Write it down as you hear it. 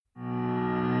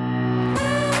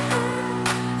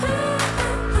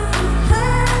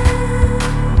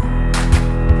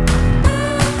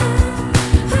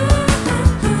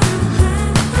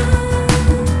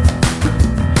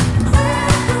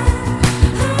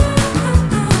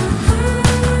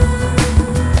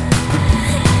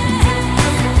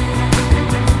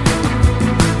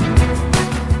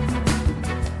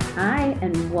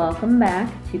Welcome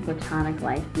back to Platonic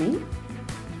Life Mates.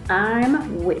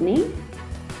 I'm Whitney.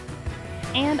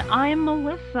 And I'm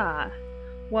Melissa.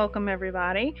 Welcome,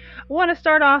 everybody. I want to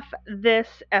start off this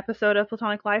episode of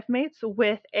Platonic Life Mates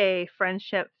with a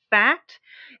friendship fact.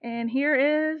 And here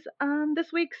is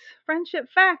this week's friendship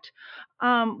fact. We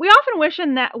often wish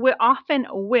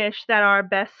that our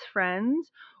best friends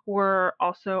were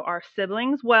also our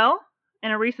siblings. Well, in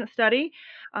a recent study,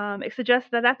 it suggests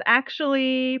that that's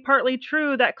actually partly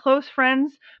true, that close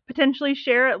friends potentially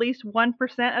share at least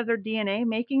 1% of their DNA,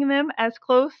 making them as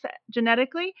close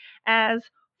genetically as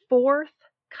fourth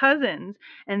cousins.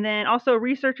 And then also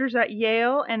researchers at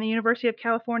Yale and the University of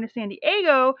California, San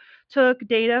Diego took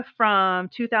data from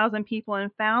 2,000 people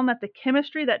and found that the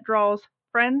chemistry that draws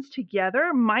friends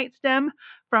together might stem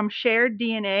from shared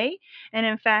DNA. And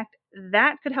in fact,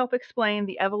 that could help explain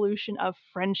the evolution of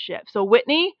friendship. So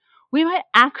Whitney, we might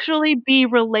actually be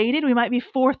related. We might be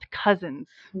fourth cousins.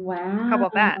 Wow. How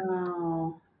about that?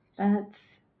 That's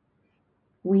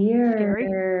weird.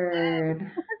 Scary.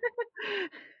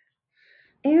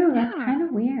 Ew, that's Yeah. kind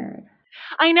of weird.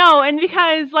 I know, and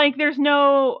because there's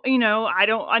no, I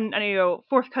know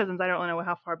fourth cousins. I don't know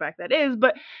how far back that is,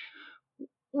 but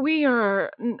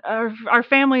our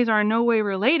families are in no way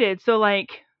related. So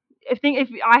if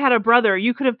I had a brother,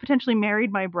 you could have potentially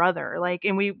married my brother,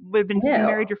 and we would have been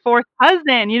married your fourth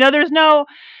cousin. There's no,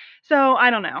 so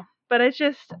I don't know, but it's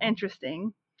just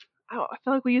interesting. Oh, I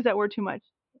feel like we use that word too much.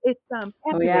 It's Oh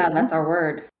yeah, that's our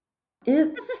word.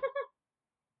 It's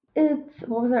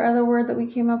what was our other word that we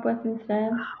came up with instead? I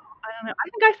don't know. I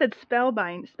think I said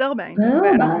spellbinding, but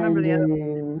I don't remember the other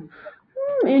one.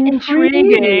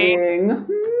 Intriguing.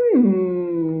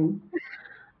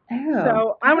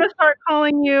 So I'm gonna start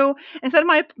calling you, instead of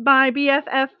my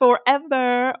BFF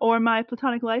forever or my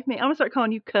platonic life mate, I'm gonna start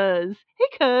calling you Cuz. Hey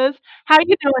Cuz, how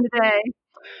you doing today?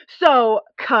 So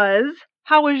Cuz,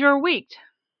 how was your week?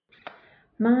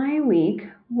 My week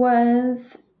was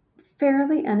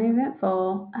fairly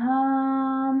uneventful.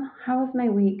 How was my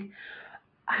week?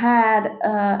 I had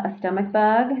a stomach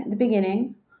bug at the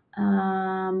beginning.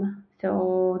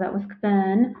 So that was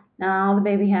fun. Now the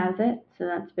baby has it, so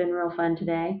that's been real fun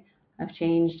today. I've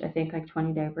changed, I think, like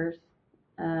 20 diapers.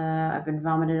 I've been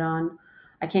vomited on.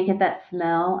 I can't get that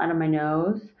smell out of my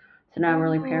nose, so now I'm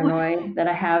really paranoid that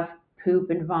I have poop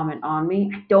and vomit on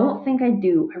me. I don't think I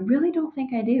do. I really don't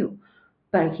think I do,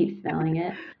 but I keep smelling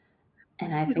it.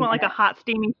 And I You think want a hot,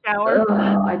 steamy shower?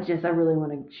 I really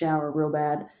want to shower real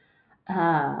bad.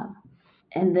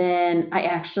 And then I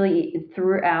actually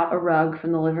threw out a rug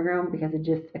from the living room because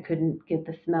I couldn't get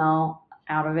the smell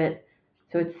out of it.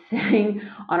 So it's sitting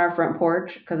on our front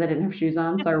porch because I didn't have shoes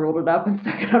on. So I rolled it up and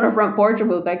stuck it on our front porch and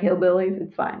moved like hillbillies.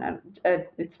 It's fine.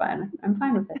 It's fine. I'm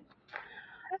fine with it.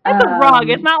 It's a rug.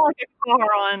 It's not like a car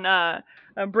on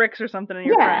bricks or something in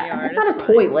your front yard. It's not a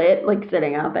toilet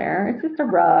sitting out there. It's just a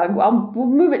rug. We'll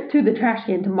move it to the trash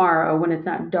can tomorrow when it's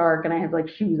not dark and I have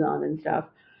shoes on and stuff.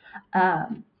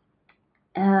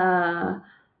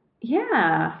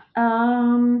 Yeah.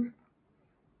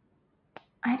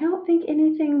 I don't think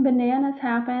anything bananas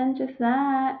happened. Just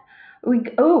that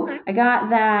I got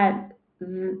that.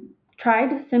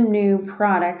 Tried some new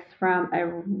products from a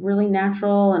really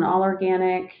natural and all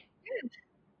organic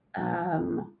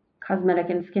cosmetic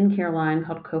and skincare line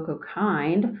called Coco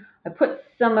Kind. I put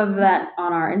some of that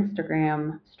on our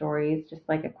Instagram stories, just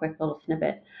like a quick little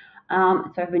snippet.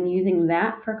 So I've been using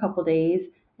that for a couple days,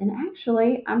 and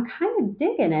actually, I'm kind of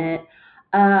digging it.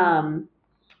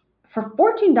 For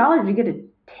 $14, you get a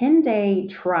 10-day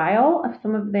trial of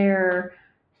some of their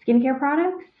skincare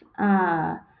products,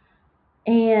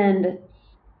 and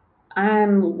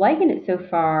I'm liking it so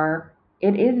far.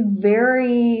 It is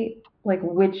very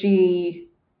witchy,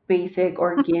 basic,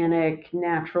 organic,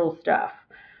 natural stuff.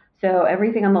 So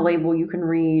everything on the label you can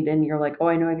read, and you're like, oh,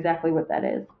 I know exactly what that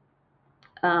is.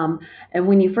 And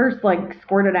when you first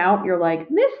squirt it out, you're like,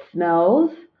 this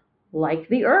smells like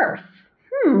the earth.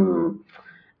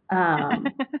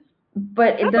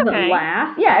 But it doesn't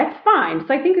last. Yeah, it's fine.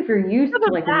 So I think if you're used to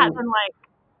that than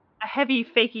a heavy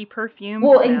fakey perfume.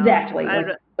 Well, exactly.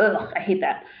 I hate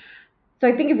that. So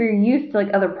I think if you're used to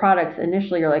other products,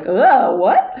 initially you're like, oh,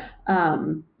 what?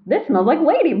 This smells like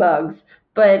ladybugs,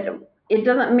 but it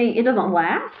doesn't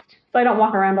last. So I don't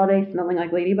walk around all day smelling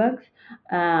like ladybugs.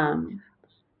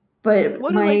 But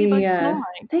what do ladybugs smell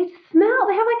like? They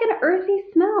have an earthy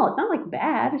smell. It's not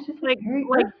bad. It's just very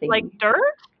earthy. Like dirt?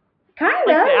 Kind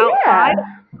of, yeah.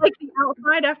 Like the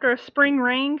outside after a spring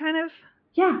rain, kind of.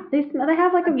 Yeah, they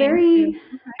have a very,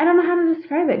 I don't know how to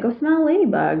describe it. Go smell a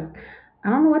ladybug. I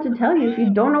don't know what to tell you if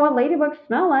you don't know what ladybugs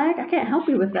smell like. I can't help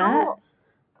you with that.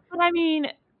 But I mean,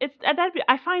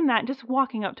 I find that just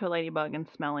walking up to a ladybug and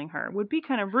smelling her would be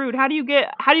kind of rude. How do you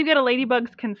get a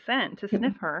ladybug's consent to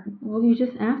sniff her? Well, you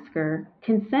just ask her.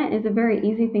 Consent is a very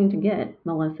easy thing to get,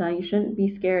 Melissa. You shouldn't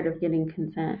be scared of getting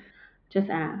consent. Just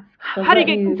ask. She'll How do you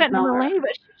let get you consent from smell a her. ladybug?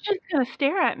 She's just gonna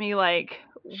stare at me like.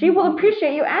 She will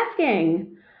appreciate you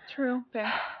asking. True.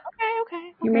 Fair.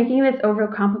 Okay. You're making this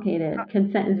overcomplicated.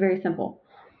 Consent is very simple.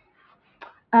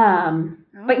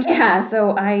 But yeah,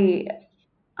 so I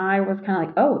was kind of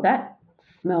like, oh, that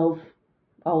smells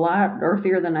a lot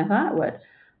earthier than I thought it would.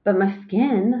 But my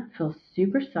skin feels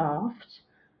super soft,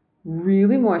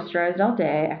 really moisturized all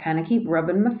day. I kind of keep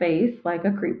rubbing my face like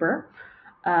a creeper.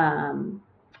 And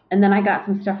then I got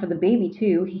some stuff for the baby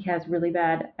too. He has really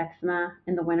bad eczema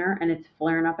in the winter and it's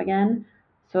flaring up again.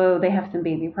 So they have some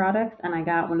baby products, and I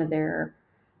got one of their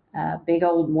big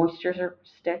old moisture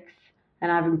sticks, and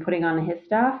I've been putting on his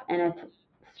stuff, and it's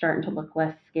starting to look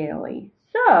less scaly.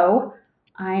 So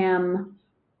I am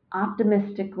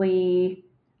optimistically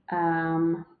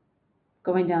going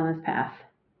down this path.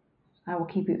 I will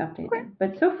keep you updated. Okay.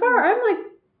 But so far, I'm like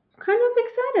kind of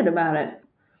excited about it.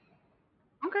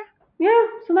 Okay. Yeah,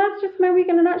 so that's just my week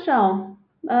in a nutshell.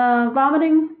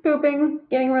 Vomiting, pooping,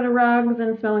 getting rid of rugs,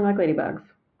 and smelling like ladybugs.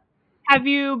 Have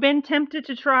you been tempted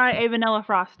to try a vanilla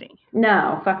frosty?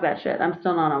 No, fuck that shit. I'm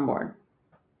still not on board.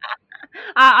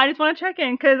 I just want to check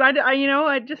in because I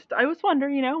was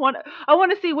wondering, I want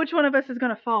to see which one of us is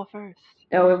going to fall first.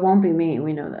 Oh, it won't be me.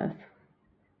 We know this.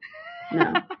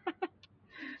 No.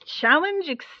 Challenge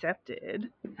accepted.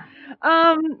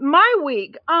 My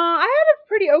week. I had a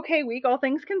pretty okay week, all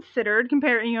things considered,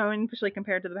 especially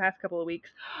compared to the past couple of weeks.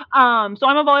 So I'm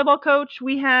a volleyball coach.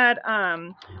 We've had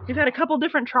a couple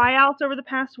different tryouts over the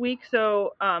past week.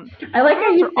 So I like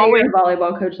how you say you're a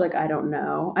volleyball coach like I don't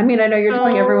know. I mean, I know you're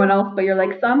telling everyone else, but you're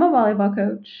like, so I'm a volleyball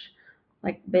coach.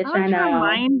 Like, bitch, I know. I'll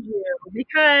remind you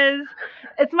because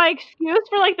it's my excuse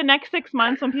for like the next 6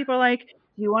 months when people are like,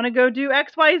 do you want to go do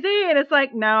XYZ? And it's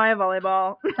like, no, I have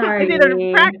volleyball. Sorry. It's either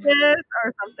practice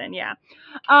or something. Yeah.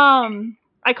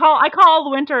 I call the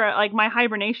winter like my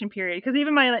hibernation period because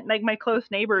even my close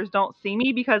neighbors don't see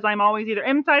me because I'm always either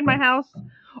inside my house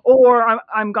or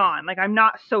I'm gone. Like I'm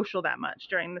not social that much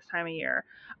during this time of year.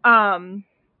 But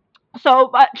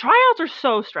tryouts are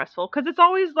so stressful because it's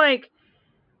always like,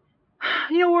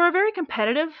 we're a very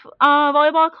competitive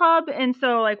volleyball club, and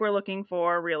so like we're looking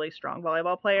for really strong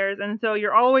volleyball players, and so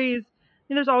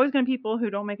there's always going to be people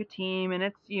who don't make a team, and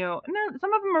it's and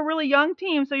some of them are really young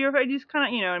teams, so you're just kind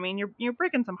of you're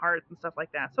breaking some hearts and stuff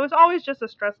like that. So it's always just a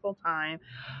stressful time.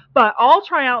 But all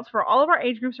tryouts for all of our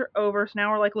age groups are over, so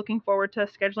now we're like looking forward to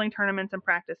scheduling tournaments and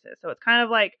practices. So it's kind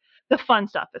of like the fun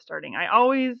stuff is starting. I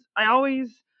always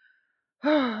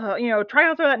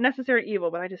tryouts are that necessary evil,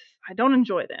 but I don't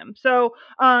enjoy them. So,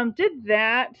 did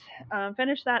that,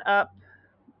 finished that up.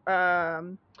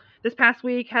 This past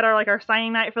week had our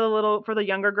signing night for the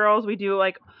younger girls. We do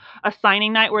like a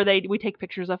signing night where we take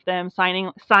pictures of them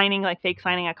signing like fake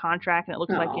signing a contract, and it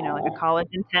looks like like a college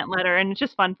intent letter, and it's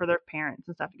just fun for their parents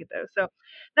and stuff to get those. So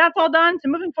that's all done. So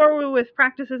moving forward with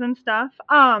practices and stuff.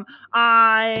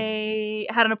 I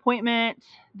had an appointment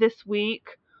this week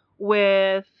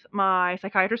with my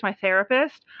psychiatrist, my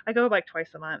therapist. I go like twice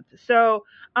a month. So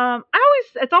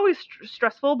it's always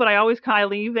stressful, but I always kind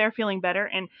of leave there feeling better.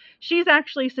 And she's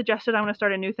actually suggested I'm going to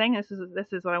start a new thing. This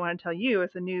is what I want to tell you.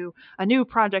 It's a new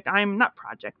project.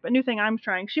 New thing I'm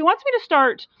trying. She wants me to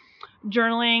start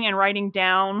journaling and writing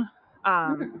down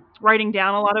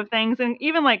a lot of things, and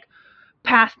even like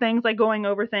past things, like going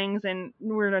over things, and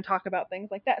we're going to talk about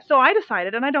things like that. So I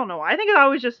decided, and I don't know why, I think I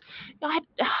was just, I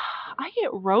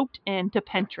get roped into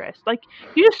Pinterest. Like,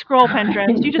 you just scroll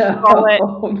Pinterest, you just scroll it.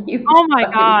 Oh my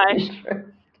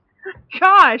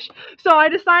gosh. So I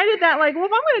decided that, like, well,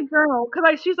 if I'm going to journal,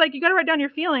 because she's like, you got to write down your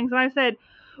feelings. And I said,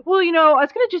 well,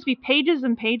 it's going to just be pages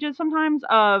and pages sometimes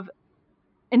of,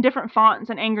 in different fonts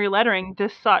and angry lettering,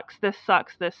 this sucks. And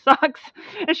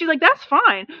she's like, that's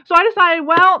fine. So I decided,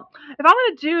 well, if I'm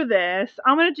going to do this,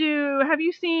 have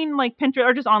you seen like Pinterest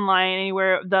or just online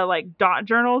anywhere, the like dot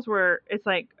journals where it's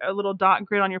like a little dot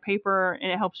grid on your paper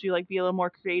and it helps you like be a little more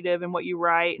creative in what you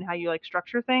write and how you like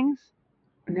structure things?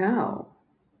 No.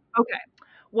 Okay.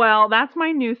 Well, that's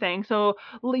my new thing. So,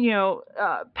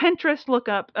 Pinterest, look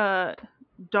up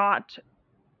dot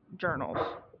journals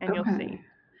and you'll see.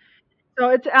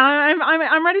 So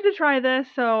I'm ready to try this.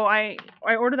 So I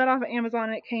ordered that off of Amazon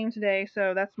and it came today.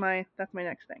 So that's my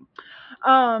next thing.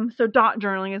 So dot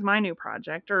journaling is my new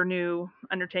project or new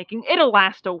undertaking. It'll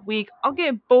last a week. I'll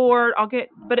get bored.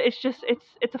 But it's just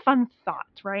it's a fun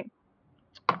thought, right?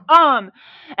 And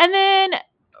then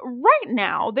right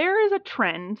now there is a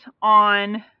trend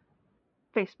on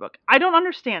Facebook. I don't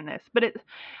understand this, but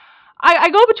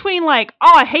I go between like,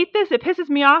 oh, I hate this, it pisses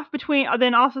me off, between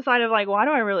then also side of like, why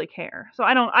do I really care? So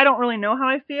I don't really know how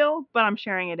I feel, but I'm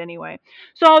sharing it anyway.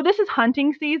 So this is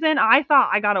hunting season. I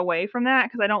thought I got away from that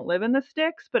because I don't live in the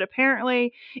sticks, but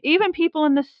apparently even people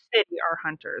in the city are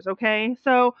hunters. Okay,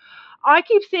 so I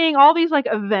keep seeing all these like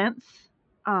events.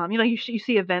 You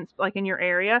see events like in your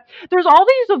area. There's all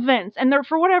these events, and they're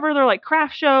for whatever they're like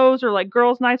craft shows or like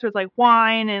girls' nights where it's like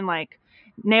wine and like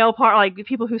nail part like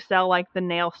people who sell like the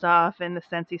nail stuff and the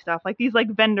Scentsy stuff, like these like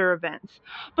vendor events.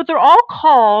 But they're all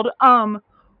called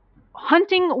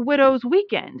Hunting Widows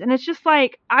Weekend. And it's just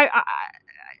like I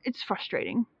it's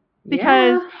frustrating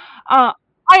because Yeah. uh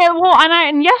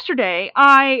and yesterday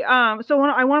one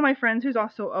of my friends who's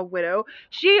also a widow,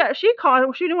 she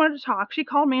called, she didn't want to talk, she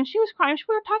called me and she was crying.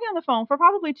 We were talking on the phone for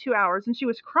probably 2 hours and she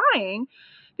was crying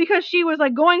because she was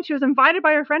like she was invited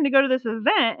by her friend to go to this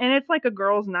event, and it's like a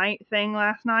girls' night thing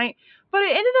last night. But it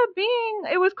ended up being,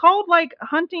 it was called like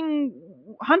hunting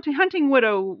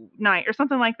widow night or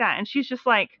something like that. And she's just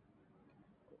like,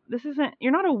 this isn't,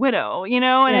 you're not a widow, you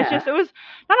know? And it's Yeah. just, it was,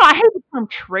 I don't know, I hate the term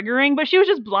triggering, but she was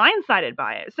just blindsided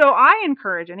by it. So I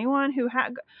encourage anyone who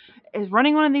is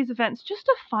running one of these events just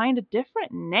to find a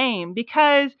different name,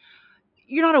 because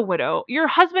you're not a widow. Your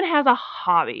husband has a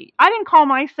hobby. I didn't call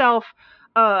myself,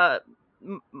 uh,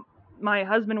 my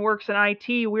husband works in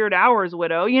IT, weird hours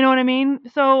widow. You know what I mean?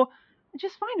 So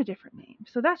just find a different name.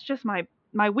 So that's just my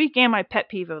week and my pet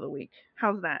peeve of the week.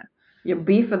 How's that? Your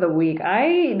beef of the week.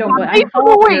 I don't. My I beef of saw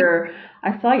the week. your.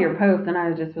 I saw your post,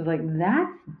 and was like,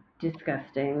 that's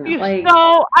disgusting. Like,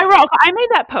 So I made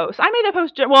that post. I made that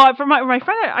post. Well, for my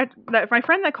friend my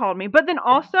friend that called me, but then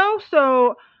also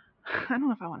so I don't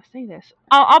know if I want to say this.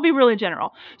 I'll be really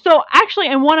general. So actually,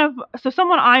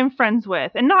 someone I'm friends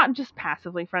with, and not just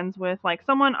passively friends with, like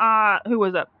someone who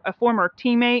was a former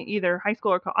teammate, either high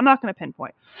school or college. I'm not going to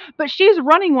pinpoint, but she's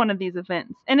running one of these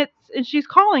events, and she's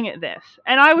calling it this,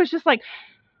 and I was just like,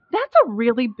 that's a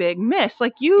really big miss.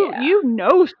 Like yeah, you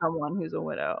know someone who's a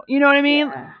widow. You know what I mean?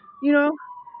 yeah. You know,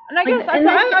 and I Like, guess and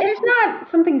I it's just not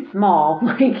something small.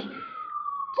 Like,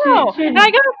 no, and I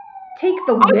to guess take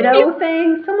the I think widow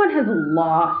thing. Someone has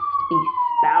lost a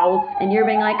spouse, and you're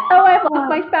being like, oh, I've lost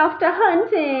my spouse to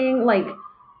hunting. Like,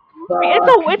 fuck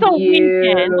it's a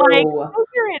weekend. Like, you.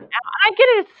 figure it out. I get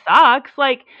it. It sucks.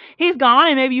 Like, he's gone,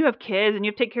 and maybe you have kids, and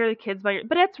you have to take care of the kids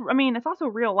but I mean, it's also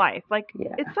real life. Like,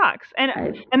 Yeah. it sucks. And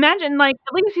I, imagine, like,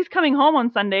 at least he's coming home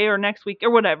on Sunday or next week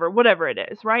or whatever it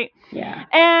is, right? yeah.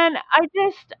 And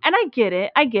I get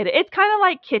it. I get it. It's kind of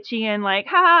like kitschy and like,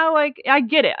 ha, like, I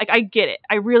get it. Like, I get it.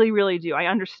 I really, really do. I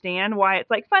understand why it's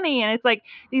like funny, and it's like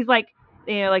these like,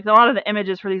 like a lot of the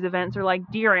images for these events are like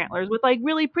deer antlers with like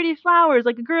really pretty flowers,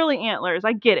 like girly antlers.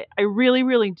 I get it. I really,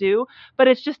 really do. But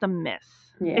it's just a miss.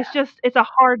 Yeah. It's a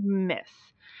hard miss.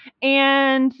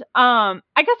 And I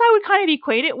guess I would kind of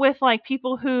equate it with like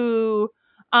people who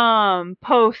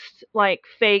post like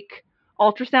fake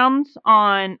ultrasounds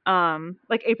on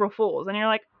like April Fools, and you're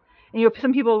like, and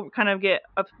some people kind of get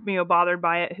bothered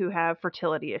by it who have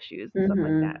fertility issues and stuff like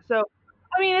Mm-hmm. that. So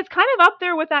I mean, it's kind of up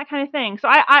there with that kind of thing. So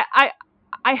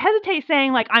I hesitate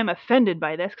saying like I'm offended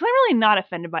by this, because I'm really not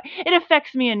offended by it. It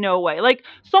affects me in no way. Like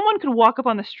someone could walk up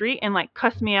on the street and like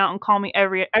cuss me out and call me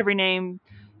every name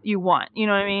you want. You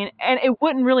know what I mean? And it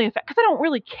wouldn't really affect, because I don't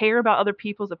really care about other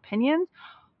people's opinions.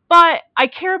 But I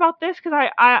care about this because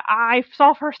I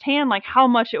saw firsthand like how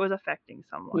much it was affecting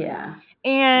someone, Yeah.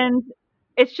 and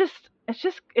it's just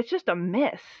a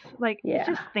miss. Like, Yeah.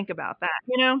 just think about that,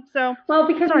 you know. So Well,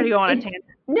 because sorry to go on a tangent.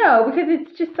 no, because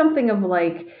it's just something of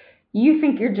like, you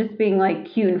think you're just being like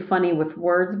cute and funny with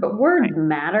words, but words Right.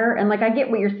 matter. And like, I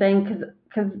get what you're saying,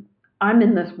 because I'm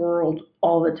in this world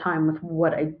all the time with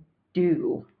what I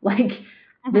do. Like,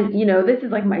 this, Hmm. this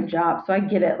is like my job, so I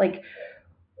get it. Like,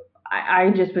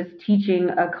 I just was teaching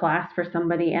a class for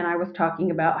somebody, and I was talking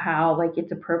about how like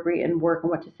it's appropriate in work and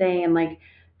what to say, and like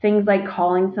things like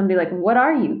calling somebody like, what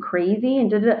are you, crazy,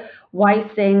 and why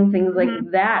saying things like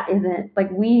Hmm. that isn't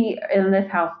like, we in this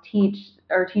house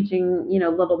are teaching,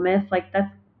 little miss, like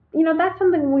that's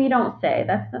something we don't say.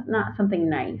 That's not something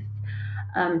nice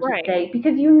to Right. say,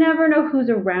 because you never know who's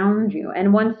around you.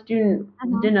 And one student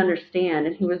Hmm. didn't understand,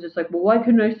 and he was just like, well, why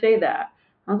couldn't I say that?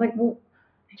 I was like, well,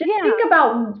 just Yeah. think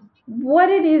about what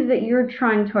it is that you're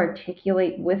trying to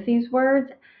articulate with these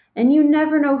words, and you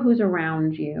never know who's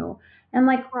around you. And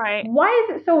like, Right. why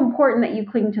is it so important that you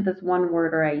cling to this one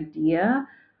word or idea?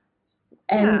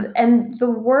 Yeah. And the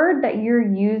word that you're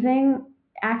using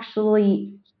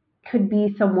actually could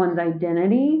be someone's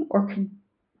identity, or could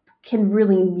can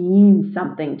really mean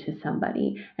something to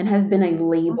somebody and has been a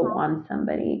label on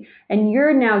somebody. And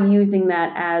you're now using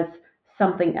that as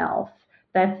something else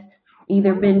that's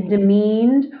either been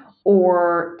demeaned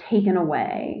or taken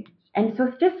away. And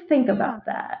so just think Yeah. about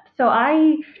that. So I,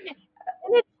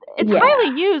 And it's yeah,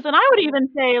 highly used, and I would even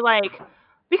say, like,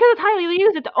 because it's highly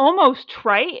used, it's almost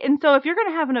trite. And so if you're going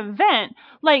to have an event,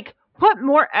 like, put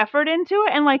more effort into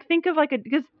it and, like, think of, like,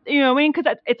 because, you know what I mean?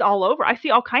 Because it's all over. I see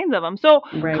all kinds of them. So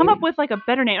come up right. with, like, a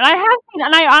better name. And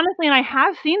I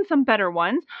have seen some better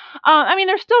ones. I mean,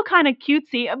 they're still kind of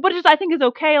cutesy, but just I think is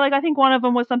okay. Like, I think one of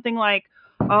them was something like,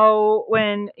 oh,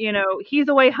 when, you know, he's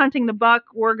away hunting the buck,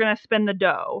 we're going to spin the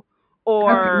dough. Okay,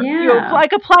 Or, you know, yeah.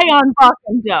 like a play on buck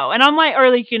and dough. And I'm like, or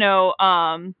like, you know,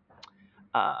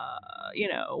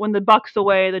 when the buck's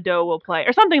away, the dough will play,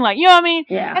 or something like, you know what I mean?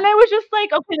 Yeah. And I was just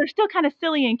like, okay, they're still kind of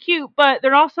silly and cute, but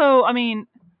they're also, I mean,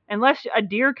 unless a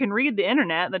deer can read the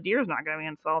internet, the deer's not going to be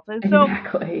insulted. So,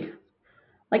 Exactly.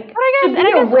 Like, but I to guess, and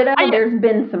be I a guess, widow, I, there's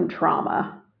been some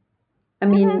trauma. I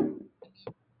mhm. mean,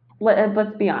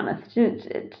 let's be honest.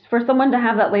 For someone to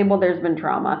have that label, there's been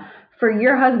trauma. For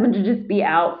your husband to just be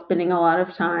out spending a lot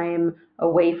of time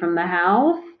away from the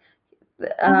house,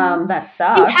 that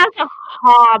He has sucks. a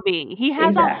hobby. He has a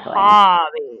Exactly.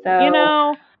 hobby, you So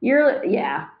know?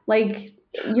 yeah, like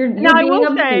Now, you're I being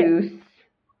will say, obtuse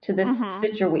to this mhm.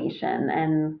 situation,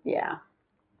 and yeah.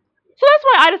 So that's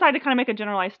why I decided to kind of make a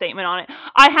generalized statement on it.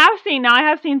 I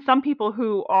have seen some people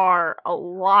who are a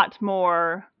lot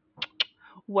more,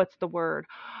 what's the word?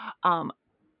 Um,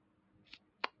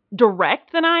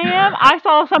 direct than I am. I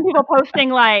saw some people posting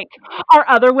like, are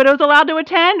other widows allowed to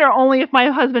attend or only if my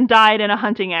husband died in a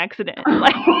hunting accident?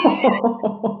 Like,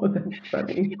 Oh, that's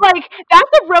funny. like that's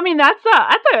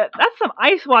some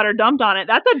ice water dumped on it.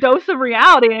 That's a dose of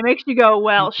reality, and it makes you go,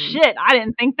 well, Mhm. shit, I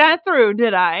didn't think that through,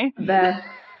 did I? That's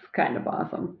kind of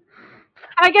awesome.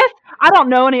 I guess I don't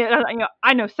know any. You know,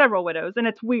 I know several widows, and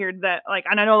it's weird that like,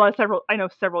 and I know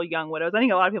several young widows. I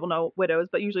think a lot of people know widows,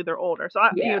 but usually they're older. So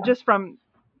you know, Yeah. just from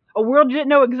a world you didn't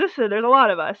know existed, there's a lot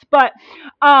of us. But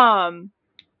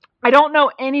I don't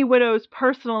know any widows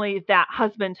personally that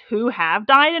husbands who have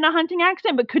died in a hunting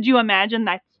accident. But could you imagine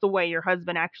that's the way your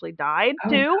husband actually died Oh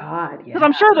too? God, Because yeah.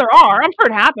 I'm sure there are. I'm sure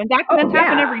it happens. Oh Accidents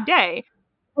happen yeah. every day,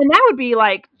 and that would be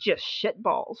like just shit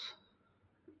balls,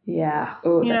 Yeah.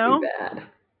 Oh, you that'd be know. bad.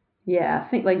 Yeah.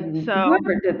 Think like So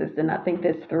whoever did this did not think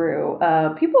this through.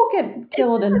 People get it's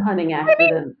killed in hunting I mean,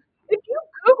 accidents. if you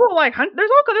Google like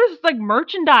there's like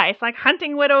merchandise like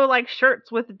hunting widow like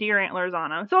shirts with deer antlers on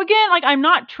them. So again, like I'm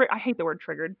not I hate the word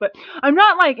triggered, but I'm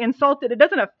not like insulted. It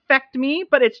doesn't affect me,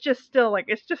 but it's just still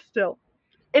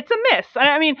it's a miss.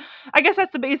 I mean, I guess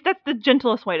that's the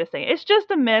gentlest way to say it. It's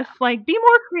just a miss. Like, be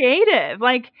more creative.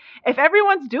 Like, if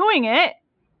everyone's doing it,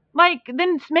 like,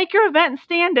 then make your event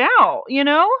stand out. You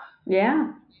know,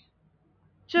 Yeah.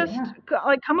 just Yeah.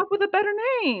 like come up with a better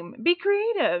name. Be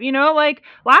creative. You know, like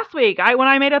last week, when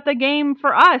I made up the game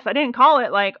for us, I didn't call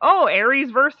it like, oh,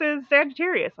 Aries versus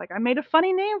Sagittarius. Like, I made a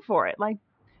funny name for it. Like,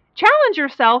 challenge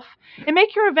yourself and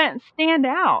make your event stand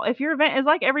out. If your event is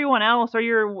like everyone else, or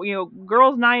your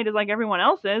girls' night is like everyone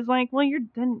else's, like, well,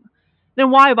 then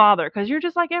why bother? Because you're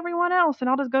just like everyone else, and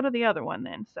I'll just go to the other one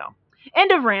then. So,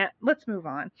 end of rant. Let's move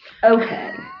on.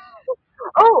 Okay.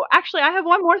 Oh, actually, I have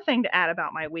one more thing to add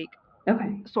about my week.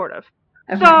 Okay. Sort of.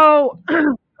 Okay. So,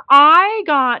 I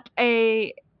got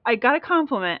a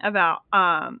compliment about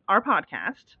our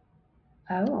podcast.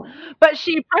 Oh. But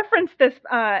she preferenced this,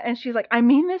 and she's like, I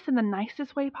mean this in the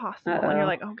nicest way possible. And you're Uh-oh.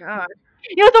 like, oh God.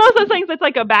 You know, it's one of those things that's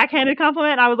like a backhanded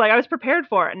compliment. I was prepared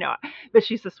for it. No, but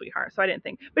she's a sweetheart, so I didn't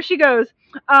think. But she goes,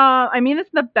 I mean this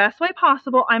in the best way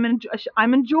possible. I'm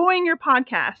enjoying your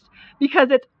podcast because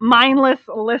it's mindless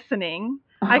listening.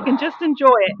 I can just enjoy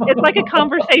it. It's like a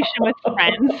conversation with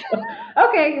friends.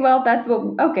 Okay, well okay.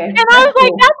 And I That's was like,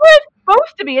 cool. that's what it's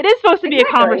supposed to be. It is supposed to be a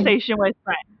Exactly. conversation with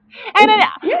friends. And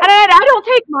Yeah. I don't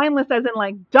take mindless as in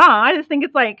like duh. I just think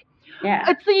it's like Yeah.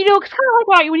 it's kind of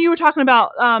like when you were talking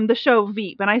about the show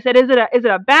Veep, and I said, is it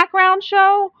a background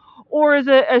show or is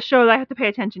it a show that I have to pay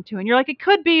attention to? And you're like, it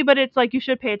could be, but it's like you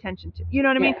should pay attention to. You know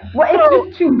what I mean? Yeah. Well, So it's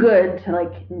just too good to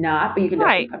like not, but you can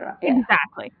definitely right, put it on. Yeah.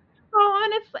 exactly. Oh,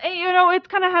 and it's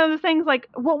kind of how the things like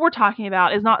what we're talking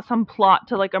about is not some plot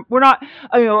to like we're not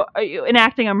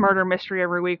enacting a murder mystery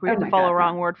every week. We Oh have to my follow God,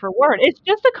 wrong no. wid for word. It's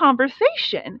just a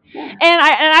conversation, Yeah. and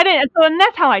I didn't. So and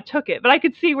that's how I took it. But I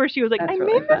could see where she was like, That's I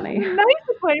really mean this funny. in the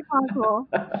nicest way possible.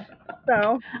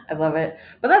 So I love it.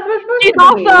 But that's what it's she's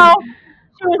supposed to also be.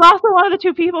 she was also one of the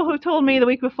two people who told me the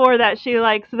week before that she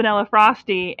likes Vanilla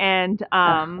Frosty, and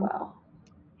Oh, well.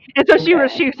 And so Okay.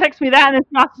 she texts me that, and then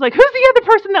Ross is like, "Who's the other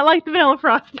person that liked the Vanilla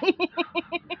Frosty?" So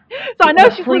I The know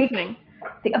other she's freak. listening.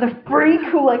 The other freak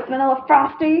who likes Vanilla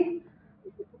Frosty.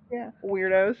 Yeah,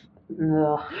 weirdos.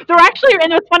 Ugh. They're actually,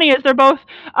 and what's funny is they're both.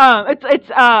 It's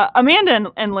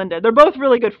Amanda and Linda. They're both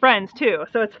really good friends too,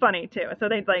 so it's funny too. So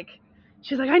they like,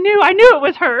 she's like, I knew it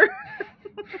was her.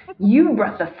 You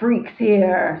brought the freaks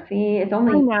here. See, it's I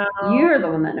only know. you're the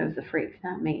one that knows the freaks,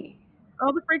 not me.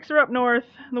 All the freaks are up north,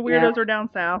 and the Yeah. weirdos are down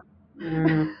south.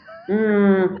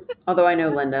 Although I know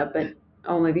Linda, but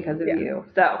only because of Yeah. you.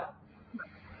 So.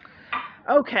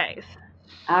 Okay.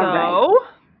 All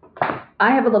right.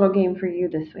 I have a little game for you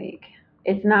this week.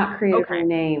 It's not creatively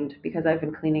named because I've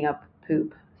been cleaning up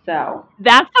poop. So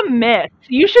that's a myth.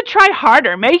 You should try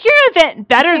harder. Make your event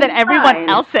better than everyone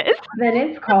else's. Then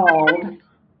it's called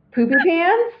Poopy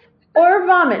Pants or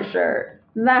Vomit Shirt.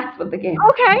 That's what the game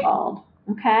is called.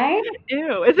 Okay?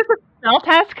 Ew. Is this a spell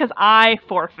test? Because I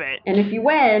forfeit. And if you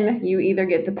win, you either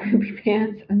get the Poopy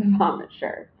Pants or the Vomit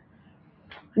Shirt.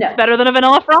 No. It's better than a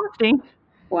Vanilla Frosty.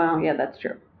 Well, yeah, that's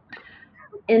true.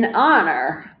 In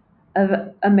honor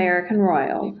of American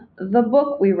Royals, the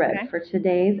book we read for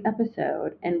today's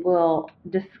episode and will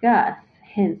discuss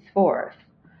henceforth.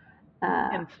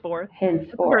 Henceforth.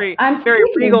 Henceforth. I'm very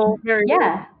regal.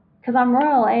 Yeah, because I'm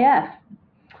royal AF.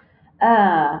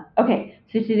 Okay,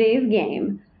 so today's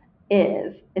game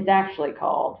it's actually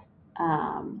called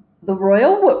The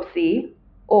Royal Whoopsie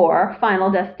or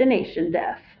Final Destination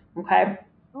Death. Okay?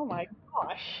 Oh my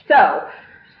gosh. So,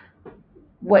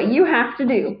 what you have to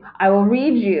do, I will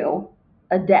read you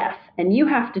a death, and you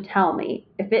have to tell me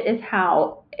if it is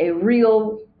how a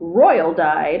real royal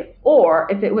died or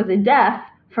if it was a death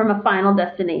from a Final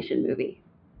Destination movie.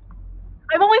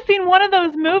 I've only seen one of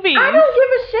those movies. I don't give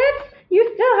a shit. You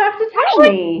still have to tell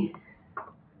me.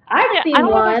 I've seen I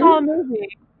don't one. know if I saw a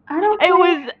movie.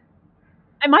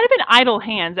 It might have been Idle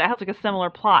Hands. It has like a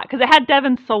similar plot because it had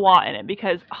Devon Sawa in it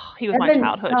because he was my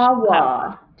childhood.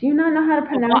 Sawa. Do you not know how to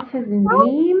pronounce his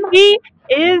name?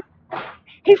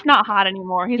 He's not hot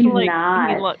ananymore. He's like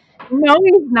not. No,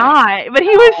 he's not. But he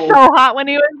was so hot when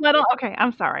he was little. Okay,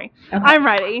 I'm sorry. Okay. I'm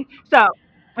ready. So,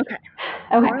 okay.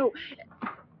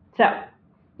 So,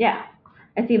 yeah.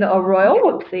 It's either a royal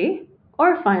whoopsie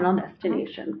or a Final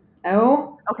Destination.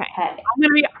 Oh. Okay. I'm going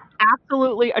to be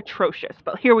absolutely atrocious,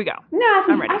 but here we go. No,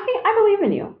 I'm ready. I believe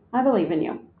in you. I believe in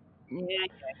you.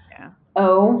 Yeah.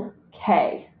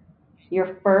 Okay.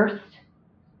 Your first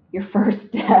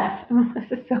death.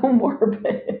 This is so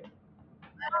morbid.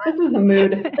 This was the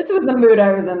mood. This was the mood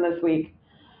I was in this week.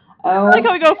 I like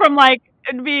how we go from like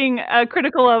being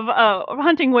critical of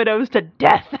hunting widows to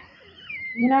death.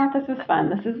 You know, this is fun.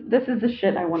 This is the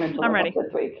shit I wanted to look up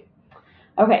this week.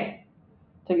 Okay.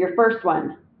 So your first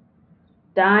one.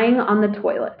 Dying on the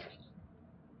toilet.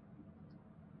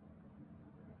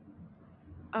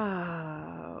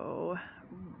 Oh.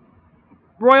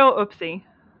 Royal Oopsie.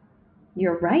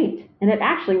 You're right. And it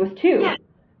actually was two. Yeah.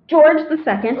 George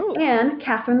II and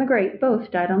Catherine the Great both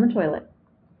died on the toilet.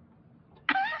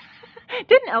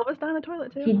 Didn't Elvis die on the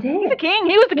toilet too? He did. He's a king.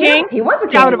 He was the king. He was a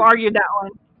king. I would have argued that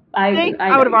one.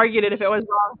 I would have argued it if it was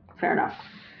wrong. Fair enough.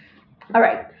 All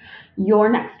right. Your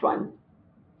next one.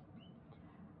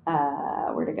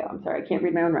 Where'd it go? I'm sorry. I can't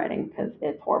read my own writing because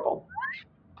it's horrible.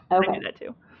 Okay. I do that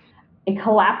too. A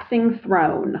collapsing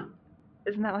throne.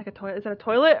 Isn't that like a toilet? Is that a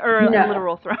toilet or a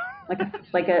literal throne?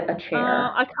 like a chair.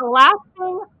 A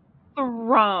collapsing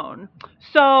throne.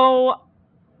 So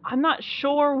I'm not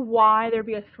sure why there'd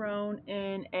be a throne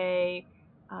in a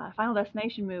Final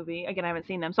Destination movie. Again, I haven't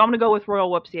seen them, so I'm going to go with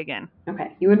Royal Whoopsie again.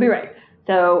 Okay, you would be right.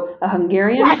 So a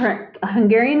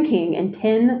Hungarian king in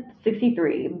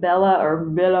 1063,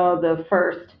 Bela the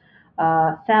First,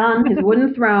 sat on his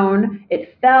wooden throne.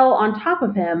 It fell on top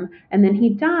of him, and then he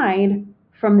died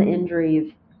from the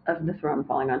injuries of the throne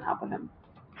falling on top of him.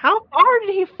 How far did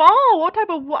he fall? What type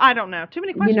of? I don't know. Too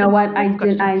many questions. You know what? I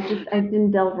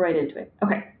didn't delve right into it.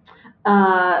 Okay.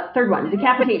 Third one,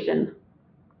 decapitation.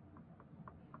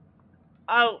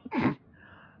 Oh.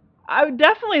 I would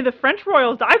definitely the French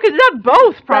royals die because that's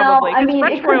both probably. Well, I mean,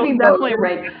 French royals definitely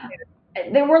right.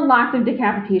 There were lots of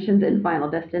decapitations in Final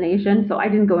Destination, so I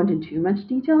didn't go into too much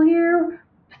detail here.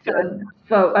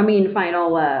 So I mean,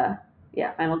 Final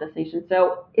Destination.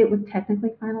 So it was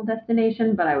technically Final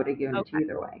Destination, but I would have given it to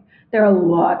either way. There are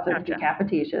lots of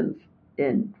decapitations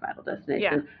in Final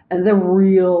Destination, and they're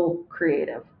real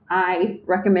creative. I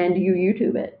recommend you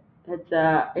YouTube it. It's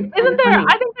Isn't there? Funny.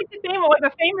 I think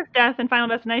the famous death in Final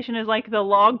Destination is like the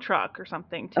log truck or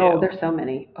something too. Oh, there's so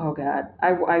many. Oh God,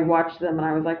 I watched them and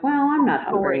I was like, well, I'm not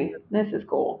hungry. This is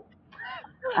cool.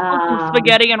 Some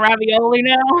spaghetti and ravioli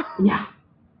now. Yeah.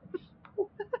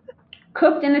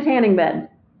 Cooked in a tanning bed.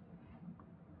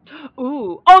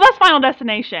 Ooh. Oh, that's Final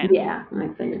Destination. Yeah, I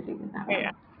think you're thinking that one.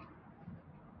 Yeah.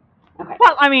 Okay.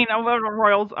 Well, I mean,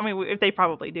 royals. I mean, if they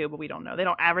probably do, but we don't know. They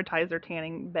don't advertise their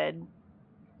tanning bed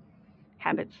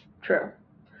habits. True.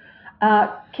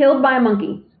 Killed by a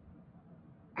monkey.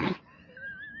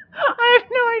 I have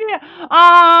no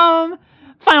idea.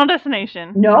 Final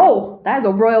Destination. No, that is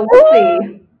a royal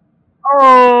whoopsie.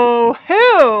 Oh,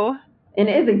 who? And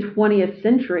it is a 20th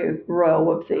century royal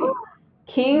whoopsie.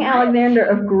 King Alexander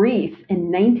of Greece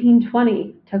in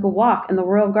 1920 took a walk in the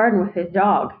royal garden with his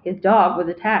dog. His dog was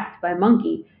attacked by a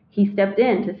monkey. He stepped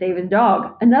in to save his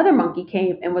dog. Another monkey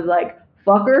came and was like,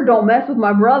 "Fucker, don't mess with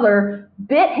my brother,"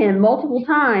 bit him multiple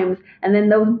times, and then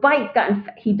those bites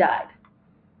he died.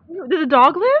 Did the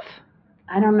dog live?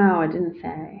 I don't know, it didn't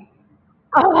say.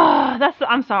 Oh,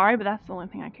 I'm sorry, but that's the only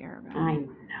thing I care about. I know.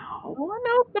 Oh,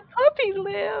 no, the puppy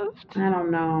lived. I don't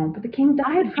know, but the king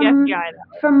died FBI,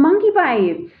 from monkey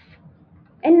bites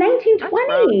in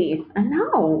 1920. I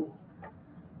know.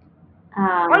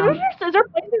 Is there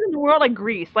places in the world like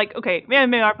Greece? Like, okay,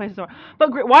 maybe there are places in the world,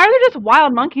 but why are there just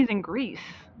wild monkeys in Greece?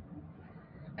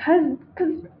 Cause I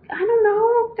don't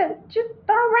know, that just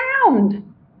they're around.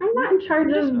 I'm not in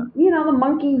charge of the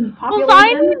monkey population. Well,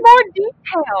 I need more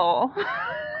detail.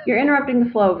 You're interrupting the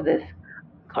flow of this.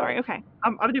 Sorry. Okay,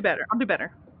 I'll do better.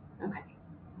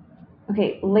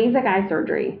 Okay. LASIK eye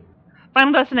surgery.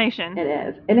 Final Destination. It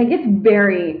is, and it gets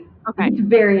very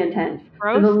intense.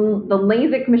 Gross. So the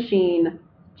LASIK machine,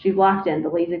 she's locked in. The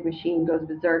LASIK machine goes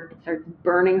berserk. It starts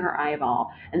burning her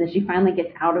eyeball, and then she finally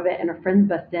gets out of it, and her friends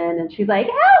bust in, and she's like,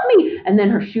 "Help me!" And then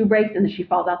her shoe breaks, and then she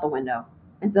falls out the window.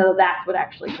 And so that's what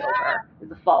actually killed her, is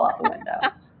the fall out the window.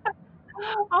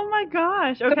 Oh my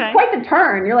gosh! Okay. So it's quite the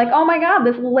turn. You're like, oh my god,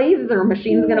 this laser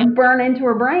machine is gonna burn into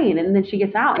her brain, and then she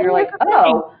gets out, and you're like,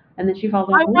 oh, and then she falls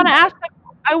out. I want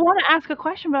to ask a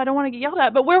question, but I don't want to get yelled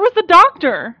at. But where was the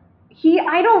doctor?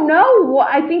 I don't know.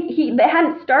 I think they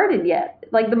hadn't started yet.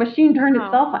 Like the machine turned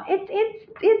itself on.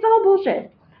 It's all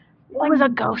bullshit. It was a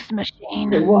ghost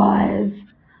machine. It was.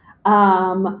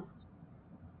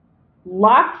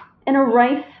 Locked in a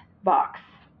rice box.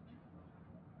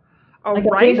 A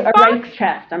rice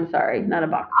chest. I'm sorry, not a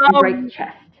box. A rice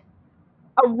chest.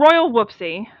 A royal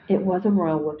whoopsie. It was a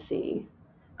royal whoopsie.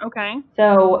 Okay.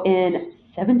 So in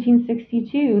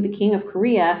 1762, the king of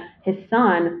Korea, his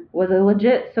son was a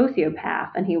legit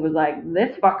sociopath, and he was like,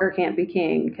 this fucker can't be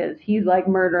king because he's like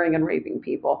murdering and raping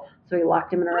people. So he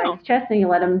locked him in a rice chest and he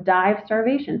let him die of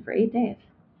starvation for 8 days.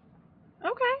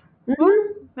 Okay. Mm-hmm.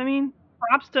 Well, I mean,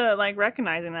 props to like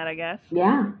recognizing that, I guess.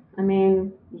 Yeah. I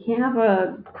mean, you can't have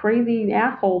a crazy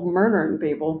asshole murdering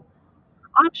people.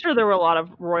 I'm sure there were a lot of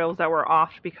royals that were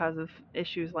offed because of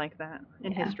issues like that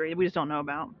in history that we just don't know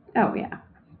about. Oh, yeah.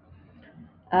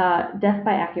 Death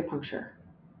by acupuncture.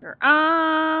 Sure.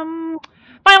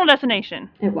 Final Destination.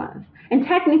 It was. And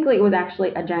technically it was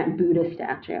actually a giant Buddha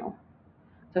statue.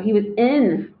 So he was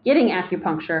in getting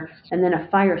acupuncture, and then a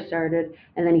fire started,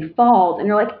 and then he falls, and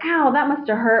you're like, ow, that must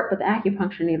have hurt, but the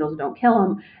acupuncture needles don't kill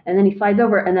him. And then he slides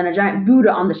over, and then a giant Buddha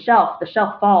on the shelf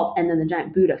falls, and then the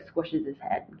giant Buddha squishes his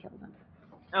head and kills him.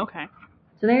 Okay.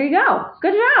 So there you go.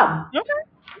 Good job. Okay.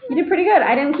 You did pretty good.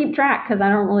 I didn't keep track because I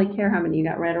don't really care how many you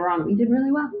got right or wrong. You did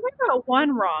really well. I got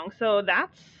one wrong, so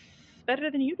that's better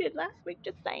than you did last week,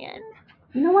 just saying.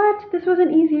 You know what? This was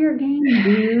an easier game,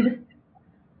 dude.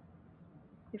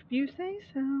 If you say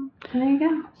so. There you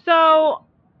go. So,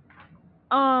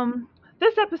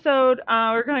 this episode,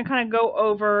 we're going to kind of go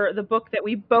over the book that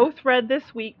we both read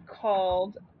this week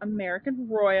called American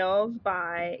Royals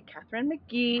by Katharine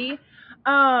McGee.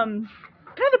 Kind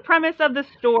of the premise of the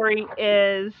story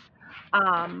is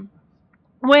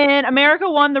when America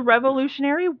won the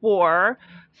Revolutionary War,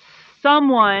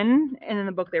 someone, and in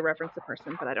the book they reference the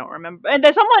person, but I don't remember, and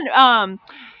there's someone,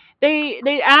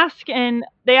 they asked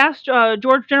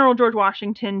General George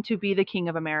Washington to be the King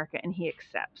of America, and he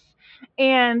accepts.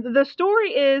 And the story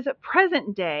is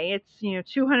present day. It's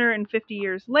 250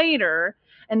 years later,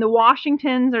 and the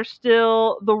Washingtons are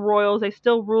still the royals. They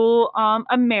still rule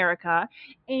America,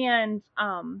 and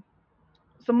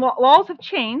some laws have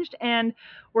changed, and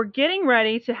we're getting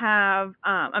ready to have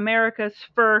America's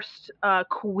first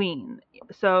queen.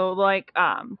 So, like,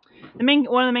 one of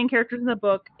the main characters in the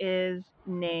book is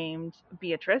named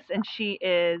Beatrice, and she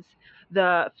is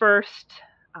the first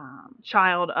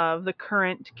child of the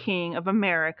current king of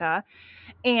America.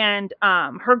 And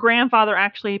her grandfather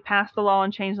actually passed the law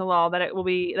and changed the law that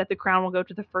the crown will go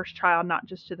to the first child, not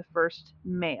just to the first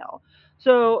male.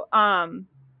 So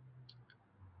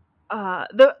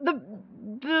the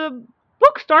book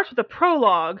book starts with a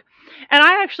prologue, and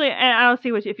I'll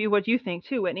see what you think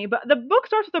too, Whitney. But the book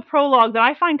starts with a prologue that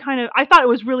I find I thought it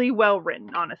was really well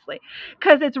written, honestly,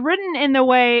 because it's written in the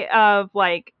way of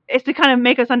like it's to kind of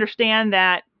make us understand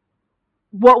that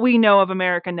what we know of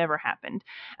America never happened,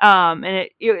 and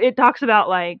it talks about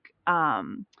like I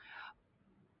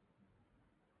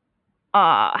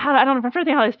don't know, I'm trying to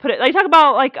think how they put it. They talk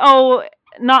about like, oh,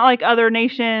 not like other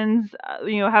nations,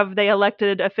 have they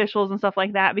elected officials and stuff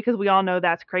like that, because we all know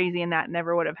that's crazy and that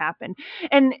never would have happened.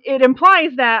 And it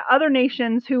implies that other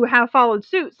nations who have followed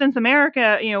suit since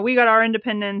America, we got our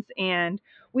independence and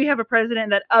we have a president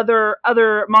that other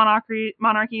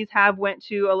monarchies have went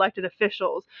to elected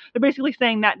officials. They're basically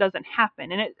saying that doesn't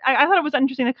happen. And I thought it was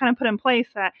interesting to kind of put in place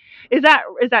that is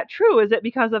that true? Is it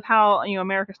because of how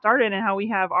America started and how we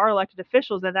have our elected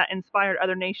officials that inspired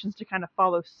other nations to kind of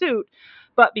follow suit?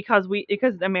 But because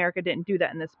America didn't do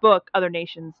that in this book, other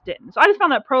nations didn't. So I just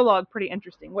found that prologue pretty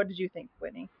interesting. What did you think,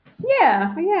 Whitney?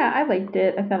 Yeah, I liked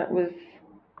it. I thought it was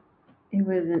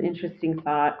an interesting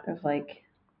thought of like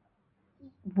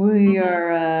we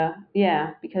are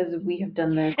because we have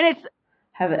done this and it's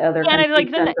have other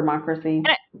countries done democracy.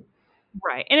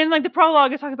 Right. And in like the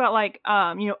prologue, it's talking about like,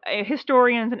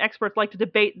 historians and experts like to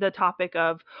debate the topic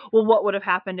of, well, what would have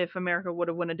happened if America would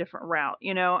have went a different route,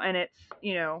 and it's,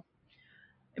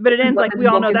 but it ends like we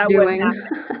all know that wouldn't happen.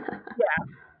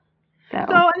 Yeah.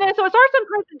 So it starts in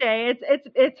present day.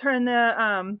 It's her and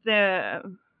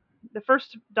the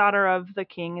first daughter of the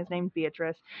king is named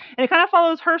Beatrice, and it kind of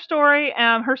follows her story,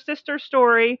 her sister's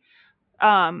story,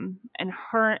 and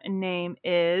her name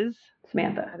is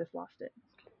Samantha. I just lost it.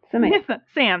 Samantha.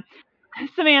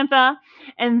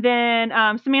 And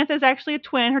then Samantha is actually a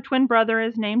twin. Her twin brother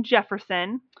is named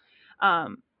Jefferson.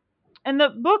 And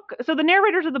the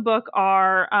narrators of the book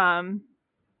are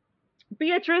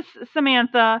Beatrice,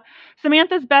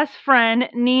 Samantha's best friend,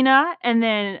 Nina, and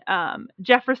then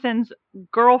Jefferson's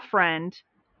girlfriend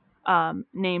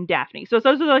named Daphne. So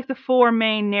those are like the four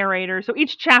main narrators. So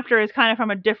each chapter is kind of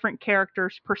from a different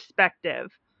character's perspective.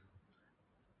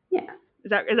 Yeah. Is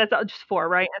that just four,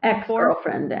 right?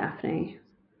 Ex-girlfriend Daphne.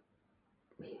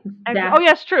 Oh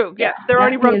yes, true. Yeah, they're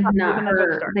already broken up.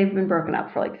 They've been broken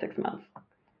up for like 6 months.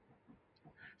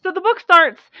 So the book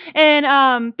starts,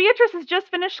 and Beatrice has just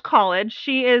finished college.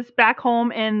 She is back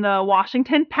home in the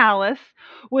Washington Palace,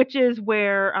 which is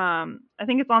where I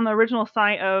think it's on the original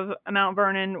site of Mount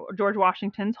Vernon, George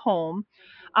Washington's home.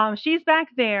 She's back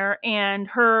there, and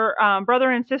her brother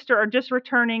and sister are just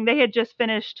returning. They had just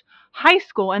finished high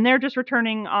school, and they're just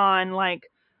returning on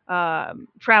like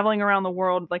traveling around the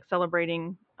world, like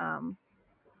celebrating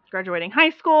graduating high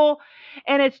school.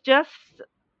 And it's just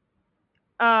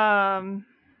I'm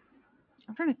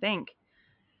trying to think.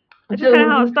 It's just kind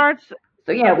of how it starts.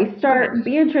 So yeah, we start.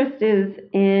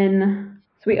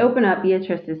 We open up.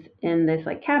 Beatrice is in this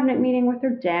like cabinet meeting with her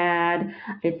dad.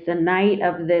 It's the night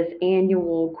of this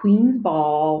annual Queen's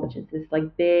Ball, which is this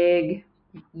like big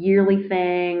yearly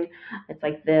thing. It's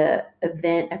like the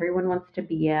event everyone wants to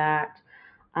be at.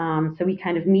 So we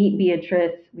kind of meet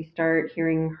Beatrice. We start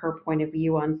hearing her point of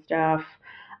view on stuff.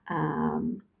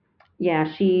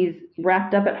 She's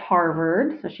wrapped up at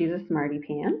Harvard, so she's a smarty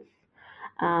pants.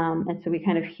 And so we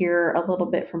kind of hear a little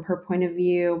bit from her point of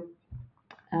view.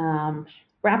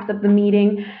 Wraps up the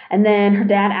meeting, and then her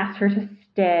dad asks her to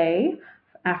stay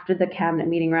after the cabinet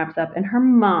meeting wraps up, and her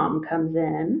mom comes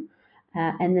in,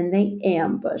 and then they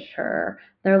ambush her.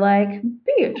 They're like,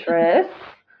 Beatrice,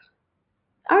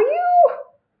 are you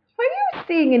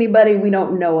seeing anybody we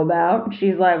don't know about?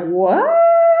 She's like, what?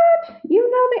 You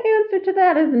know the answer to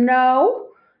that is no.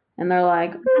 And they're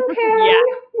like, okay,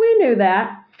 we knew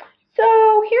that.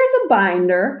 So here's a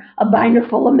binder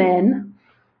full of men.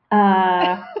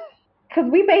 Because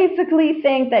we basically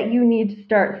think that you need to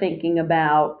start thinking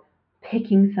about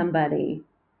picking somebody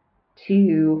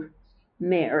to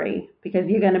marry, because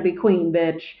you're going to be queen,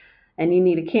 bitch, and you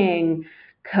need a king,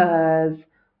 because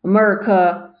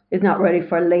America is not ready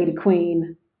for a lady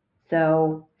queen.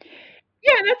 So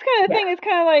yeah, that's kind of the thing. It's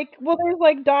kind of like, well, there's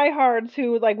like diehards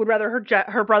who like would rather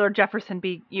her brother Jefferson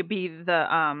be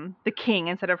the king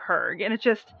instead of her, and it's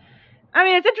just, I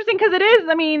mean, it's interesting because it is.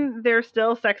 I mean, there's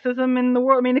still sexism in the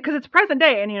world. I mean, because it's present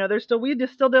day, and we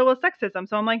just still deal with sexism.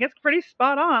 So I'm like, it's pretty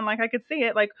spot on. Like I could see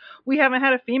it. Like we haven't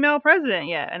had a female president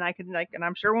yet, and and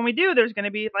I'm sure when we do, there's going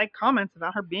to be like comments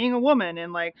about her being a woman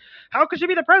and like how could she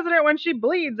be the president when she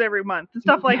bleeds every month and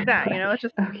stuff like that. It's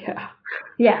just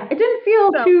yeah. It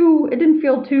didn't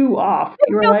feel too off.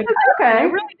 You were like, okay.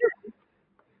 It really did.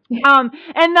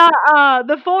 And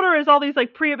the folder is all these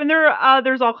like and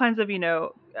there's all kinds of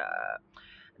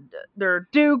they're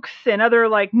dukes and other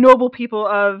like noble people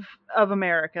of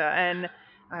America, and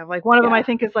like one of them I Yeah.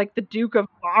 think is like the Duke of,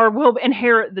 or will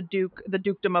inherit the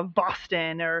dukedom of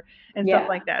Boston, or and stuff Yeah.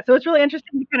 like that. So it's really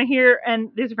interesting to kind of hear, and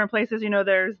these different places.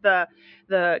 There's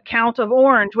the Count of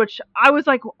Orange, which I was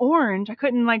like, Orange, I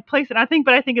couldn't like place it.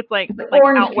 But I think it's like It's like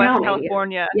Orange out west County.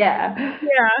 California. Yeah.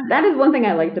 Yeah. That is one thing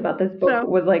I liked about this book So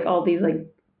was like all these like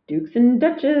dukes and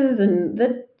duchess and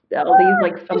all these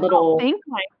like you fun don't little think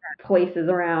like, places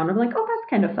around. I'm like, oh, that's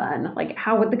kind of fun. Like,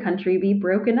 how would the country be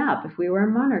broken up if we were a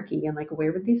monarchy? And like,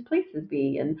 where would these places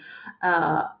be? And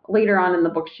later on in the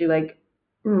book, she like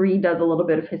redoes a little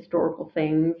bit of historical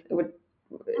things. It was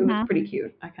mhm, pretty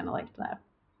cute. I kind of liked that.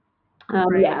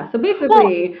 right. Yeah. So Well,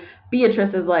 basically,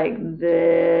 Beatrice is like,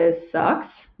 this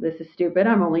sucks. This is stupid.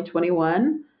 I'm only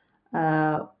 21.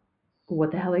 Uh,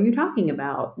 what the hell are you talking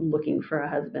about? Looking for a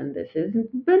husband. This is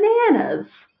bananas.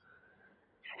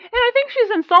 and I think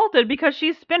she's insulted because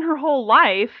she's spent her whole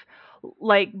life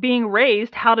like being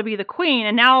raised how to be the queen,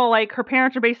 and now like her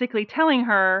parents are basically telling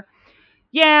her,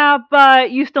 yeah,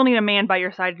 but you still need a man by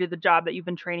your side to do the job that you've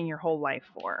been training your whole life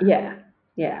for. Yeah.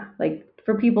 Yeah. Like,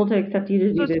 for people to accept you to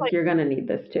So do it's this, like, you're going to need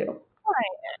this too.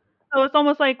 right. So it's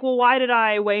almost like, well, why did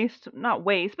I waste, not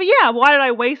waste, but yeah, why did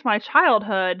I waste my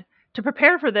childhood to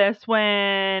prepare for this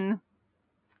when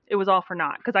it was all for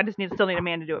naught? Because I just still need a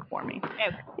man to do it for me.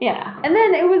 Anyway. Yeah. And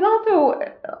then it was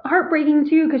also heartbreaking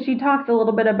too because she talks a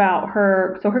little bit about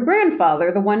her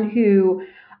grandfather, the one who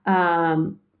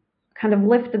um, kind of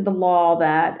lifted the law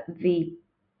that the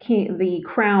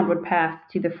crown would pass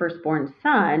to the firstborn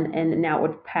son, and now it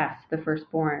would pass to the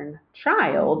firstborn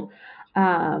child.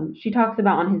 She talks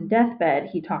about on his deathbed,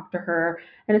 he talked to her,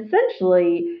 and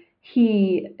essentially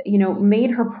he,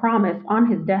 made her promise on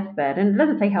his deathbed. And it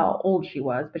doesn't say how old she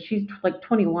was, but she's like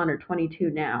 21 or 22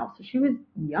 now, so she was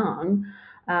young.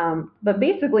 But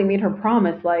basically made her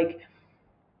promise like,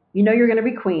 you're going to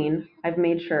be queen. I've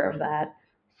made sure of that.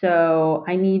 So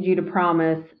I need you to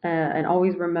promise and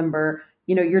always remember,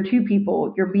 you're two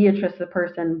people. You're Beatrice, the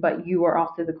person, but you are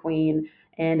also the queen.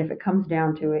 And if it comes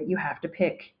down to it, you have to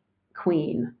pick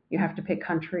queen. You have to pick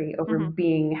country over Mm-hmm.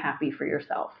 being happy for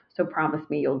yourself. So promise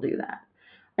me you'll do that.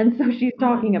 And so she's Mm-hmm.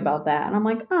 talking about that. And I'm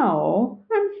like, oh,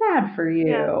 I'm sad for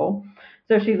Yeah. you.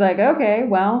 So she's like, okay,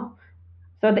 well.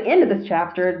 So at the end of this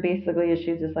chapter, basically,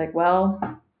 she's just like,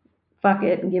 well, fuck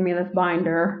it and give me this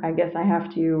binder. I guess I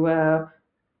have to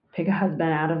pick a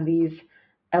husband out of these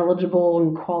eligible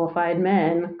and qualified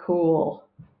men. Cool.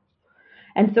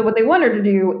 And so what they want her to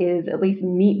do is at least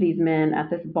meet these men at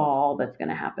this ball that's going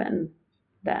to happen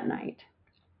that night.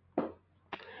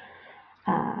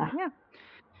 Uh, Yeah.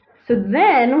 so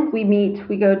then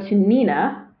we go to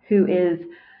Nina, who is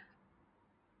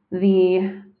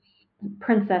the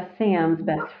Princess Sam's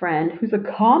best friend, who's a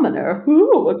commoner.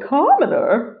 Ooh, a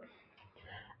commoner.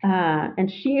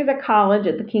 And she is at college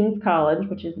at the King's College,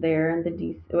 which is there in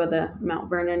the the Mount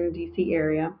Vernon, DC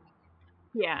area.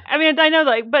 Yeah. I mean, I know,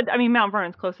 like, but I mean, Mount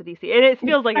Vernon's close to DC. It It's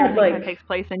feels like kind of everything kind of like, takes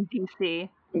place in DC.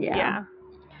 yeah, Yeah.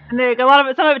 And like a lot of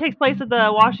it, some of it takes place at the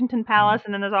Washington Palace,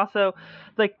 and then there's also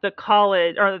like the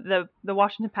college, or the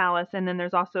Washington Palace, and then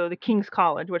there's also the King's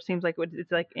College, which seems like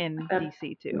it's like in that,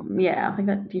 DC too. yeah, like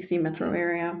that DC metro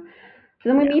area. So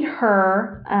then we Yeah. meet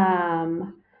her,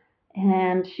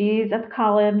 and she's at the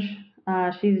college.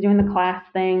 She's doing the class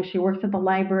thing. She works at the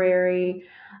library.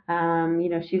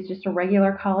 She's just a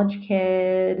regular college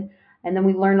kid. And then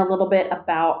we learn a little bit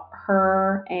about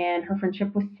her and her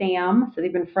friendship with Sam. So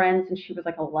they've been friends since she was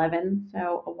like 11,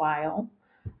 so a while.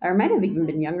 Or might have even Hmm.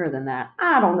 been younger than that.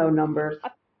 I don't know numbers.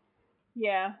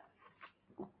 Yeah.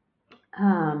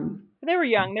 Um, They were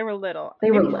young. They were little. they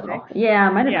were Maybe little. 6. Yeah,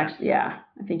 might have Yeah. actually. Yeah,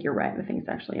 I think you're right. I think it's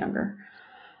actually younger.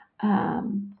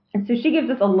 And so she gives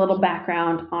us a little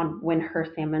background on when her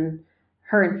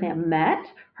and Sam met.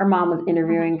 Her mom was Hmm.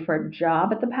 interviewing for a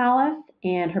job at the palace,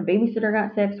 and her babysitter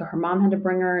got sick, so her mom had to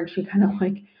bring her, and she kind of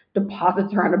like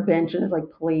deposits her on a bench and is like,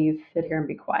 "Please sit here and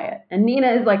be quiet." And Nina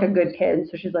is like a good kid,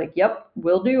 so she's like, "Yep,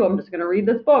 will do. I'm just gonna read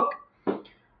this book."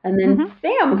 And then Hmm.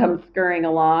 Sam comes scurrying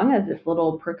along as this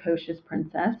little precocious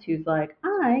princess who's like,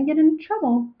 "I get in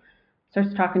trouble."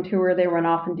 Starts talking to her. They run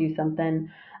off and do something.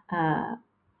 Uh,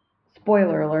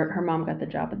 Spoiler alert, her mom got the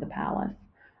job at the palace.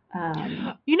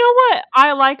 Um, You know what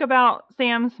I like about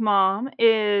Sam's mom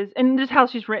is, and just how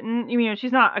she's written.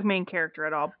 She's not a main character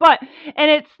at all,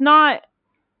 and it's not.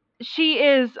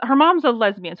 Her mom's a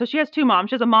lesbian, so she has two moms.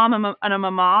 She has a mom and a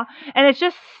mama, and it's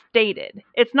just stated.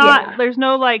 It's not, yeah, there's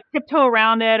no like tiptoe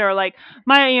around it, or like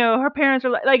her parents are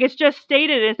like, it's just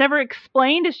stated. It's never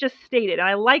explained. It's just stated. And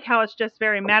I like how it's just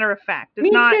very matter of fact. It's me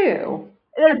not, too.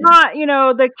 It's not,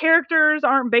 the characters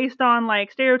aren't based on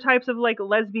like stereotypes of like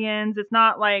lesbians. It's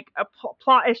not like a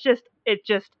plot. It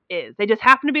just is. They just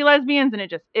happen to be lesbians, and it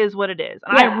just is what it is.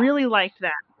 And I Yeah. really liked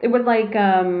that. It was like,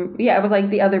 yeah, it was like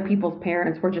the other people's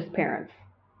parents were just parents.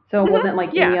 So it wasn't like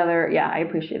any Yeah, other, yeah, I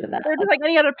appreciated that. they're just like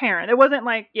any other parent. It wasn't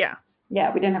like, yeah.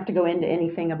 Yeah, we didn't have to go into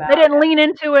anything about They didn't it. lean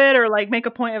into it or like make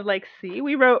a point of like, see,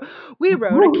 we wrote a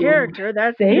Ooh, character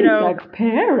that's, same-sex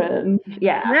parents.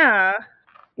 Yeah. yeah.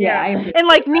 Yeah, Yeah. I And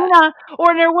like appreciate that. Nina,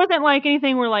 or there wasn't like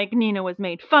anything where like Nina was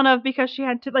made fun of because she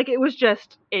had to, like,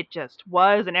 it just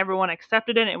was, and everyone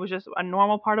accepted it. And it was just a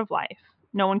normal part of life.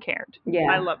 No one cared. I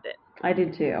Yeah, loved it. I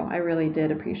did too. I really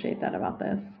did appreciate that about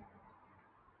this.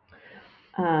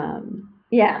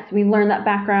 Yes, we learned that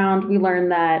background. We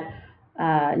learned that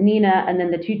Nina and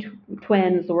then the two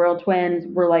twins, the royal twins,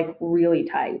 were like really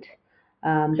tight.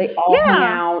 They all hung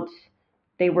Yeah. out.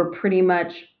 They were pretty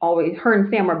much always, her and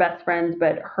Sam were best friends,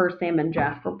 but her, Sam, and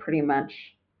Jeff were pretty much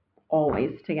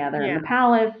always together in Yeah. the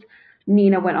palace.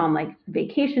 Nina went on like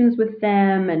vacations with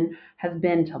them and has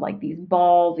been to like these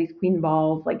balls, these queen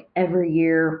balls, like every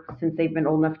year since they've been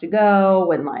old enough to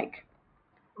go. And like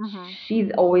Hmm.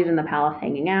 she's always in the palace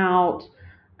hanging out.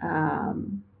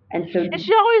 Um, and so, And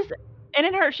she always, and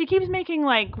in her, she keeps making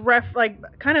like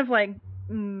kind of like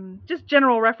just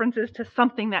general references to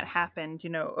something that happened,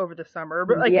 over the summer,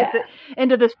 but like at the yes,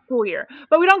 end of the school year.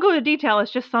 But we don't go into detail.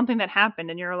 It's just something that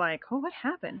happened, and you're like, oh, what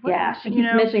happened? What yeah, she happened?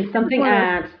 keeps mentioning It's just something one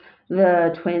of those at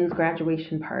the twins'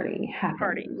 graduation party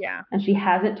party. happens, Yeah. and she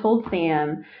hasn't told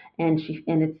Sam, and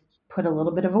it's put a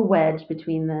little bit of a wedge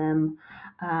between them.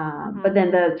 But Hmm.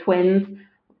 then the twins,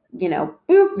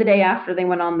 boop, the day after they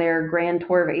went on their grand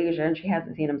tour of Asia, and she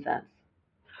hasn't seen him since.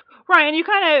 Right, and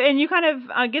you kind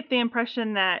of get the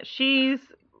impression that she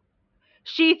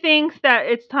thinks that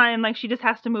it's time, like she just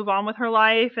has to move on with her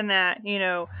life, and that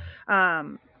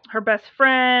her best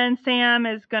friend Sam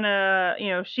is gonna,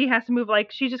 she has to move.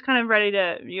 Like she's just kind of ready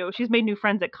to, she's made new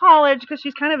friends at college because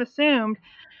she's kind of assumed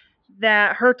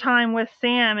that her time with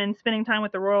Sam and spending time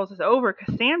with the royals is over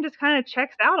because Sam just kind of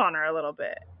checks out on her a little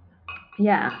bit.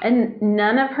 Yeah, and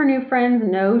none of her new friends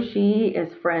know she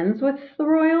is friends with the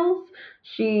royals.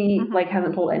 She Hmm. like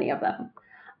hasn't told any of them.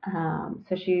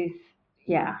 So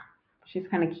yeah, she's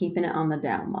kind of keeping it on the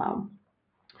down low.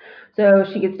 So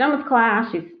she gets done with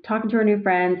class, she's talking to her new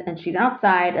friends, and she's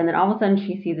outside, and then all of a sudden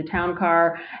she sees a town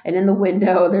car, and in the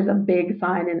window there's a big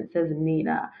sign and it says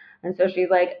Nina. And so she's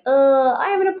like, I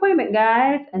have an appointment,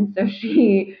 guys. And so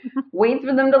she waits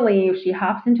for them to leave. She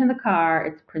hops into the car.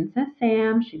 It's Princess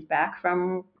Sam. She's back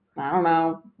from, I don't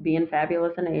know, being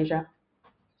fabulous in Asia.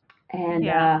 And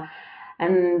Yeah.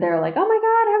 and they're like, oh my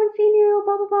God, I haven't seen you,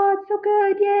 blah, blah, blah. It's so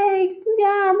good. Yay.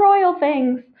 Yeah, royal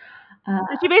things. Uh,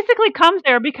 And she basically comes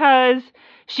there because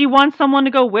she wants someone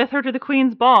to go with her to the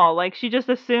Queen's ball. Like she just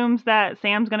assumes that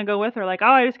Sam's gonna go with her. Like, oh,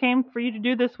 I just came for you to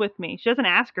do this with me. She doesn't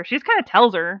ask her. She just kind of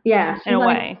tells her Yeah, in she's a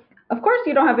like, way. of course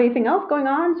you don't have anything else going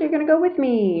on, so you're gonna go with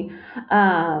me.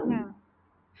 Yeah.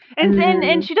 And And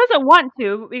then she doesn't want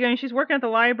to, because she's working at the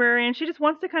library and she just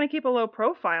wants to kind of keep a low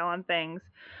profile on things.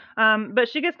 But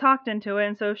she gets talked into it,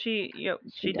 and so she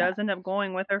she does. does end up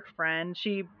going with her friend.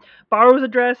 She borrows a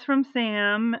dress from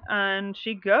Sam and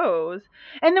she goes.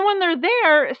 And then when they're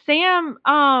there, Sam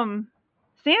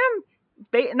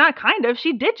not kind of,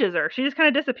 she ditches her. She just kind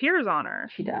of disappears on her.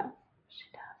 She does. She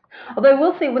does. Although I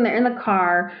will say, when they're in the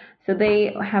car, so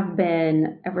they have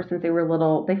been ever since they were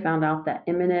little. They found out that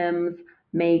M&M's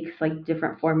makes like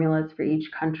different formulas for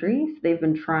each country. So they've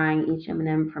been trying each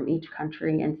M&M from each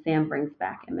country, and Sam brings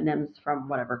back M&M's from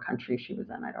whatever country she was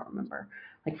in. I don't remember,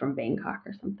 like from Bangkok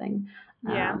or something.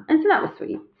 Yeah. And so that was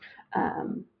sweet.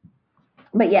 Um,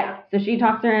 but yeah, so she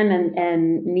talks her in,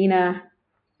 and Nina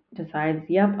decides,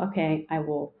 yep, okay, I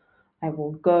will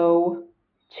go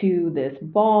to this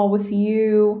ball with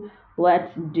you.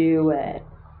 Let's do it.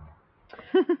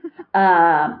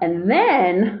 And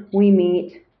then we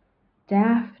meet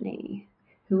Daphne,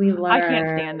 who we I can't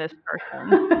learn stand this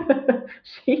person.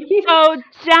 she's So a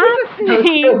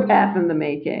Daphne, sociopath in the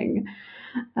making.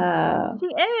 Uh, she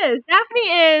is. Daphne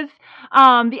is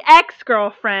the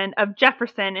ex-girlfriend of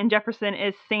Jefferson, and Jefferson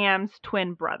is Sam's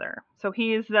twin brother. So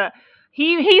he's the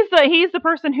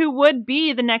person who would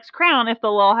be the next crown if the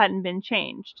law hadn't been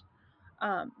changed.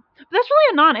 But that's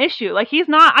really a non-issue. Like he's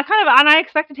not. I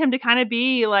expected him to kind of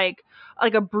be like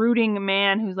a brooding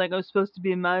man who's like, "I was supposed to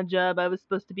be my job. I was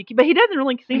supposed to be," but he doesn't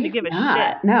really seem to he's give a shit.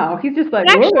 not. No, he's just like,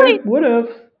 And actually, would have.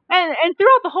 and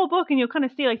throughout the whole book, and you'll kind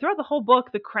of see, like throughout the whole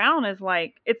book, the crown is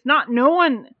like, it's not, no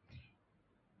one's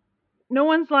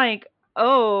like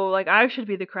oh, like I should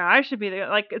be the crown. I should be the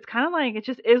like. It's kind of like it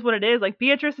just is what it is. Like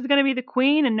Beatrice is going to be the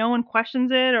queen, and no one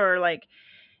questions it or like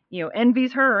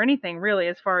envies her or anything really.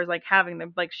 As far as like having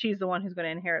the like she's the one who's going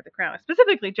to inherit the crown.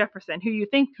 Specifically Jefferson, who you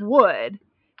think would,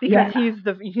 because Yeah.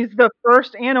 he's the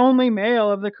first and only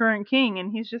male of the current king,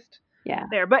 and he's just Yeah.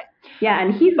 there. But Yeah,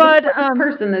 and he's but the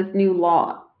first person this new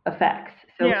law affects.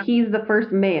 So yeah. he's the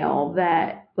first male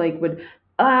that like would,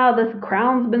 this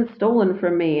crown's been stolen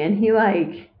from me, and he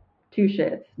like two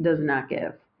shits does not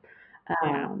give.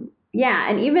 Yeah,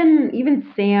 and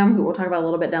even Sam, who we'll talk about a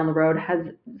little bit down the road, has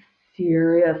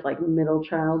serious like middle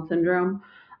child syndrome.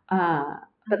 Uh,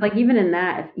 but like even in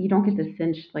that, you don't get the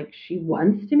sense like she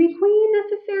wants to be queen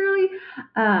necessarily.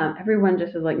 Everyone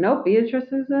just is like, nope,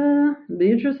 Beatrice is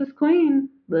queen.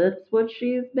 That's what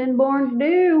she's been born to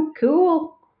do.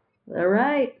 Cool. All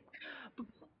right.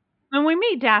 When we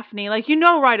meet Daphne, like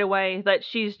right away that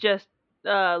she's just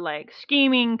like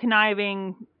scheming,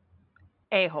 conniving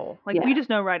a-hole. Like we Yeah. just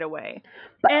know right away.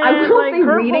 But I And will like say,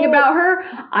 her reading whole about her,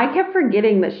 I kept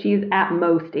forgetting that she's at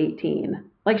most 18.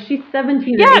 Like she's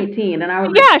 17 yeah, or 18, and I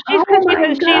was like, yeah, she's oh because my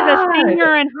she's a god,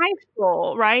 senior in high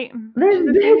school, right? this She's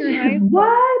a senior in bitch high is school.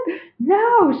 what?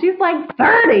 No, she's like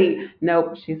 30.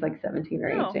 Nope, she's like 17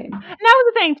 or No. 18. And that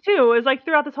was the thing too, is like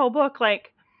throughout this whole book,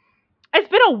 like it's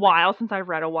been a while since I've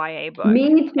read a YA book.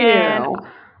 Me too. And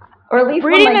or at least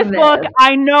reading one like this book,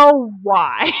 I know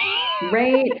why.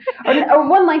 Right? Or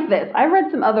one like this. I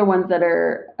read some other ones that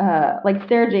are like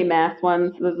Sarah J. Maas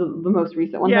ones. Those are the most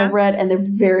recent ones Yeah. I've read, and they're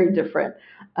very different.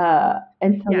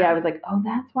 And so Yeah. I was like, oh,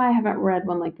 that's why I haven't read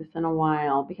one like this in a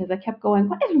while, because I kept going,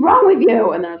 what is wrong with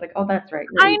you? And then I was like, oh, that's right.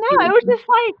 I know. It was just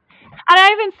like, and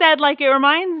I even said, like, it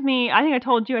reminds me, I think I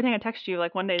told you, I think I texted you,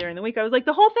 like, one day during the week. I was like,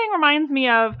 the whole thing reminds me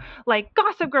of, like,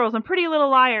 Gossip Girls and Pretty Little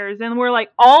Liars. And we're like,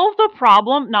 all of the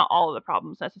problem, not all of the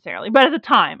problems necessarily, but at the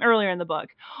time, earlier in the book,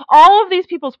 all of these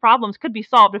people's problems could be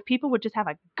solved if people would just have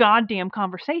a goddamn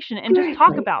conversation and just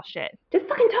talk about shit. Just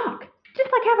fucking talk. Just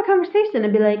like have a conversation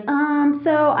and be like,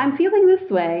 so I'm feeling this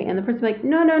way. And the person like,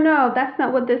 no, that's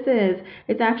not what this is.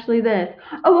 It's actually this.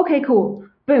 Oh, okay, cool.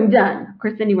 Boom, done. Of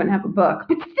course, then you wouldn't have a book.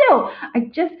 But still,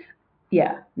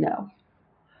 no.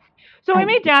 So we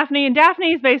meet Daphne, and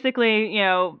Daphne's basically,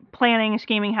 planning and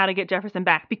scheming how to get Jefferson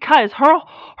back, because her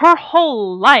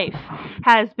whole life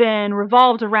has been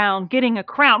revolved around getting a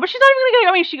crown. But she's not even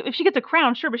gonna get. If she gets a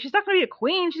crown, sure, but she's not gonna be a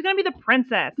queen. She's gonna be the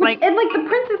princess. And the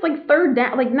princess, like third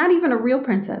down, like not even a real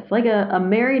princess, like a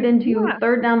married into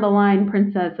third down the line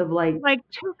princess of like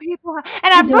two people.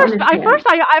 And at first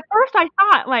I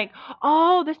thought like,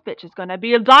 oh, this bitch is gonna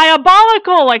be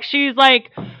diabolical. Like she's like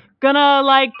gonna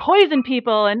like poison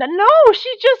people, and no,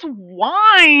 she just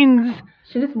whines.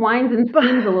 She just whines and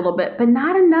schemes a little bit, but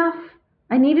not enough.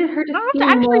 I needed her to scheme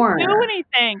actually more. do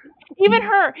anything. Even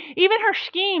her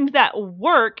schemes that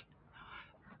work,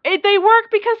 they work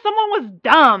because someone was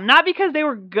dumb, not because they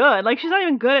were good. Like she's not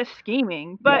even good at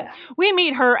scheming. But we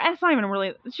meet her, and it's not even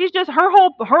really. She's just her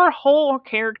whole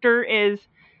character is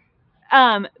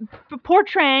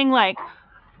portraying like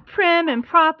prim and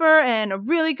proper and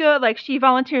really good. Like she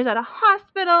volunteers at a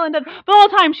hospital, but all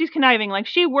the time she's conniving. Like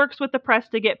she works with the press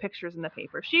to get pictures in the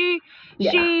paper. She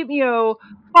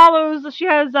follows. She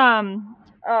has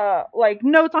like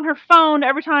notes on her phone.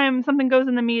 Every time something goes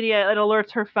in the media, it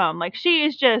alerts her phone. Like she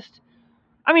is just.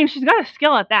 I mean, she's got a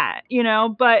skill at that,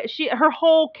 but her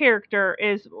whole character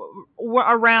is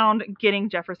around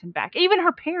getting Jefferson back. Even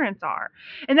her parents are.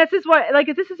 And this has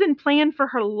been planned for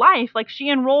her life. Like she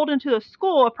enrolled into a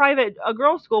school, a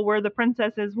girls' school where the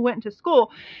princesses went to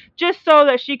school, just so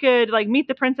that she could like meet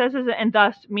the princesses and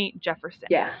thus meet Jefferson.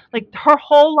 Yeah. Like her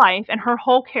whole life and her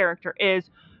whole character is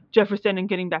Jefferson and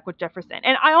getting back with Jefferson.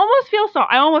 And I almost feel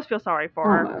sorry for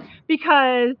her,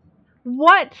 because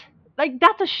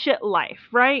that's a shit life,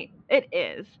 right? It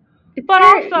is. But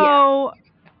she has so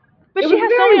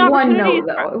many opportunities.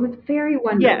 It was very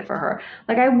one note for her.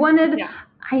 Like I wanted,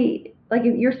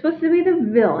 you're supposed to be the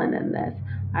villain in this.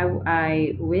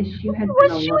 I wish you had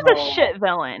been She was a shit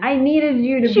villain. I needed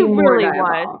you to be more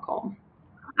diabolical.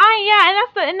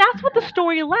 And that's what the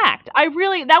story lacked.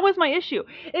 That was my issue.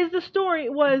 Is the story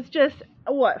was just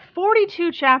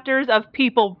 42 chapters of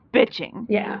people bitching.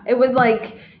 Yeah,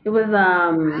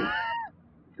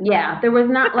 there was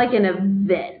not like an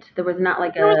event. There was not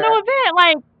like there was no event.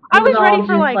 Like I was ready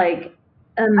for like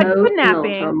a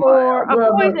kidnapping or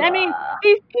a poison. I mean,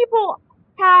 these people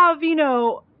have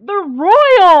they're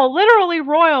royal, literally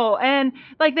royal, and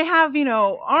like they have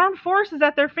armed forces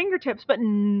at their fingertips, but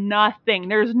nothing.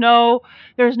 There's no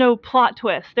plot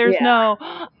twist. There's no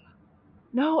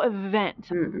event.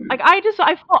 Mm-hmm. Like I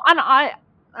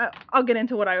I'll get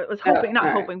into what I was hoping, not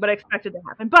all right. hoping, but expected to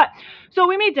happen. But so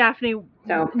we meet Daphne,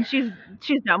 So and she's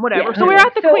done, whatever. yeah, so we're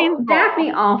at the Queen's Ball.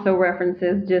 Daphne also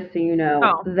references, just so you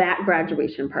know, that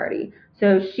graduation party.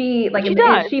 So she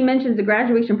she mentions the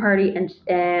graduation party,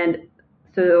 and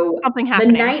so something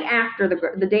happening. The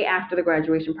day after the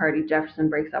graduation party, Jefferson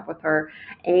breaks up with her,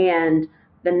 and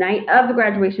the night of the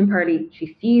graduation party,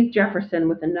 she sees Jefferson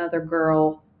with another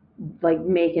girl, like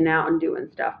making out and doing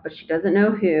stuff, but she doesn't know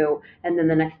who. And then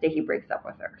the next day he breaks up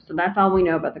with her. So that's all we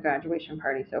know about the graduation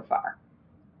party so far.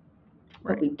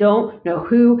 Right. But we don't know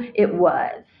who it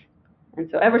was. And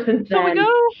so ever since then,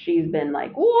 she's been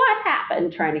like, what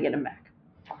happened? Trying to get him back.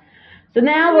 So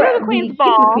now we're at the Queen's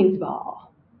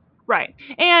Ball. Right.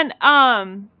 And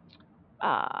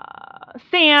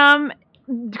Sam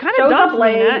kind of shows up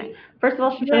late. First of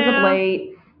all, she shows up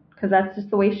late because that's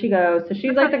just the way she goes. So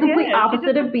she's like the complete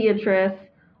opposite of Beatrice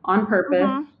on purpose.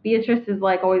 Mm-hmm. Beatrice is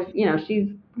like always, she's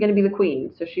going to be the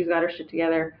queen. So she's got her shit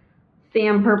together.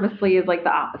 Sam purposely is like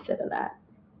the opposite of that.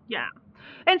 Yeah.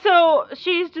 And so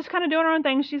she's just kind of doing her own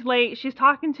thing. She's late. She's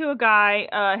talking to a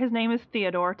guy. His name is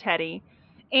Theodore, Teddy.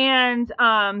 And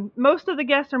most of the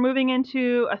guests are moving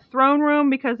into a throne room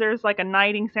because there's like a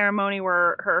knighting ceremony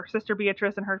where her sister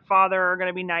Beatrice and her father are going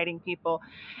to be knighting people.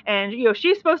 And,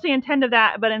 she's supposed to attend to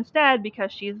that. But instead,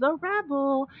 because she's a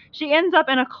rebel, she ends up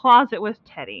in a closet with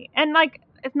Teddy. And, like,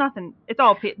 it's nothing. It's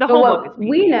all the whole book is PG.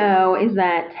 We know is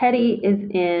that Teddy is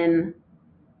in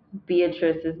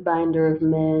Beatrice's binder of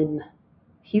men.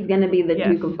 He's going to be the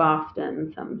Duke of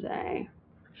Boston someday.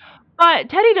 But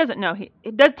Teddy doesn't know.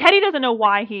 Teddy doesn't know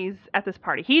why he's at this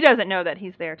party. He doesn't know that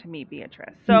he's there to meet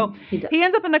Beatrice. So he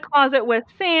ends up in the closet with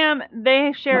Sam.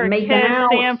 They share a kiss.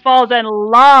 Sam falls in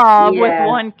love with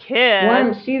one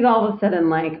kiss. She's all of a sudden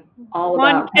like all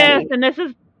about one kiss, Teddy. And this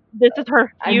is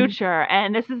her future,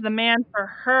 and this is the man for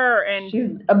her. And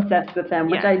she's obsessed with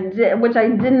him, which I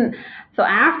didn't. So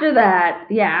after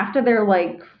that, after their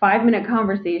like 5-minute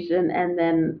conversation, and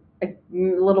then a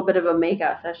little bit of a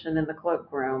makeout session in the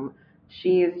cloakroom.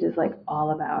 She's just like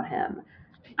all about him.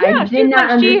 Yeah, I did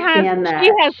not understand that.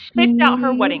 She has picked out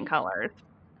her wedding colors.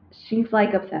 She's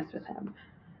like obsessed with him.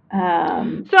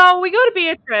 So we go to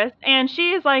Beatrice, and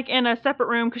she is like in a separate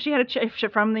room because she had to change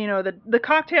from the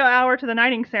cocktail hour to the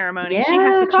knighting ceremony. Yeah, she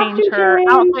has to change her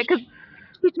outfit because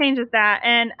she changes that.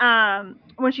 And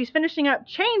when she's finishing up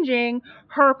changing,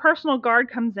 her personal guard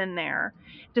comes in there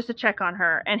just to check on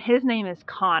her, and his name is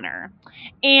Connor.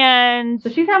 And so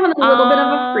she's having a little bit of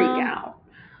a freak out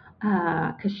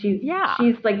because she's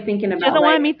like thinking about she doesn't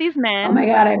want to meet these men. Oh my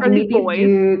god, I have to meet these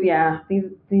dudes. Yeah, these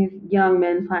young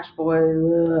men / boys.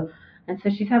 Ugh. And so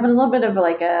she's having a little bit of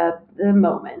like a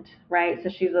moment, right? So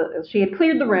she had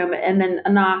cleared the room, and then a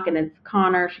knock, and it's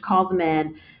Connor. She calls him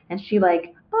in, and she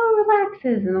like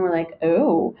relaxes, and then we're like,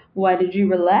 oh, why did you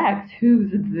relax?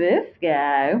 Who's this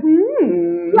guy?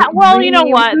 Yeah, well, you know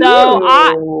what though,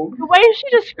 the way she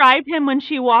described him when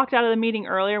she walked out of the meeting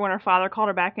earlier when her father called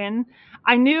her back in,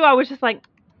 I knew. I was just like,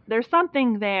 there's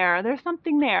something there.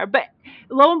 But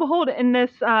lo and behold, in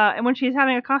this, and when she's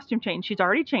having a costume change, she's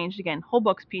already changed again. Whole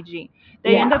book's PG.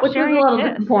 They end up sharing a little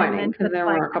disappointing because there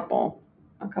were a couple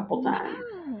times.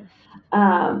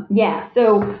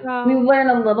 So we learn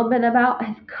a little bit about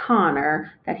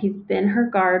Connor, that he's been her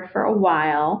guard for a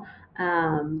while.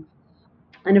 And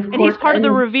of course, he's part of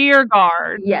the Revere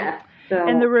Guard. Yes. So.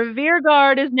 And the Revere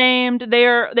Guard is named,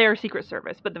 they're Secret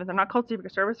Service, but they're not called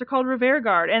Secret Service, they're called Revere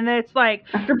Guard. And it's like,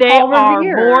 they are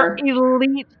more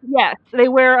elite. Yes. They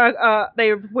wear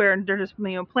they're just,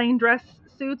 plain dress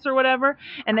suits or whatever.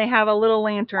 And they have a little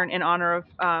lantern in honor of,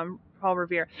 Paul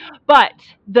Revere. But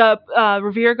the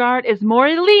Revere Guard is more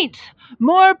elite,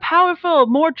 more powerful,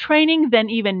 more training than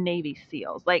even Navy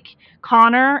SEALs. Like,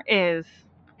 Connor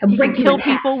he can kill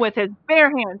people with his bare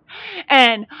hands.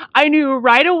 And I knew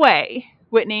right away,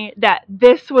 Whitney, that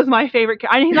this was my favorite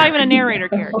character. He's not even a narrator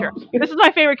character. This is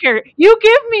my favorite character. You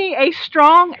give me a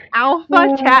strong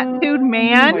alpha tattooed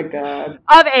man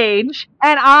of age,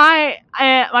 and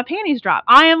my panties drop.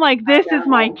 I am like, this is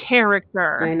my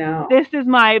character. I know. This is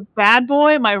my bad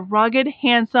boy, my rugged,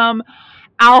 handsome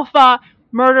alpha,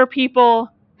 murder people,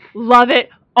 love it.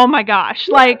 Oh my gosh.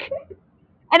 Like,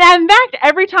 and in fact,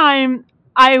 every time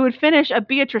I would finish a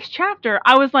Beatrice chapter,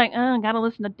 I was like, I gotta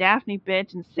listen to Daphne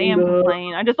bitch and Sam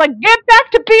complain. I'm just like, get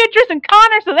back to Beatrice and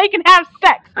Connor so they can have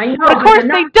sex. I know, but of course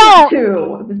they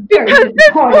don't. Because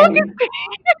this book is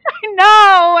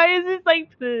know. I was just like,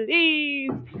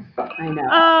 please. I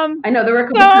know. There were a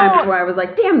couple times where I was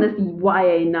like, damn, this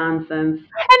YA nonsense.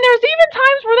 And there's even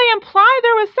times where they imply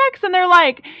there was sex, and they're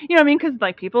like, you know what I mean? Because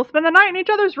like people spend the night in each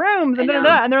other's rooms, and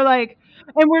and they're like,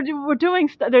 and we're doing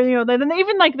stuff. You know, then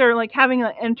even like they're like having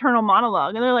an internal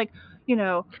monologue, and they're like, you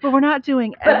know, but we're not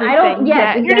doing everything. But I don't.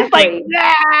 Yeah, yet. exactly. You're just like, nah.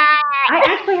 I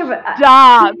actually have.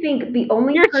 Stop. I think the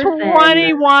only You're person.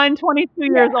 21, 22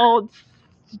 years old.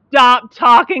 Stop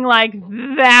talking like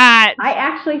that. I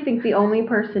actually think the only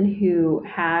person who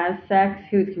has sex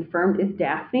who's confirmed is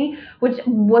Daphne, which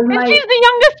was and she's the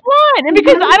youngest one, and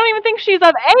because I don't even think she's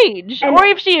of age, or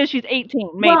if she is, she's 18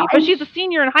 maybe, well, but she's a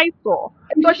senior in high school,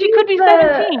 so she could be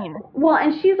 17. Well,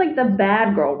 and she's like the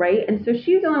bad girl, right? And so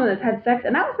she's the only one that's had sex,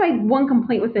 and that was my one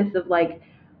complaint with this of like,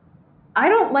 I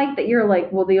don't like that you're like,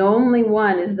 well, the only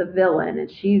one is the villain, and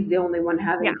she's the only one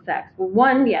having sex. Well,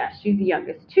 one, she's the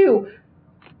youngest. Two,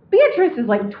 Beatrice is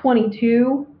like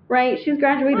 22, right? She's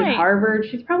graduated Harvard.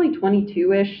 She's probably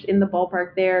 22-ish in the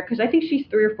ballpark there, because I think she's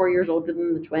 3 or 4 years older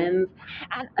than the twins.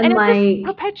 And like, it just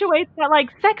perpetuates that like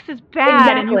sex is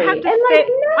bad, and you have to say,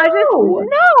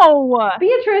 no.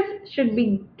 Beatrice should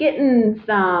be getting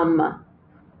some.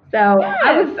 So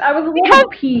I was a little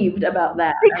peeved about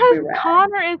that. Because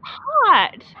Connor is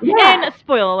hot. Yeah. And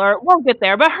spoiler alert, we'll get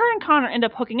there, but her and Connor end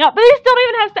up hooking up. But they still don't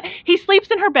even have sex. He sleeps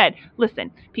in her bed. Listen,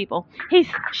 people, he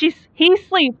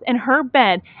sleeps in her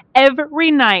bed every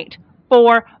night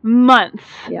for months.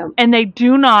 Yeah. And they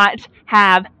do not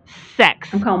have sex.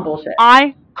 I'm calling bullshit.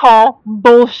 I call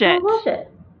bullshit.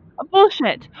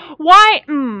 Bullshit. Why?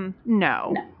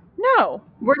 No.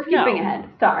 We're skipping ahead.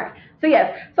 Sorry. So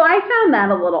yes, so I found that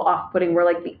a little off-putting. Where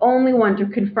like the only one to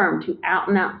confirm, to out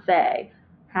and out say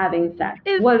having sex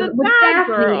was Daphne,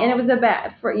 girl. And it was a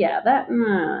bad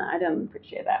I don't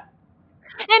appreciate that.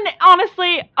 And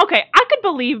honestly, okay, I could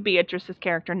believe Beatrice's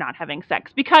character not having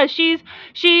sex because she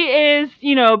is,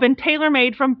 you know, been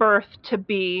tailor-made from birth to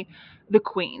be the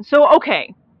queen. So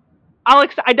okay.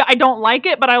 I don't like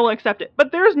it, but I will accept it.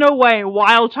 But there's no way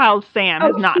Wild Child Sam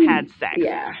has not had sex.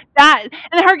 Yeah. That's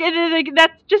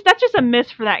just a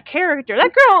miss for that character.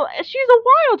 That girl, she's a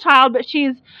wild child, but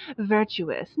she's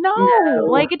virtuous. No,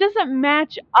 like it doesn't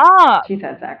match up. She's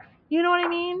had sex. You know what I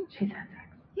mean? She's had sex.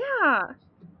 Yeah.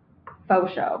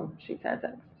 Faux show. She's had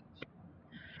sex.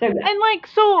 And like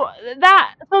so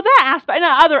that aspect and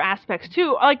other aspects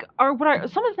too, like are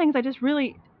some of the things I just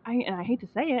really. And I hate to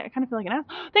say it, I kind of feel like an ass.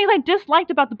 Things I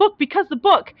disliked about the book because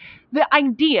the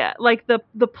idea, like the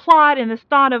plot and this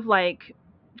thought of like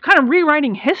kind of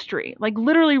rewriting history, like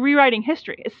literally rewriting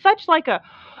history, is such like a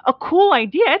cool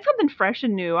idea. It's something fresh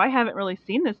and new. I haven't really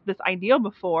seen this idea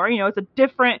before. You know, it's a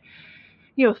different,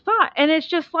 you know, thought, and it's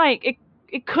just like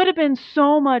it could have been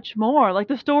so much more. Like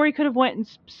the story could have went in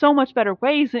so much better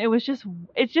ways, and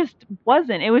it just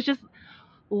wasn't. It was just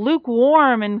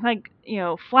lukewarm and like, you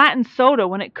know, flattened soda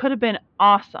when it could have been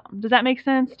awesome. Does that make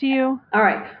sense to you? All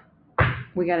right.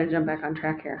 We got to jump back on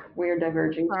track here. We are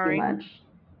diverging too much.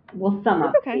 We'll sum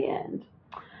up the end.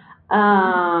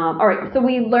 All right. So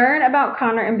we learn about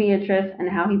Connor and Beatrice and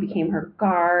how he became her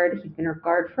guard. He's been her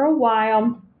guard for a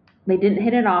while. They didn't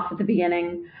hit it off at the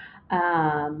beginning.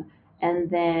 And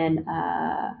then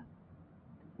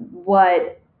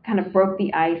what kind of broke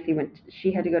the ice.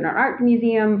 She had to go to an art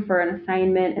museum for an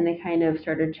assignment, and they kind of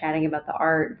started chatting about the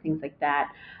art and things like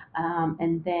that.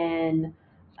 And then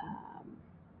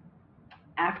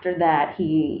after that,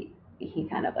 he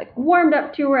kind of like warmed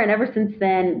up to her, and ever since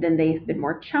then they've been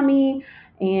more chummy.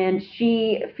 And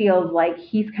she feels like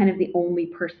he's kind of the only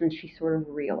person she's sort of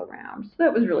real around. So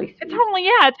that was really sweet. It's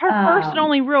her first and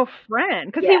only real friend,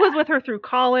 because he was with her through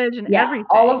college and everything.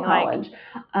 All of college.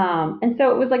 And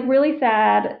so it was like really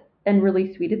sad and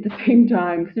really sweet at the same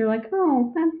time, because you're like,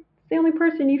 oh, that's the only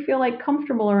person you feel like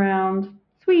comfortable around.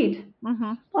 Sweet.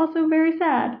 Mm-hmm. Also very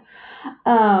sad.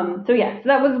 So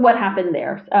that was what happened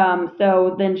there.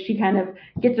 So then she kind of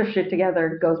gets her shit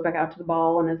together, goes back out to the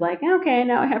ball, and is like, okay,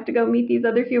 now I have to go meet these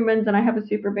other humans, and I have a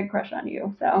super big crush on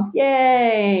you. So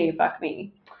yay, fuck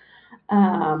me.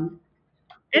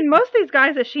 And most of these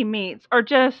guys that she meets are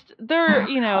just, they're,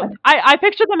 you know, I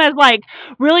picture them as like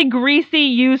really greasy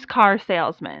used car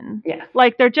salesmen. Yes.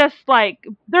 Like they're just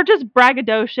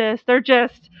braggadocious. They're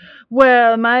just,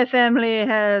 well, my family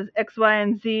has X, Y,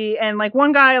 and Z. And like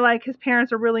one guy, like his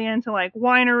parents are really into like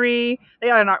winery. They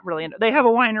are not really into, they have a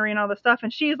winery and all this stuff.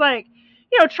 And she's like,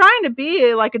 you know, trying to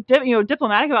be like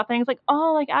diplomatic about things, like,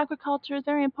 oh, like agriculture is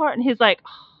very important. He's like,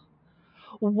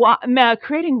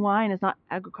 creating wine is not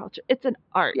agriculture, it's an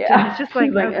art. Yeah. And it's just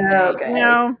like, okay. You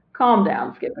know, calm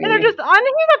down, Skippy. And they're just, I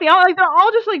mean, he's not the only, like, they're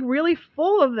all just, like, really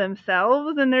full of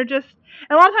themselves, and they're just,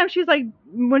 and a lot of times she's, like,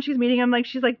 when she's meeting him, like,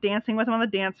 she's, like, dancing with him on the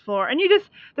dance floor, and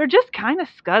they're just kind of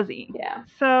scuzzy. Yeah.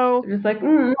 So, they're just like,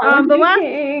 the last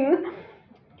king.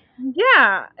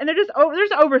 Yeah, and they're just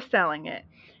overselling it.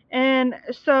 And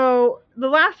so the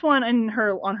last one on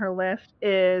her list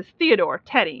is Theodore,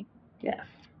 Teddy. Yes.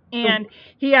 And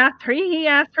he asked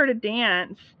her to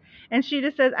dance, and she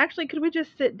just says, actually, could we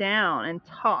just sit down and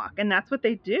talk? And that's what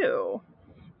they do.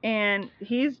 And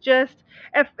he's just,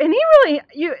 and he really,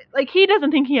 he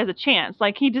doesn't think he has a chance.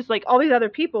 Like, he just, like, all these other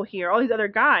people here, all these other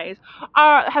guys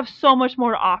have so much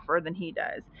more to offer than he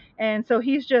does. And so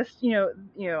he's just,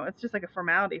 it's just like a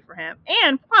formality for him.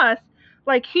 And plus,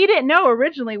 like, he didn't know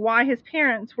originally why his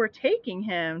parents were taking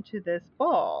him to this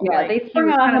ball. Yeah, like, they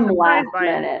sprung on him last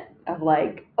minute of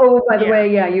like, oh, by the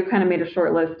way, you kind of made a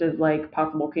short list as like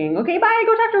possible king. Okay, bye,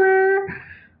 go talk to her.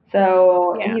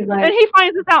 So he's like, and he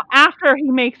finds this out after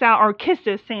he makes out or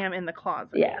kisses Sam in the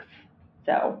closet. Yes.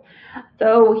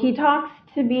 So he talks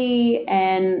to Bea,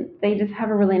 and they just have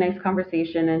a really nice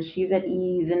conversation, and she's at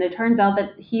ease. And it turns out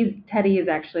that Teddy is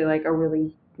actually like a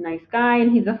really nice guy,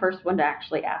 and he's the first one to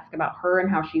actually ask about her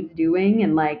and how she's doing,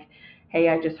 and like, hey,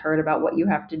 I just heard about what you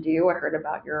have to do. I heard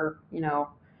about your,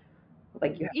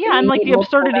 like you have and like the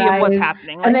absurdity of what's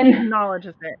happening. Like, and then he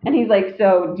acknowledges it. And he's like,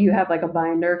 so do you have like a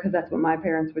binder? Because that's what my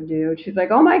parents would do. And she's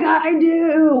like, oh my God, I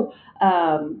do.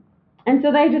 And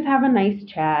so they just have a nice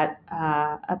chat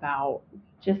about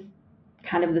just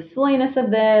kind of the silliness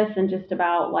of this and just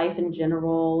about life in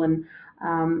general. And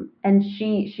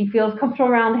she feels comfortable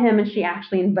around him, and she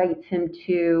actually invites him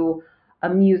to a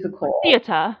musical.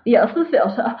 Theater. Yes, the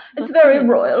theater. It's very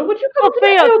royal. Would you come to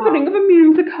the opening of a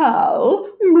musical?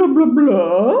 Blah,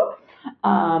 blah,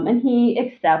 blah. And he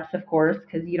accepts, of course,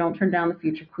 because you don't turn down the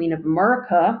future queen of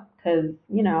America, because,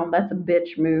 that's a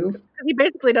bitch move. He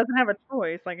basically doesn't have a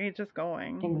choice. Like, he's just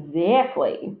going.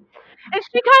 Exactly. And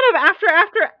she kind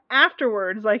of,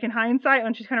 afterwards, like, in hindsight,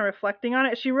 when she's kind of reflecting on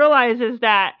it, she realizes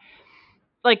that,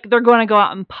 like, they're going to go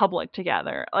out in public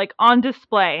together, like, on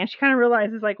display. And she kind of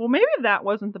realizes, like, well, maybe that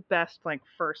wasn't the best, like,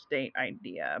 first date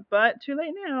idea. But too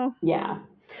late now. Yeah.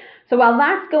 So while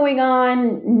that's going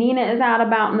on, Nina is out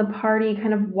about in the party,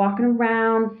 kind of walking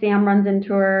around. Sam runs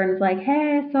into her and is like,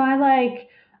 hey, so I,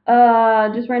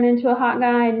 just ran into a hot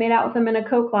guy and made out with him in a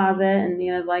coat closet. And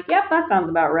Nina's like, yep, that sounds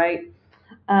about right.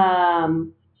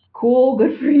 Cool,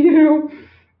 good for you.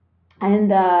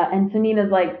 And so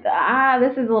Nina's like,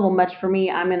 this is a little much for me.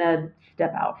 I'm going to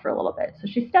step out for a little bit. So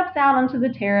she steps out onto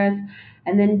the terrace,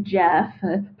 and then Jeff,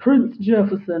 Prince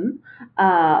Jefferson,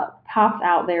 pops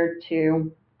out there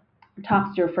too,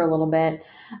 talks to her for a little bit.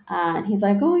 And he's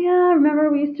like, oh yeah,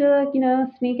 remember we used to,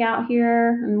 sneak out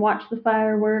here and watch the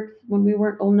fireworks when we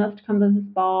weren't old enough to come to this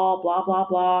ball, blah, blah,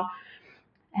 blah.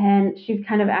 And she's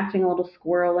kind of acting a little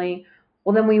squirrely.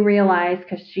 Well, then we realize,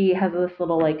 because she has this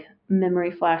little, like,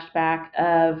 memory flashback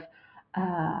of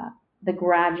the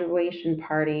graduation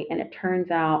party, and it turns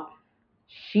out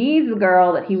she's the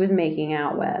girl that he was making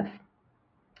out with.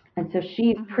 And so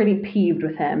she's pretty peeved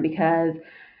with him, because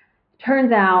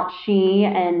turns out she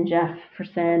and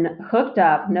Jefferson hooked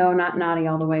up. No, not naughty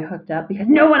all the way hooked up, because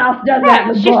no one else does that in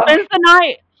the book.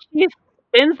 She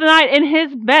spends the night in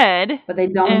his bed, but they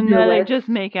don't and do it. They just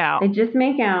make out. They just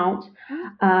make out.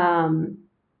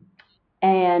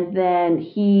 And then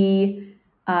he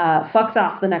fucks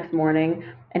off the next morning,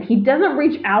 and he doesn't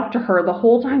reach out to her the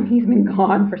whole time he's been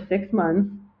gone for 6 months.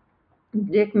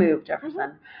 Dick move,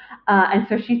 Jefferson. And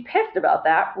so she's pissed about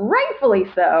that, rightfully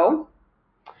so.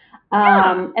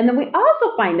 And then we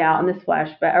also find out in this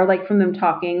flashback, or like from them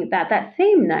talking, that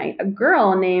same night, a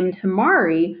girl named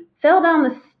Himari fell down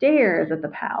the stairs at the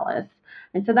palace.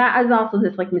 And so that is also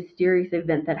this like mysterious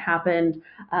event that happened.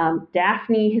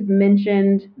 Daphne has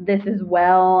mentioned this as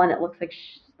well, and it looks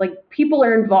like people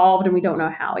are involved, and we don't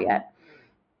know how yet.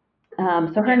 So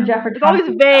her and Jeff are talking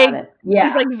always vague. about it. Yeah,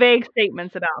 it's like vague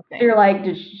statements about things. So you're like,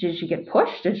 did she get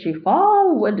pushed? Did she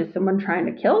fall? What, is someone trying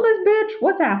to kill this bitch?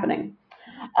 What's happening?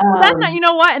 You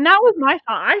know what? And that was my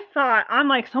thought. I thought, I'm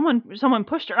like, someone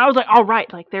pushed her. I was like, all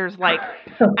right, like there's like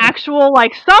actual,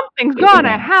 like something's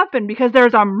gonna happen because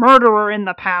there's a murderer in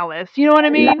the palace. You know what I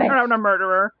mean? Or not a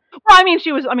murderer. Well,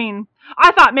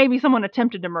 I thought maybe someone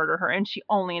attempted to murder her and she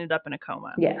only ended up in a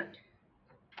coma. Yeah.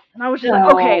 And I was just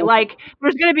like, okay, like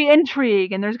there's gonna be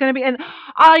intrigue, and there's gonna be, and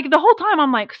like the whole time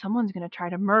I'm like, someone's gonna try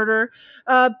to murder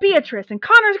Beatrice, and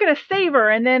Connor's gonna save her,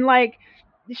 and then like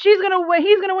he's gonna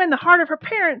win the heart of her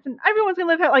parents, and everyone's gonna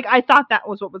live. Like I thought that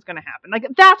was what was gonna happen. Like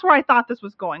that's where I thought this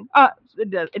was going.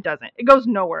 It doesn't. It goes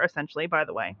nowhere essentially. By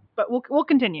the way, but we'll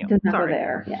continue. Sorry.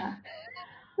 There, yeah.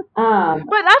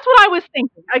 But that's what I was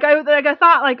thinking. I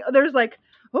thought like there's like,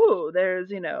 oh,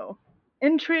 there's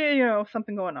intrigue,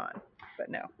 something going on. But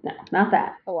no, No, not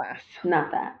that. alas,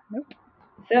 Not that. nope.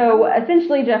 So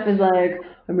essentially, Jeff is like,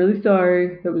 I'm really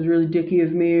sorry. That was really dicky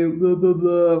of me, blah, blah,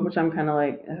 blah. Which I'm kind of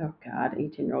like, oh, God,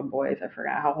 18-year-old boys. I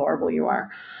forgot how horrible you are.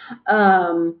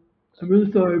 I'm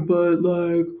really sorry, but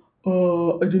like,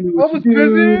 I didn't know I what to was busy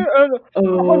do. and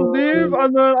I had to leave, Uh,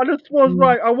 and then I just was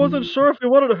like, I wasn't sure if he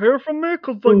wanted to hear from me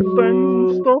because like friends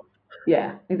and uh, stuff.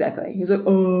 yeah, exactly. He's like,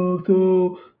 oh,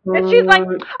 so, And she's like,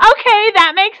 okay,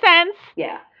 that makes sense.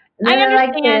 yeah. And I then they're like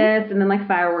understand. this, and then like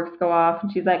fireworks go off,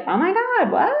 and she's like, oh my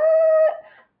God, what?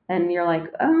 And you're like,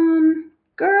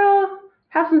 girl,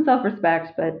 have some self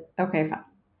respect, but okay, fine.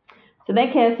 So they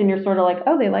kiss, and you're sort of like,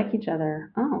 oh, they like each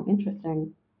other. Oh,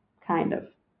 interesting. Kind of.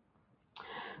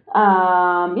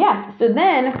 Yeah. So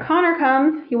then Connor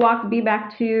comes. He walks B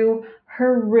back to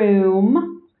her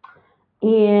room,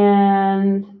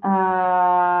 and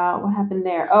what happened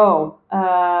there?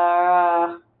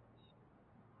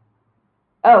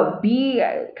 B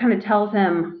kind of tells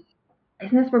him.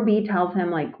 Isn't this where B tells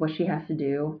him like what she has to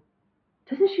do?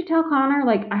 Doesn't she tell Connor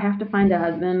like I have to find a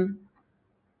husband?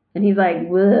 And he's like,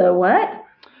 what?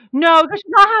 No, because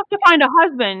she's not have to find a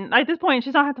husband at this point.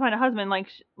 She's not have to find a husband.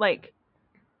 Like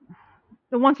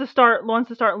wants to start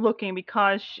looking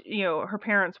because her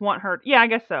parents want her. Yeah, I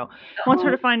guess so. Wants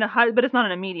her to find a husband, but it's not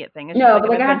an immediate thing. It's just No, like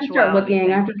but an like I have to start eventuality looking.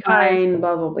 I thing have to because find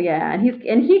blah blah blah. Yeah,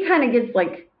 and he kind of gets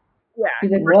like yeah,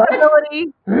 he's like what?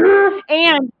 stability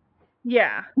and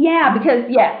yeah, Yeah, because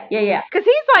yeah. because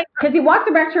he's like Because he walks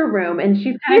her back to her room, and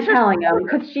she's kind he's of her telling him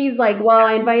supporter. because she's like, well,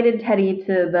 I invited Teddy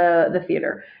to the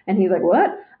theater, and he's like,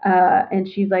 what? And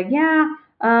she's like, yeah,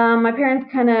 my parents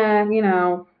kind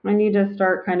of, I need to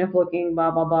start kind of looking, blah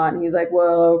blah blah. And he's like,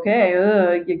 well, okay,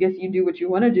 I guess you do what you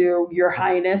want to do, Your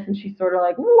Highness. And she's sort of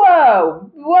like, whoa,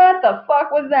 what the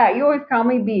fuck was that? You always call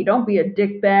me B, don't be a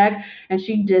dickbag. And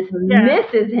she Yeah,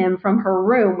 dismisses him from her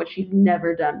room, which she's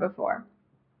never done before.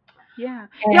 yeah.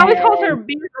 He always calls her And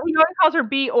B. He always calls her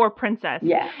B or princess,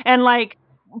 yeah, and like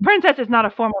princess is not a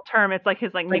formal term. It's like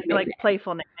his like nickname.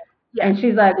 playful nickname. Yeah. And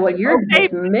she's like, well, you're Okay.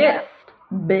 Yeah. dismissed,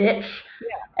 bitch.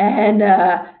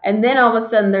 Yeah. And then all of a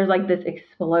sudden there's like this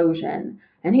explosion,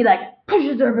 and he like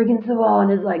pushes her up against the wall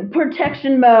and is like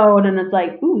protection mode, and it's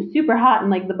like ooh, super hot,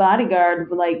 and like the bodyguard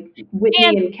with like Whitney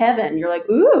And and Kevin. You're like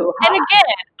ooh, and hot.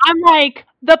 again, I'm like,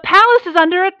 the palace is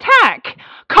under attack.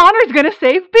 Connor's gonna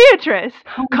save Beatrice.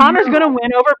 Oh Connor's no. gonna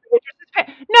win over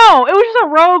Beatrice's No, it was just a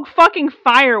rogue fucking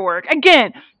firework.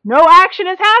 Again, no action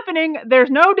is happening. There's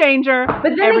no danger. But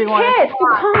then Everyone they is kiss. So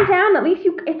calm down. At least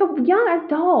it's a young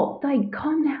adult. Like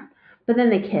calm down. But then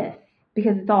they kiss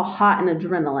because it's all hot and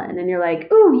adrenaline, and you're like,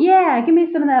 ooh yeah, give me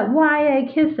some of that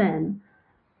YA kissing.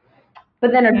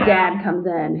 But then her dad comes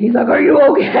in. He's like, "Are you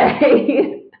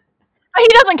okay?" He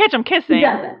doesn't catch them kissing. He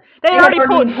doesn't. They already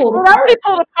pulled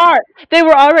apart. They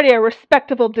were already a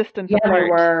respectable distance Yeah, apart. they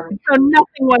were. So nothing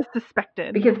was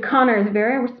suspected. Because Connor is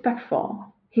very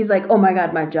respectful. He's like, "Oh my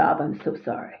God, my job. I'm so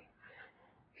sorry."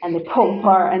 And they pull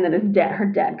apart, and then her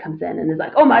dad comes in and is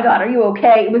like, "Oh my God, are you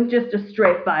okay? It was just a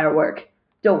stray firework.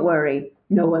 Don't worry.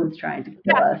 No one's trying to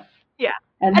kill us." Yeah.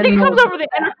 And I think it then comes over the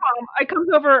intercom. It comes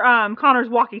over Connor's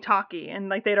walkie-talkie, and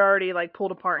like they'd already like pulled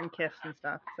apart and kissed and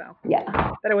stuff. So yeah,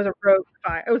 that it was a rogue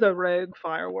fire. It was a rogue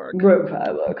firework. rogue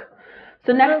firework.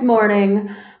 So next morning,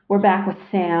 we're back with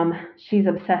Sam. She's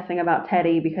obsessing about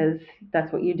Teddy because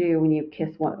that's what you do when you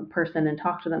kiss one person and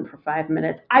talk to them for 5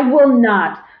 minutes. I will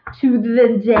not, to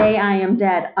the day I am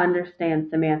dead, understand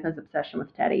Samantha's obsession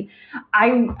with Teddy. I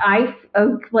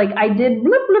did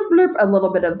blurb blurb blurb a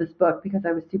little bit of this book because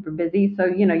I was super busy. So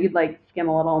you'd like skim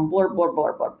a little and blurb blurb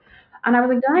blurb blurb. And I was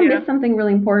like, did I miss something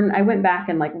really important? I went back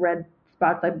and like read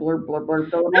spots I blurb blurb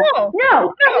blurb. No,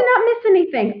 I did not miss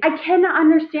anything. I cannot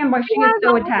understand why she is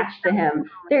so attached to him.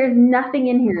 There is nothing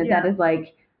in here that is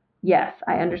like, yes,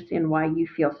 I understand why you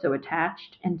feel so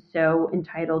attached and so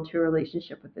entitled to a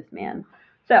relationship with this man.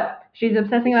 So she's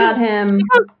obsessing about him.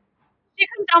 She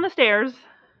comes down the stairs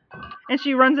and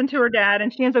she runs into her dad,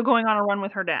 and she ends up going on a run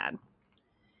with her dad.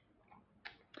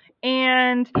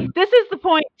 And this is the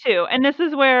point too, and this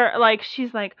is where like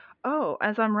she's like, oh,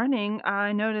 as I'm running,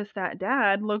 I noticed that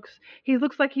Dad looks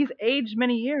like he's aged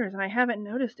many years, and I haven't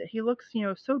noticed it. He looks,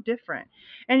 so different.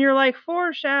 And you're like,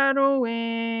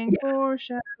 foreshadowing. It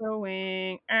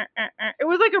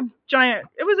was like a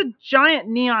giant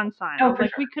neon sign. I was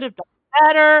like, we could have done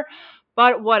better,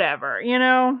 but whatever.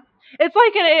 It's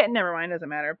like never mind, doesn't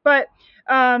matter. But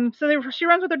so she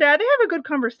runs with her dad. They have a good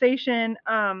conversation.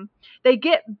 They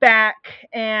get back,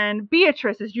 and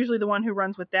Beatrice is usually the one who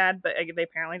runs with dad, but they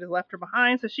apparently just left her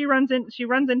behind. So she runs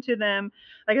into them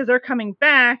like as they're coming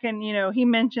back, and he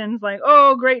mentions like,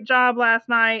 "Oh, great job last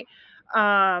night.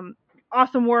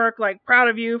 Awesome work, like proud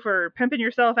of you for pimping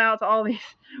yourself out to all these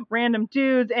random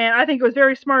dudes, and I think it was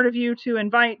very smart of you to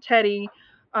invite Teddy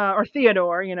or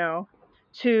Theodore,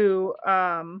 to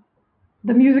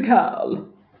the musical.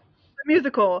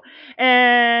 musical."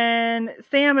 And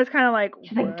Sam is kind of like,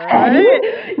 she's like, Teddy?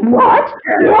 What?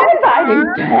 You're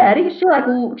inviting Teddy? She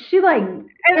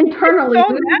internally so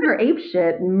loses her ape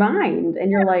shit mind, and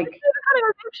you're like,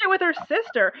 shit with her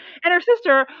sister, and her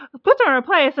sister puts her in her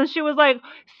place, and she was like,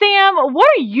 Sam, what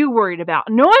are you worried about?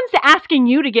 No one's asking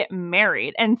you to get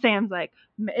married. And Sam's like,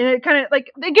 and it kind of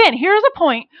like, again, here's a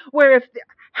point where if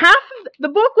half of the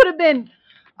book would have been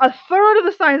a third of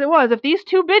the size it was, if these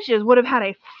two bitches would have had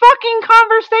a fucking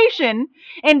conversation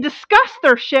and discussed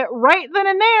their shit right then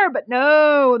and there, but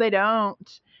no, they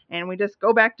don't. And we just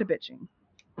go back to bitching.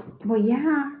 Well,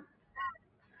 yeah.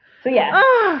 So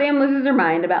yeah, Sam loses her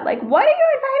mind about like, what are you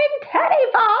inviting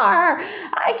Teddy for?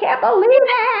 I can't believe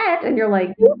it. And you're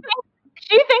like,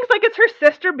 she thinks like it's her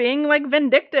sister being like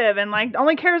vindictive and like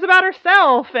only cares about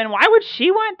herself, and why would she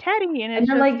want Teddy? And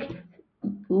you're like,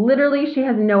 literally, she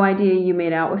has no idea you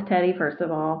made out with Teddy, first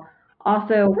of all.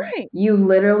 Also, right. You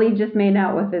literally just made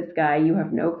out with this guy. You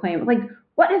have no claim. Like,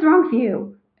 what is wrong with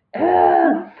you?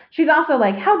 She's also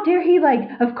like, how dare he, like,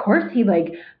 of course he,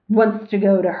 like, wants to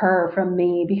go to her from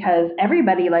me because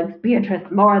everybody likes Beatrice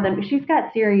more than... She's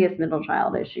got serious middle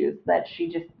child issues that she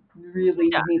just really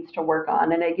needs to work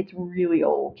on, and it gets really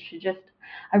old.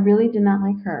 I really did not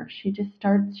like her. She just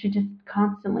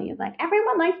constantly is like,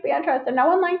 everyone likes Beatrice and no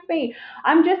one likes me.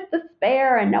 I'm just the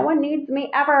spare and no one needs me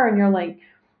ever. And you're like,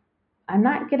 I'm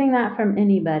not getting that from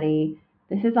anybody.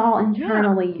 This is all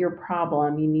internally your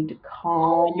problem. You need to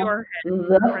calm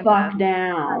the fuck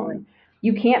down.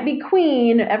 You can't be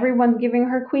queen. Everyone's giving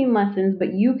her queen lessons,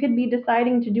 but you could be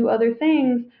deciding to do other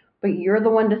things, but you're the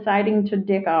one deciding to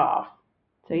dick off.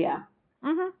 So yeah.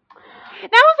 Mm-hmm.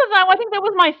 I think that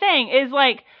was my thing, is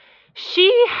like,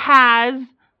 she has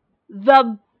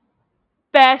the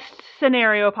best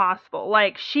scenario possible.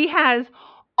 Like, she has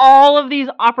all of these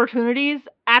opportunities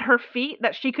at her feet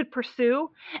that she could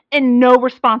pursue and no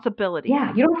responsibility.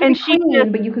 Yeah, you don't have to be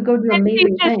queen, but you could go do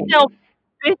amazing things. She's still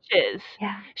bitches.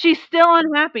 Yeah. She's still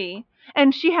unhappy,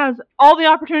 and she has all the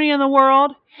opportunity in the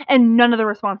world and none of the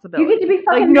responsibility. You get to be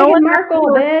fucking like, Meghan Markle,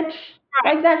 bitch.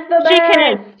 Right. Like, that's the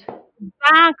best.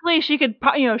 Exactly. She could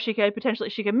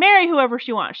marry whoever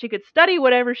she wants. She could study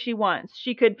whatever she wants.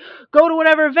 She could go to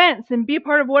whatever events and be a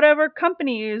part of whatever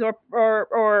companies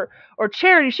or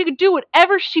charities. She could do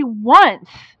whatever she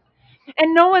wants.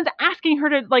 And no one's asking her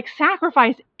to like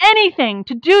sacrifice anything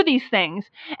to do these things.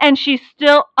 And she's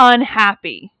still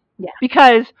unhappy. Yeah.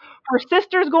 Because her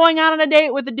sister's going out on a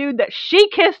date with a dude that she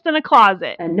kissed in a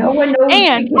closet. And no one knows she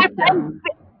kissed him.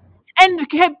 And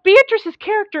Beatrice's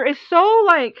character is so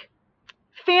like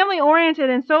family oriented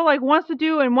and so like wants to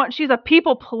do and she's a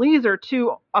people pleaser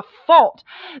to a fault,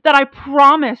 that I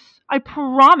promise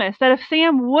that if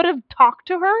Sam would have talked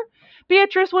to her,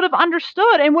 Beatrice would have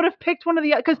understood and would have picked one of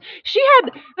the, because she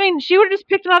would have just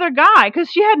picked another guy, because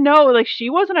she had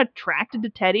she wasn't attracted to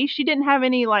Teddy. She didn't have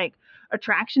any like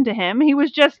attraction to him. He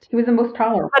was the most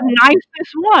tolerable, the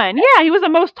nicest one. Yeah, he was the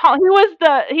most tall.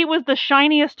 He was the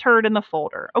shiniest turd in the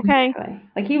folder. Okay, exactly.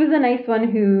 Like, he was a nice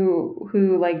one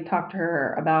who like talked to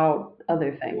her about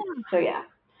other things. Yeah. So yeah.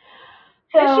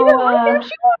 So she didn't like him. She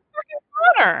was fucking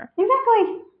her.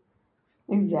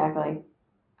 Exactly.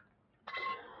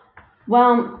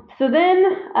 Well, so then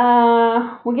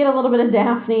we get a little bit of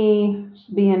Daphne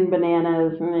being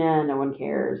bananas. Yeah, no one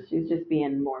cares. She's just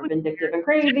being more vindictive and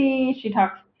crazy. She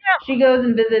goes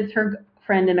and visits her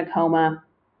friend in a coma,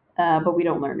 but we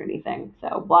don't learn anything.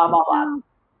 So blah, blah, blah.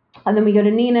 And then we go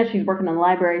to Nina. She's working in the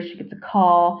library. She gets a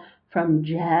call from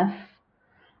Jeff,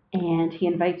 and he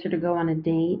invites her to go on a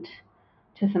date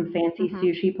to some fancy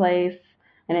sushi place.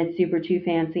 And it's super too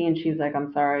fancy, and she's like,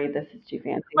 I'm sorry, this is too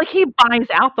fancy. Like, he buys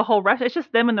out the whole restaurant. It's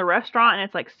just them in the restaurant, and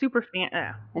it's like super fancy.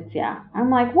 I'm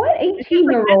like, what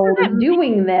 18-year-old is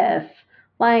doing this?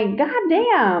 Like,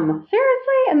 goddamn,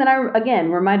 seriously? And then I, again,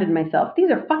 reminded myself,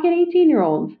 these are fucking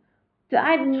 18-year-olds.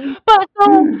 But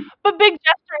Big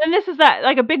Jester, and this is that,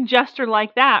 like, a Big Jester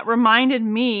like that reminded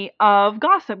me of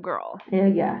Gossip Girl.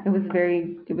 Yeah, it was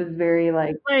very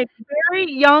like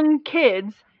very young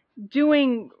kids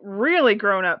doing really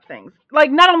grown up things.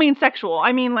 Like, not only sexual,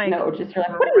 I mean, like, No, just you're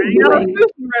like, what are running you out of doing?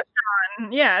 sushi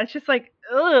restaurant. Yeah, it's just like,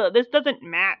 ugh, this doesn't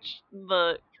match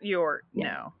Yeah.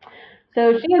 no.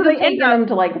 So she ends So up they end taking up him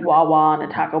to like Wawa and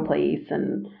a taco place,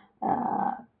 and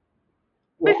yeah.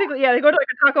 basically, yeah, they go to like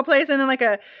a taco place and then like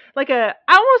a I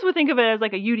almost would think of it as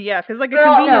like a UDF because like a Girl,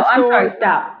 no, convenience I'm store. sorry.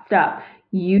 Stop.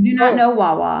 You do not Oh, know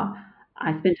Wawa.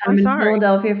 I spent time I'm in sorry.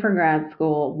 Philadelphia for grad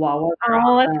school. Wawa's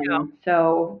Oh, let's go. awesome.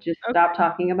 So just stop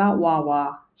talking about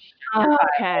Wawa.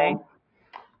 Okay.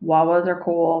 Wawas are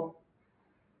cool.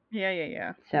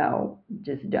 Yeah. So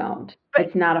just don't. But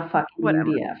It's not a fucking whatever.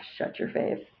 UDF. Shut your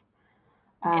face.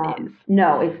 It is.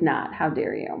 No, it's not. How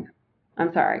dare you?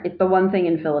 I'm sorry. It's the one thing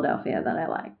in Philadelphia that I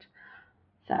liked.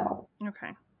 So Okay.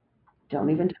 don't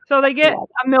even talk So they get about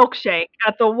a milkshake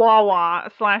at the Wawa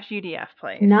 / UDF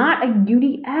place. Not a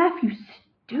UDF, you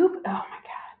stupid. Oh my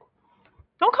god.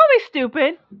 Don't call me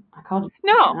stupid. I called you.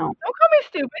 No, No. don't call me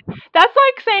stupid. That's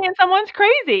like saying someone's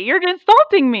crazy. You're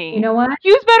insulting me. You know what?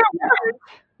 Use better No. words.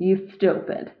 You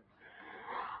stupid.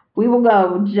 We will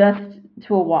go just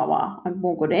to a Wawa. I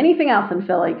won't go to anything else in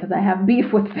Philly because I have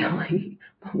beef with Philly.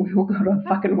 But we will go to a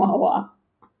fucking Wawa.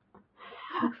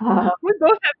 We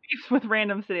both have beefs with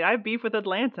random city. I have beef with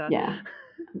Atlanta. Yeah.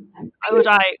 Which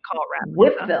I call random.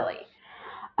 With Philly.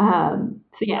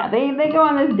 So yeah, they go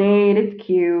on this date. It's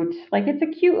cute. Like it's a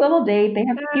cute little date. They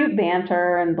have cute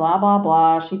banter and blah blah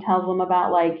blah. She tells them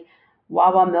about like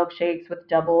Wawa milkshakes with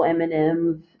double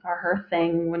M&Ms are her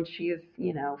thing when she's,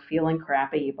 feeling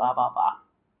crappy, blah blah blah.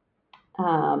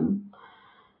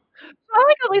 I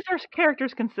like at least her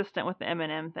character's consistent with the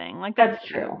M&M thing. Like That's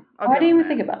true. I didn't even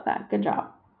think about that. Good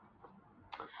job.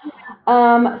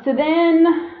 So then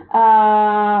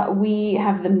we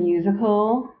have the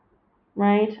musical,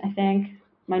 right? I think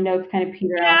my notes kind of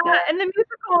peter out there. And the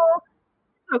musical.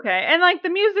 Okay, and like the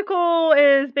musical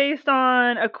is based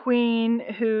on a queen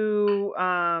who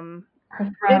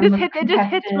it just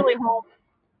hits really home.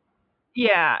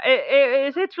 Yeah,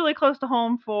 it hits really close to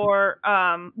home for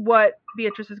what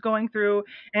Beatrice is going through,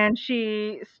 and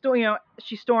she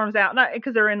storms out, not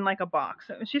because they're in like a box.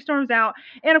 She storms out,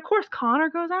 and of course Connor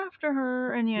goes after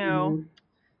her, and they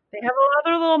have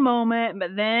another little moment,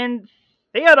 but then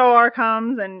Theodore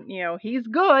comes, and he's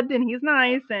good and he's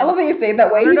nice. And I love how you say it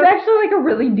that way. He's actually like a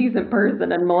really decent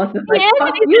person, and Melissa's like,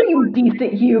 "Fuck you, you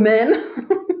decent human."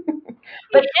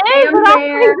 But Sam's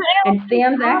there, and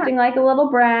Sam's acting like a little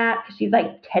brat because she's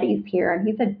like, Teddy's here, and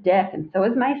he's a dick, and so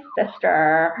is my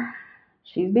sister.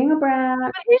 She's being a brat. I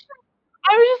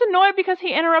was just annoyed because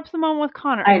he interrupts the moment with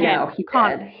Connor. I know, he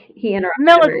did. He interrupted.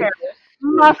 Military,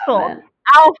 muscle,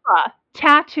 alpha,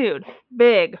 tattooed,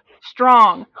 big,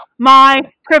 strong, my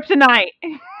kryptonite.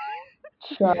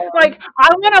 Like, I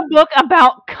want a book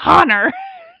about Connor.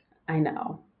 I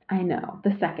know.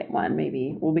 The second one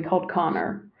maybe will be called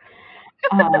Connor.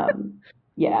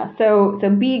 Yeah, so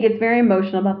B gets very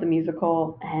emotional about the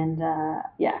musical, and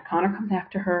Connor comes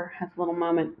after her, has a little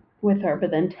moment with her, but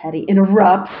then Teddy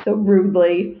interrupts so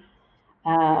rudely.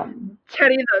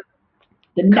 Teddy,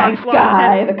 the nice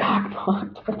guy, the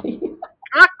cockblock Teddy.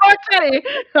 Cockblock Teddy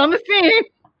on the scene.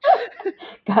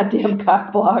 Goddamn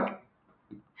cockblock.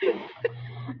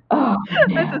 Oh,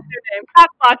 that's his new name,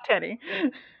 Cockblock Teddy.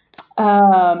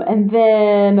 And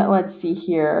then let's see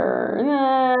here.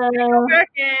 They go back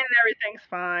in, everything's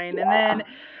fine, and then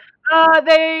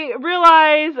they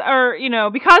realize, or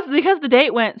because the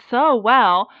date went so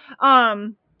well,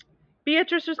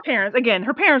 Beatrice's parents, again,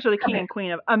 her parents are the king and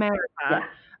queen of America.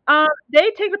 Yeah.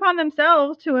 They take it upon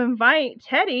themselves to invite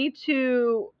Teddy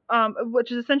to,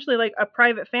 which is essentially like a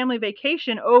private family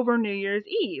vacation over New Year's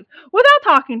Eve, without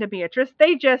talking to Beatrice.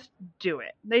 They just do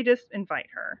it. They just invite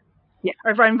her. Yeah.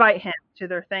 Or invite him to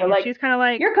their thing. And she's kind of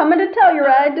like, "You're coming to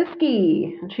Telluride to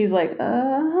ski." And she's like,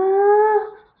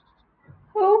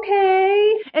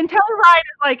 okay. And Telluride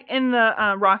is like in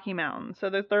the Rocky Mountains. So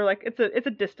they're like, it's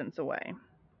a distance away.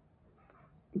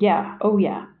 Yeah. Oh,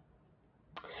 yeah.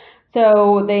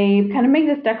 So they kind of make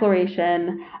this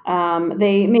declaration.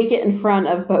 They make it in front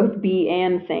of both B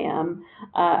and Sam.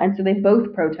 And so they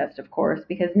both protest, of course,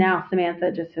 because now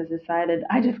Samantha just has decided,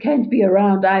 I just can't be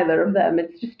around either of them.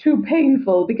 It's just too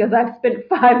painful because I've spent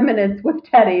 5 minutes with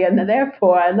Teddy and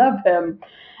therefore I love him.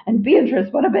 And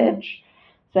Beatrice, what a bitch.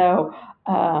 So,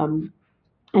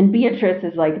 and Beatrice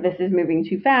is like, this is moving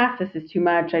too fast. This is too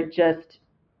much. Because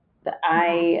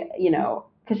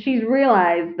she's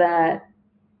realized that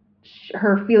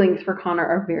her feelings for Connor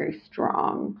are very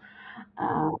strong.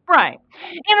 Right.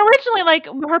 And originally, like,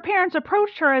 her parents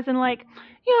approached her as in, like,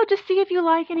 just see if you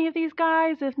like any of these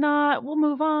guys. If not, we'll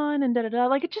move on and da da da.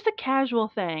 Like, it's just a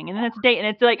casual thing. And then it's a date, and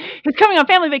it's like he's coming on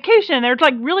family vacation. They're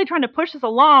like really trying to push this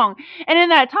along. And in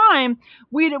that time,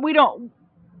 we don't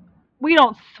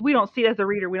see it as a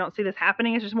reader. We don't see this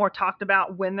happening. It's just more talked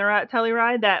about when they're at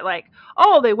Telluride that like,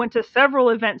 oh, they went to several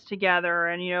events together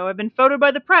and have been photoed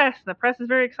by the press. And the press is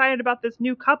very excited about this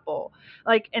new couple.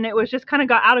 Like, and it was just kind of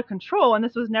got out of control. And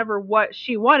this was never what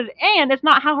she wanted. And it's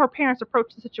not how her parents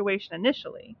approached the situation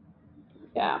initially.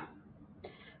 Yeah.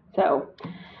 So,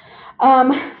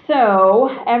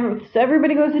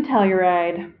 everybody goes to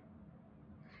Telluride.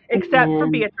 Except for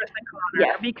Beatrice and Connor.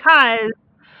 Yes. Because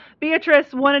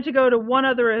Beatrice wanted to go to one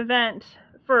other event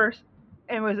first,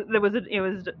 and it was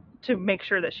to make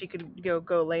sure that she could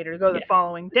go later, the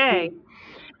following day,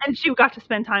 and she got to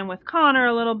spend time with Connor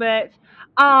a little bit,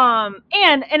 and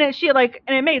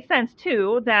it made sense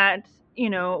too that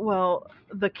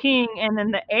the king and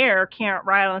then the heir can't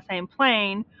ride on the same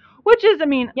plane, which is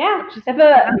if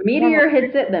a meteor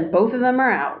hits it, then both of them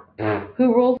are out.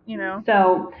 Who rules?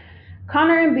 So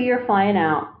Connor and Bea are flying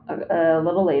out a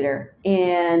little later,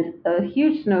 and a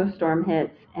huge snowstorm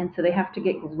hits, and so they have to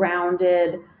get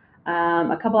grounded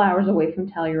a couple hours away from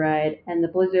Telluride, and the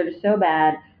blizzard is so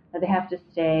bad that they have to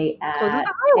stay at a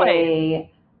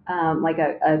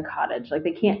cottage. Like,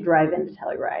 they can't drive into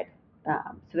Telluride, so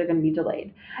they're going to be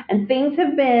delayed. And things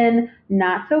have been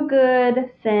not so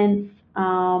good since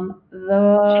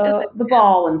the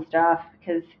ball and stuff,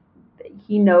 because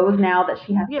he knows now that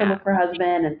she has to look for her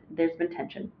husband, and there's been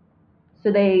tension.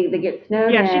 So they get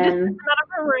snowed in. She just comes out of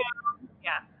her room.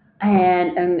 Yeah.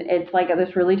 And it's like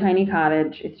this really tiny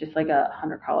cottage. It's just like a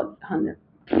hunter cottage kind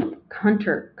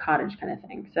of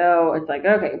thing. So it's like,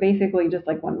 okay, basically just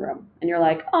like one room. And you're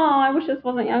like, oh, I wish this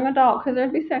wasn't young adult because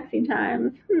there'd be sexy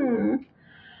times.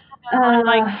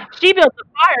 Like, she built a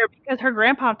fire because her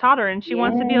grandpa taught her, and she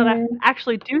wants to be able to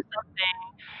actually do something.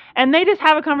 And they just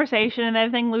have a conversation, and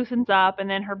everything loosens up, and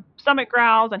then her stomach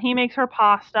growls, and he makes her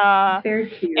pasta. Very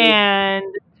cute. And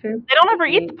they don't ever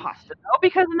eat the pasta, though,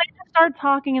 because then they just start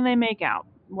talking and they make out.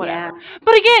 Whatever. Yeah.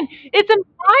 But again, it's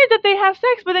implied that they have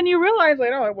sex, but then you realize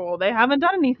later, oh, well, they haven't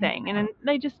done anything, and then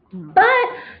they just. But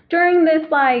during this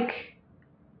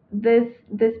this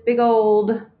big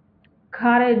old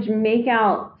cottage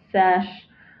makeout sesh,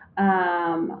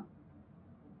 don't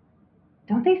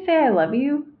they say I love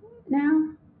you now?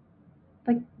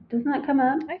 Like, doesn't that come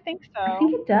up? I think so. I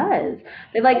think it does.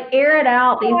 They air it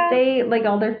out. They say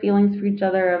all their feelings for each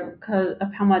other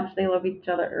of how much they love each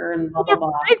other and blah blah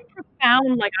blah. Big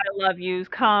profound I love yous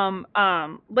come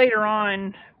later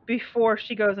on before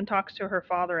she goes and talks to her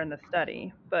father in the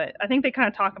study. But I think they kind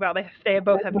of talk about they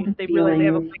both have they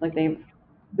have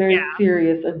very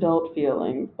serious adult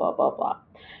feelings, blah blah blah.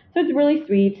 So it's really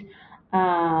sweet.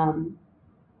 And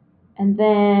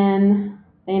then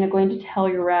they end up going to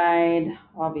Telluride,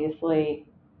 obviously,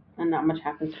 and not much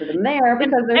happens for them there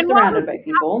because they're surrounded by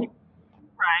people.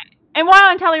 Right. And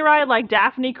while in Telluride,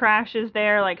 Daphne crashes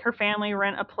there, her family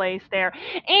rent a place there.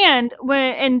 And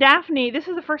Daphne, this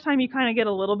is the first time you kind of get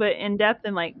a little bit in depth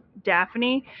in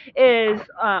Daphne is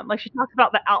she talks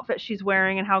about the outfit she's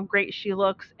wearing and how great she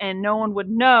looks, and no one would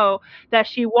know that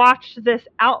she watched this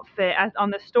outfit on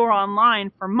the store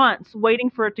online for months, waiting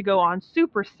for it to go on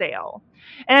super sale.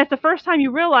 And it's the first time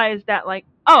you realize that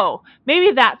oh,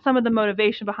 maybe that's some of the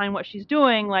motivation behind what she's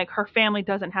doing. Her family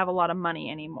doesn't have a lot of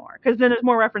money anymore. Because then there's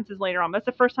more references later on. That's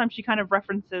the first time she kind of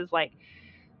references,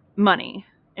 money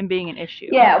and being an issue.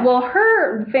 Yeah, well,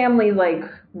 her family's,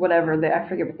 whatever. I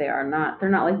forget what they are. They're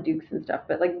not, dukes and stuff.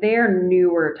 But, they're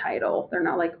newer title. They're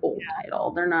not, old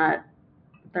title. They're not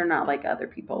like other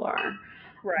people are.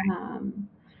 Right.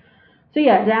 So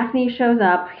yeah, Daphne shows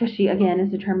up because she again is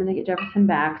determined to get Jefferson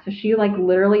back. So she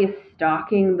literally is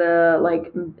stalking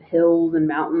the hills and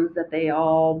mountains that they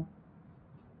all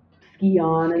ski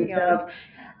on and stuff.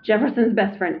 Jefferson's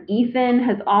best friend Ethan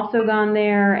has also gone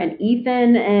there, and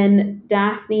Ethan and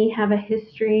Daphne have a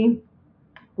history.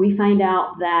 We find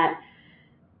out that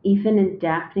Ethan and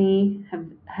Daphne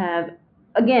have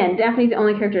again, Daphne's the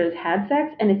only character that's had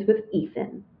sex, and it's with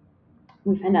Ethan.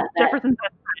 We find out that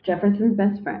Jefferson's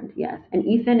best friend, yes. And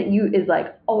Ethan is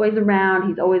always around.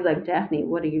 He's always Daphne,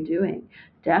 what are you doing?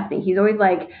 Daphne, he's always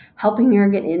helping her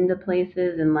get into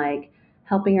places and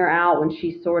helping her out when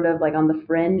she's sort of on the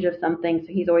fringe of something.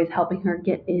 So he's always helping her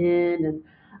get in,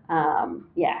 and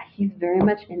he's very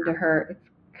much into her. It's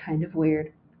kind of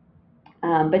weird.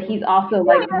 But he's also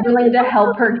willing to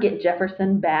help her get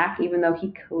Jefferson back, even though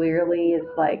he clearly is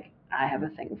I have a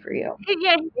thing for you.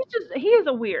 Yeah, he is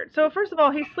a weird. So first of all,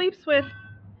 he sleeps with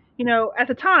at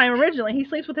the time, originally, he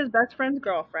sleeps with his best friend's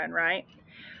girlfriend, right?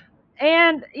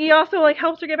 And he also like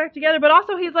helps her get back together, but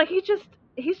also he's just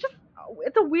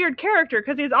it's a weird character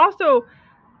because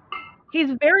he's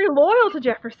very loyal to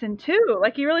Jefferson too.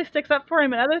 Like he really sticks up for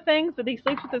him and other things, but he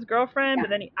sleeps with his girlfriend. Yeah, But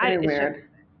then very it's just weird.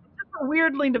 a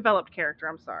weirdly developed character.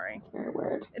 I'm sorry, Very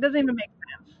weird. it doesn't even make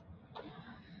sense.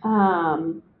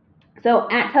 Um, so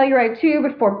at Telluride 2,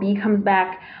 before B comes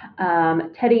back,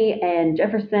 Teddy and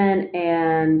Jefferson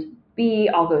and B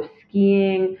all go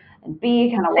skiing, and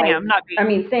B kind of like, Sam, not I B.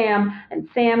 mean Sam, and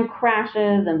Sam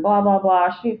crashes and blah blah blah.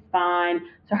 She's fine.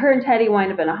 So her and Teddy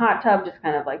wind up in a hot tub, just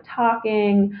kind of like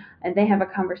talking, and they have a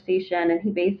conversation. And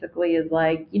he basically is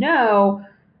like, you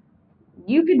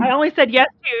I could only said yes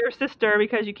to your sister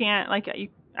because you can't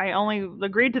I only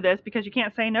agreed to this because you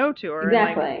can't say no to her, and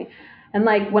like exactly. And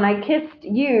like when I kissed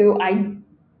you, I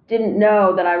didn't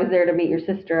know that I was there to meet your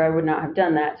sister. I would not have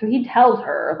done that. So he tells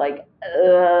her, like,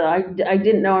 I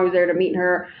didn't know I was there to meet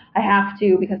her. I have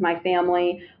to because my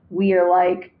family, we are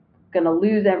like going to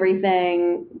lose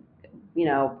everything.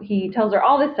 He tells her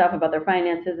all this stuff about their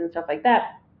finances and stuff like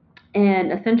that.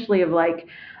 And essentially, of like,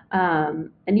 and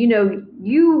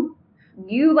you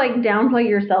like downplay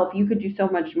yourself. You could do so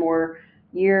much more.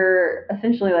 You're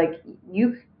essentially like,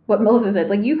 what Melissa said,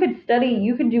 like you could study,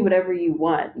 you could do whatever you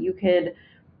want. You could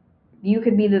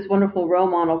be this wonderful role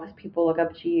model because people look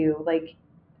up to you. Like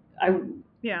I,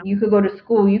 yeah. you could go to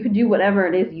school, you could do whatever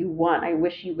it is you want. I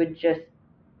wish you would just,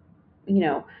 you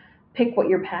know, pick what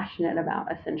you're passionate about,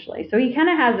 essentially. So he kind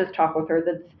of has this talk with her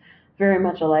that's very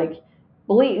much a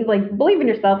believe in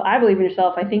yourself. I believe in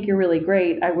yourself. I think you're really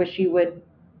great. I wish you would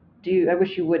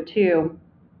too.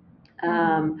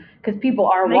 Because people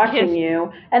are And they watching kissed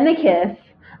you, and they kiss.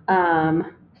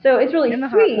 So it's really in the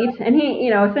hot sweet. tub. And he,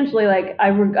 essentially like,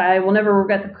 I will never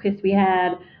regret the kiss we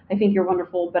had. I think you're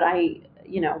wonderful, but I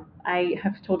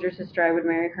have told your sister I would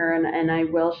marry her, and I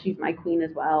will. She's my queen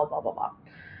as well. Blah blah blah.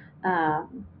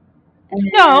 And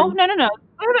No, then, no, no, no.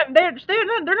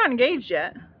 They're not engaged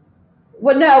yet.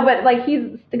 well, no, but like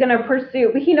he's gonna pursue.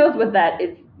 But he knows what that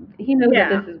is. He knows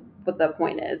that Yeah. this is what the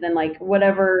point is, and like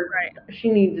whatever Right. she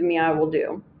needs of me, I will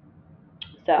do.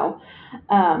 So,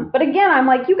 but again, I'm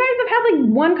like, you guys have had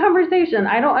like one conversation.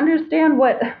 I don't understand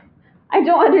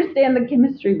the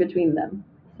chemistry between them.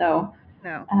 So,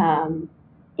 No. um,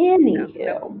 No.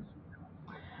 No.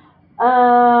 anywho,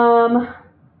 um,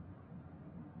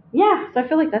 yeah. So I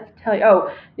feel like that's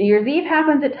New Year's Eve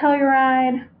happens at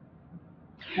Telluride.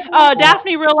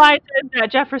 Daphne realizes that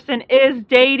Jefferson is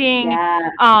dating Yeah,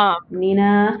 um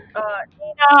Nina.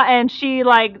 Nina, and she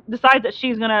like decides that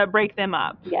she's gonna break them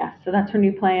up. Yeah, so that's her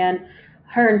new plan.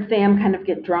 Her and Sam kind of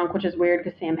get drunk, which is weird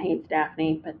because Sam hates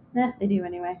Daphne, but they do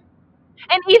anyway.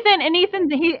 And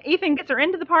Ethan gets her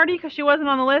into the party because she wasn't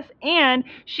on the list, and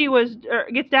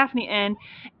gets Daphne in,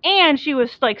 and she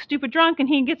was like stupid drunk, and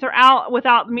he gets her out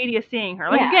without the media seeing her.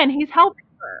 Like Yeah, again, he's helping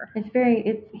her.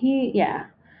 yeah.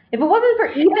 If it wasn't for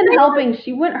And Ethan they were helping,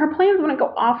 her plans wouldn't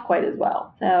go off quite as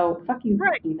well. So fuck you,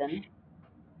 right. Ethan.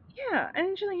 Yeah,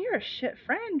 and she's like, "You're a shit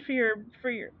friend for your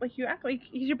like you act like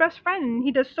he's your best friend, and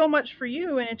he does so much for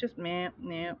you, and it just man,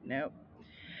 no, no."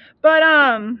 But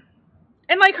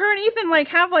and like her and Ethan like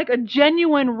have like a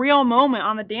genuine real moment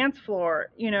on the dance floor,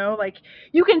 like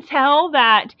you can tell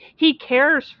that he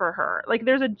cares for her. Like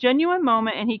there's a genuine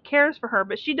moment and he cares for her,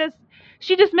 but she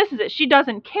dismisses it. She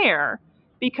doesn't care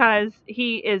because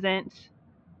he isn't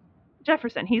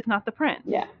Jefferson. He's not the prince.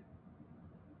 Yeah,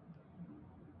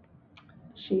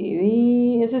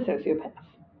 she is a sociopath.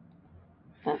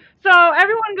 Huh. So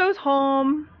everyone goes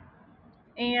home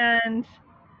and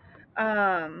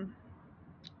um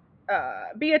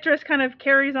Beatrice kind of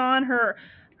carries on her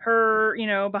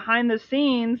behind the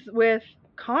scenes with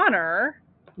Connor.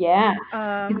 Yeah,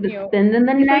 he's been You know, spending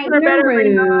the he sleeps night in in her bed her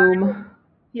every night. room.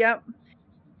 Yep.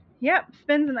 Yep.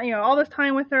 Spends all this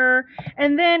time with her.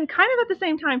 And then kind of at the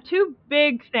same time, two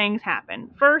big things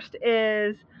happen. First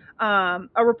is a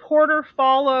reporter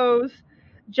follows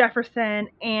Jefferson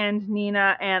and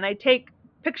Nina, and they take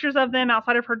pictures of them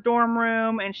outside of her dorm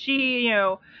room, and she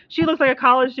looks like a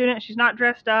college student. She's not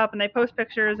dressed up, and they post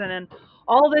pictures, and then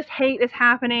all this hate is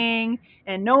happening,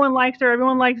 and no one likes her.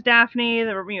 Everyone likes Daphne.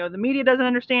 The media doesn't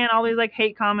understand all these like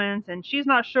hate comments, and she's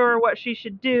not sure what she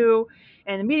should do,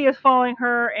 and the media is following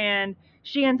her, and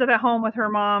she ends up at home with her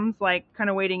mom's like kind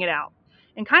of waiting it out.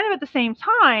 And kind of at the same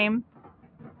time,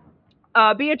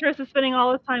 Beatrice is spending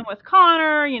all this time with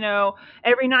Connor.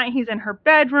 Every night he's in her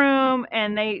bedroom,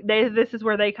 and this is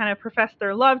where they kind of profess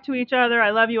their love to each other.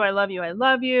 I love you, I love you, I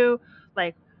love you.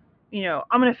 Like, I'm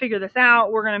gonna figure this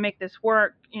out. We're gonna make this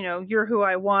work. You're who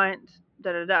I want.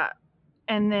 Da da da.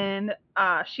 And then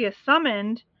she is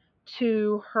summoned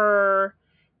to her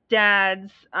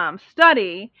dad's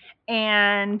study,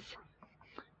 and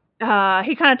he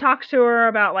kind of talks to her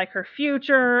about like her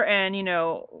future and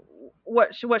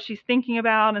what she's thinking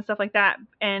about and stuff like that,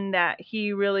 and that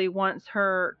he really wants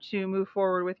her to move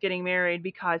forward with getting married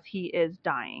because he is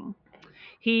dying.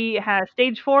 He has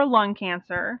stage 4 lung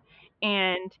cancer,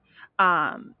 and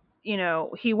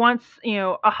he wants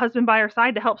a husband by her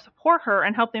side to help support her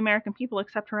and help the American people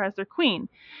accept her as their queen.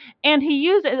 And he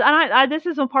uses, and this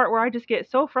is one part where I just get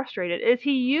so frustrated, is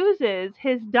he uses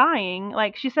his dying,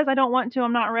 like she says, I don't want to,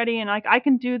 I'm not ready, and like I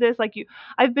can do this, like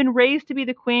I've been raised to be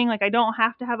the queen, like I don't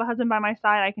have to have a husband by my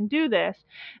side, I can do this.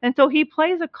 And so he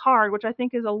plays a card, which I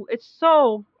think it's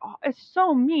so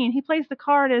mean. He plays the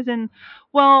card as in,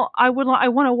 well, I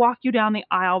want to walk you down the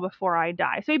aisle before I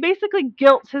die. So he basically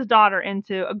guilts his daughter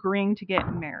into agreeing to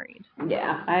get married.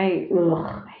 Yeah, I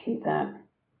hate that.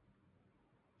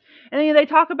 And then they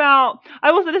talk about,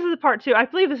 I will say this is a part 2. I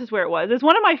believe this is where it was. It's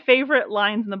one of my favorite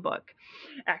lines in the book,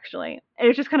 actually. It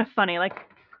was just kind of funny. Like,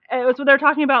 it was when they're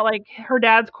talking about like her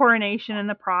dad's coronation and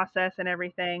the process and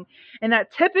everything. And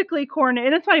that typically and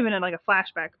it's not even in like a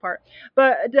flashback part,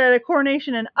 but the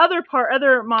coronation and other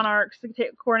monarchs'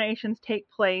 coronations take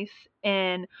place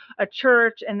in a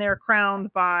church, and they're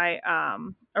crowned by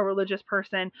a religious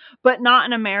person, but not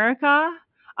in America.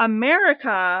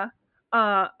 American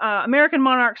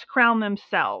monarchs crown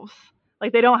themselves.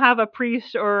 Like, they don't have a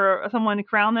priest or someone to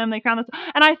crown them. They crown themselves.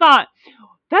 And I thought,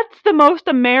 that's the most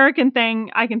American thing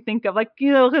I can think of. Like,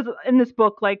 because in this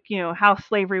book, like, how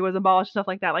slavery was abolished, stuff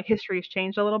like that, like history has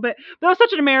changed a little bit. But it was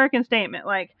such an American statement.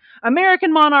 Like,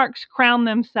 American monarchs crown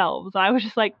themselves. I was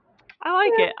just like, I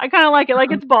like it. I kind of like it.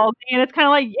 Like, it's ballsy, and it's kind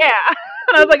of like, yeah.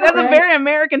 And I was like, that's a very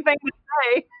American thing to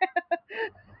say.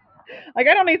 Like,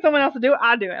 I don't need someone else to do it.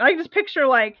 I do it. I just picture,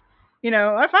 like,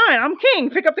 I'm fine. I'm king.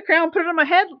 Pick up the crown, put it on my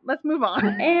head. Let's move on.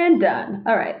 And done.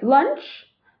 All right. Lunch.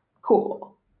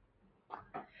 Cool.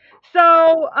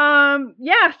 So,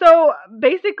 so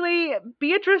basically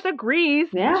Beatrice agrees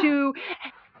to,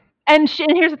 and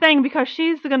here's the thing, because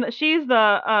she's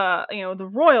the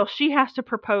royal, she has to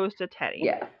propose to Teddy.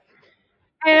 Yes.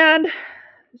 And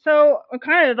so it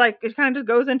kind of just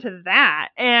goes into that.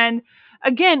 And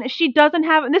again, she doesn't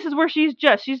have, and this is where she's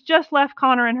just left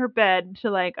Connor in her bed to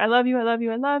like, I love you, I love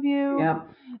you, I love you. Yep.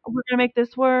 We're gonna make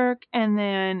this work. And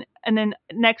then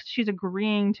next she's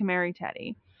agreeing to marry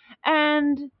Teddy.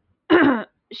 And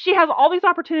she has all these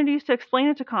opportunities to explain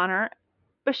it to Connor,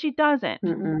 but she doesn't.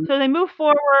 Mm-mm. So they move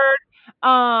forward.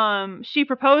 She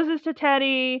proposes to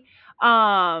Teddy.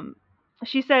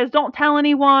 She says, "Don't tell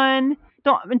anyone.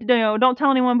 Don't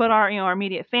tell anyone but our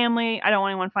immediate family. I don't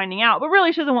want anyone finding out." But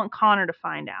really, she doesn't want Connor to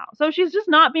find out. So she's just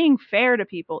not being fair to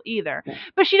people either.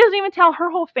 But she doesn't even tell her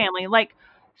whole family. Like,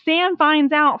 Sam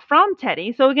finds out from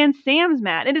Teddy. So again, Sam's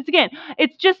mad. And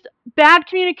it's just bad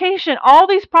communication. All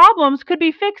these problems could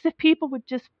be fixed if people would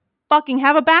just fucking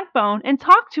have a backbone and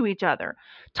talk to each other.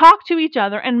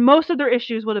 And most of their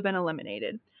issues would have been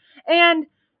eliminated. And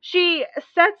she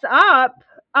sets up,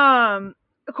 of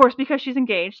course, because she's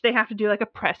engaged, they have to do like a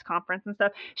press conference and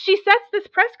stuff. She sets this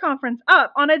press conference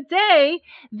up on a day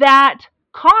that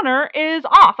Connor is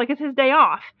off. Like, it's his day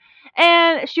off.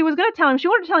 And she was going to tell him, she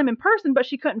wanted to tell him in person, but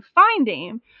she couldn't find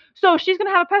him. So she's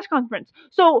going to have a press conference.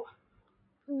 So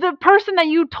the person that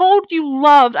you told you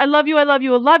loved, I love you, I love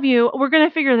you, I love you, we're going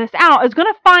to figure this out, is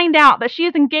going to find out that she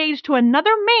is engaged to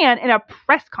another man in a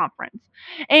press conference.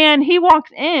 And he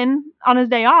walks in on his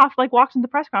day off, like walks into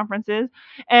press conferences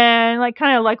and like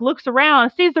kind of like looks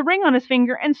around, sees the ring on his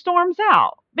finger and storms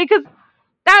out. Because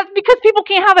people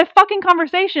can't have a fucking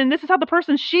conversation. This is how the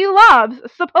person she loves,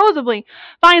 supposedly,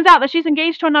 finds out that she's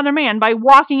engaged to another man, by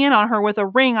walking in on her with a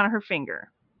ring on her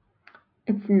finger.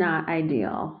 It's not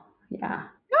ideal. Yeah.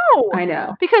 No. I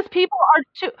know. Because people are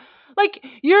too, like,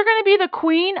 you're going to be the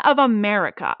queen of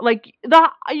America. Like,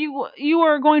 you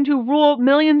are going to rule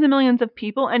millions and millions of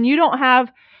people, and you don't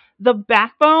have the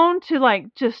backbone to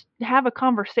like just have a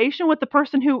conversation with the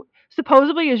person who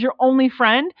supposedly is your only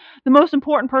friend, the most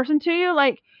important person to you.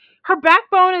 Like, her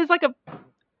backbone is like a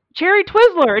cherry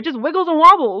Twizzler. It just wiggles and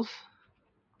wobbles.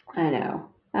 I know.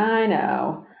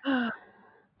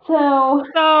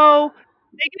 So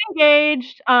they get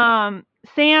engaged.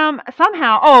 Sam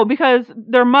somehow, because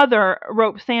their mother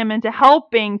roped Sam into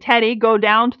helping Teddy go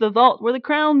down to the vault where the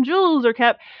crown jewels are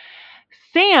kept.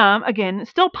 Sam, again,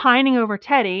 still pining over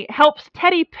Teddy, helps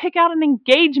Teddy pick out an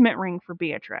engagement ring for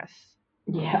Beatrice.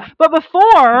 Yeah. But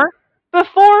before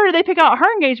they pick out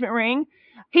her engagement ring,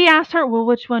 he asks her, well,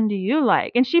 which one do you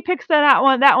like? And she picks that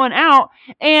one out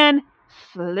and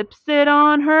slips it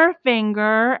on her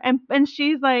finger. And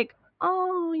she's like,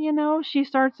 oh, she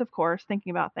starts, of course,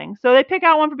 thinking about things. So they pick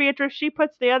out one for Beatrice. She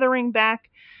puts the other ring back,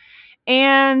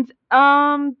 and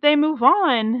they move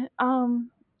on.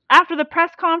 After the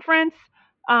press conference,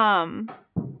 um,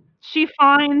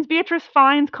 Beatrice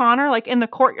finds Connor like in the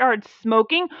courtyard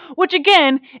smoking, which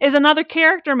again is another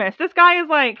character miss. This guy is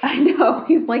like, I know,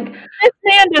 he's like, this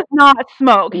man does not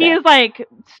smoke. He No. is like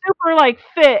super like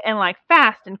fit and like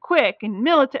fast and quick and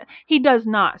militant. He does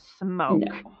not smoke.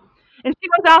 no. And she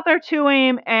goes out there to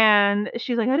him, and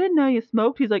she's like, I didn't know you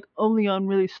smoked. He's like, only on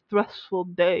really stressful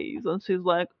days. And she's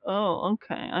like, oh,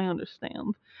 okay, I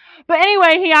understand. But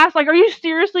anyway, he asks, like, are you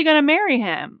seriously going to marry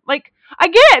him? Like, I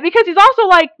get it, because he's also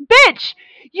like, bitch,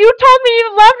 you told me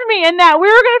you loved me and that we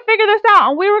were going to figure this out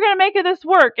and we were going to make this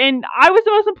work. And I was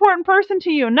the most important person to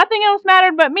you. Nothing else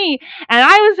mattered but me. And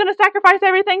I was going to sacrifice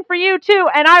everything for you too.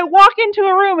 And I walk into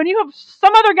a room and you have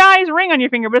some other guy's ring on your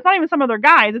finger, but it's not even some other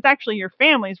guy's. It's actually your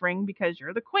family's ring because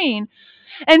you're the queen.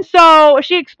 And so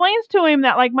she explains to him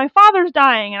that, like, my father's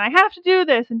dying and I have to do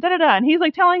this and da-da-da. And he's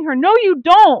like telling her, no, you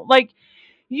don't. Like,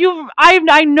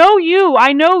 I know you.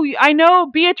 I know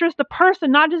Beatrice the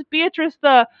person, not just Beatrice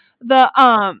the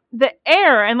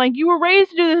heir. And like, you were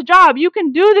raised to do this job. You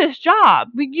can do this job.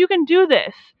 You can do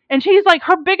this. And she's like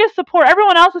her biggest support.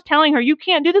 Everyone else is telling her, you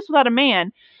can't do this without a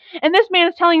man. And this man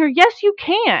is telling her, yes, you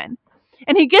can.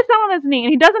 And he gets down on his knee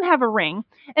and he doesn't have a ring.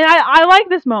 And I like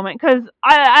this moment because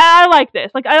I like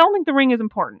this. Like, I don't think the ring is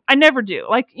important. I never do.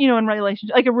 Like, in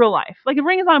relationship, like in real life. Like, the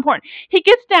ring is not important. He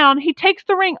gets down, he takes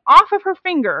the ring off of her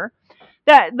finger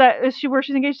that is where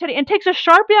she's engaged to Teddy, and takes a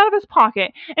Sharpie out of his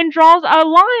pocket and draws a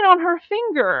line on her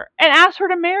finger and asks her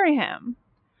to marry him.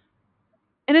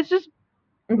 And it's just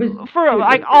for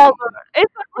like all the,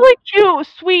 it's a really cute,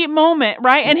 sweet moment,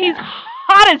 right? And he's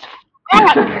hot as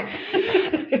fuck.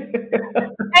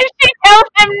 And she tells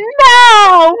him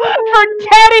no for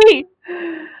Teddy,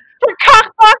 for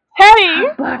cockblock Teddy.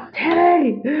 Cockblock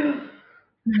Teddy.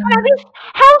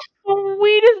 How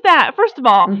sweet is that? First of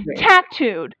all,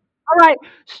 tattooed. All right,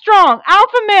 strong,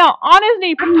 alpha male on his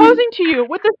knee, proposing to you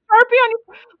with a Sharpie on you.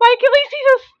 Like, at least he's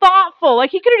just thoughtful.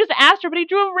 Like, he could have just asked her, but he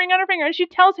drew a ring on her finger, and she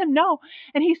tells him no,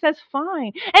 and he says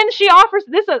fine. And she offers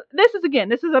this is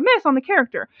a miss on the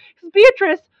character. Because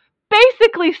Beatrice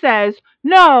basically says,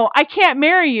 no, I can't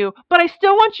marry you, but I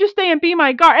still want you to stay and be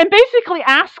my guard, and basically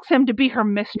asks him to be her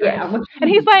mistress. Yeah, and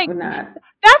he's like,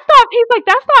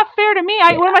 that's not fair to me.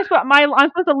 What am I supposed? I'm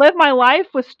supposed to live my life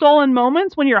with stolen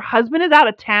moments when your husband is out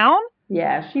of town?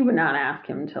 Yeah, she would not ask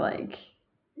him to, like.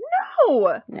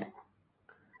 No.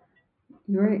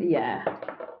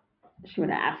 She would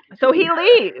ask. So he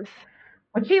leaves.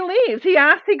 He leaves. He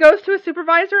goes to a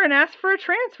supervisor and asks for a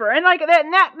transfer. And like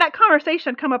that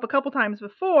conversation had come up a couple times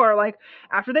before, like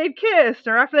after they'd kissed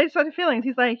or after they started feelings.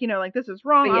 He's like, like, this is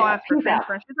wrong. I'll ask for a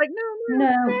transfer. And she's like, no,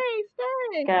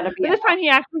 stay. Gotta be but this time he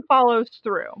actually follows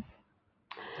through.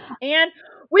 And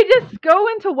we just go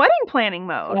into wedding planning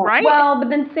mode, right? Well, but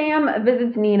then Sam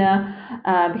visits Nina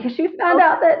because she's found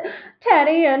out that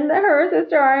Teddy and her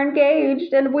sister are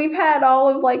engaged, and we've had all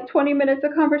of like 20 minutes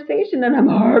of conversation, and I'm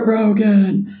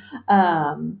heartbroken.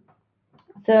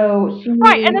 So she and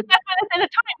at the time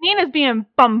Nina's being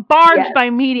bombarded by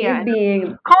media,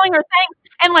 calling her things.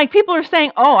 And, like, people are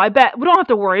saying, oh, I bet we don't have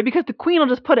to worry because the queen will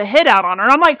just put a hit out on her.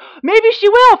 And I'm like, maybe she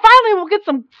will. Finally, we'll get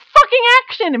some fucking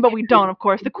action. But we don't, of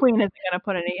course. The queen isn't going to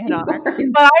put any hit on her.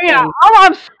 But,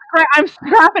 I'm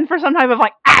scrapping for some type of,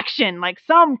 like, action, like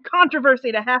some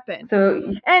controversy to happen.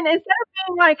 And instead of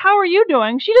being like, how are you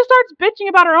doing? She just starts bitching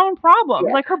about her own problems.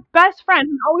 Yeah. Like, her best friend,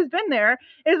 who's always been there,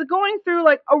 is going through,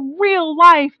 like, a real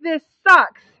life, this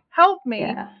sucks. Help me.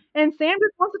 Yeah. And Sam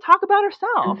just wants to talk about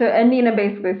herself. And Nina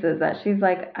basically says that. She's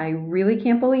like, I really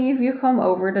can't believe you come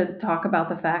over to talk about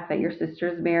the fact that your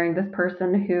sister's marrying this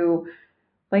person who,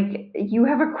 like, you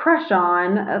have a crush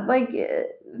on. Like,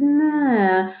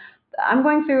 nah. I'm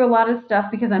going through a lot of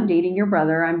stuff because I'm dating your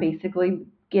brother. I'm basically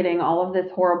getting all of this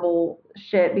horrible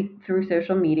shit through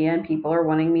social media, and people are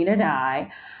wanting me to die.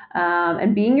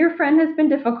 And being your friend has been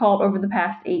difficult over the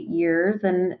past 8 years,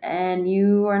 and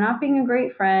you are not being a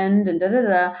great friend, and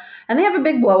da-da-da. And they have a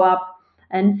big blow up,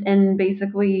 and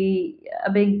basically a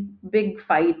big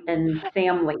fight, and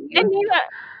Sam leaves. And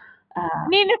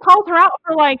Nina calls her out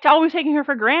for, like, always taking her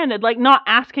for granted, like not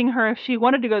asking her if she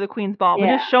wanted to go to the Queen's Ball, but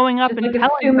just showing up and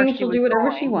telling her she'll do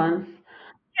whatever she wants.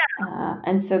 Yeah.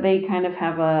 And so they kind of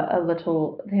have a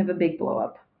big blow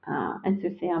up. And so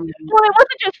Sam. Well,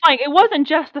 it wasn't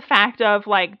just the fact of,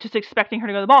 like, just expecting her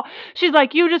to go to the ball. She's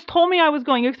like, you just told me I was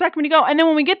going. You expect me to go, and then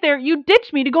when we get there, you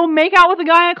ditched me to go make out with a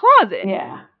guy in a closet.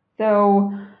 Yeah.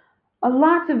 So,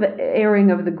 lots of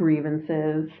airing of the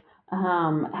grievances.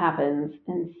 happens,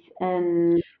 and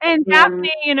And Sam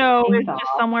Daphne, you know, takes is just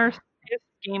off. somewhere, is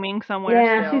scheming somewhere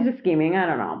Yeah, she's still. just scheming. I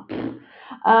don't know.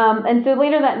 And so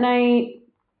later that night,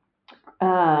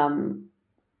 um,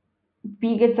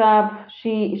 B gets up.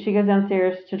 She goes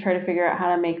downstairs to try to figure out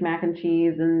how to make mac and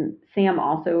cheese, and Sam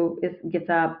also gets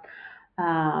up.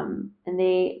 And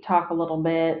they talk a little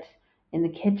bit in the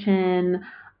kitchen,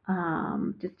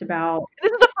 just about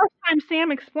This is the first time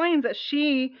Sam explains that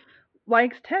she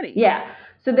likes Teddy. yeah.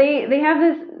 So they have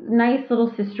this nice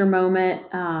little sister moment,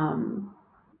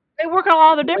 They work on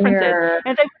all the differences. where And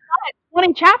if they done it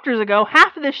 20 chapters ago,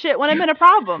 half of this shit wouldn't have been a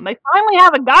problem. They finally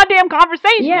have a goddamn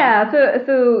conversation. yeah.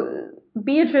 So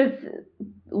Beatrice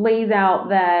lays out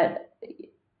that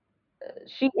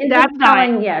she ends up Dad's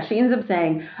dying. she ends up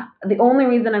saying the only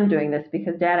reason I'm doing this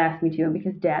because Dad asked me to and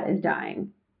because Dad is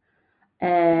dying.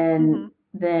 And Hmm.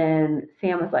 then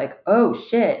Sam was like, "Oh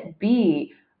shit,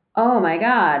 B, oh my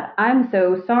God, I'm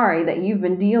so sorry that you've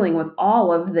been dealing with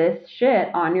all of this shit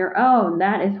on your own.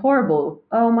 That is horrible.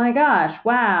 Oh my gosh,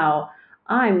 wow.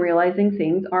 I'm realizing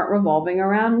things aren't revolving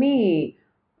around me.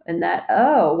 And that,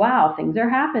 oh wow, things are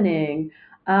happening."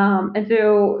 And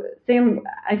so Sam,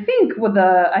 I think what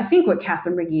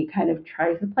Catherine McGee kind of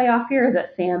tries to play off here is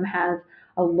that Sam has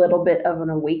a little bit of an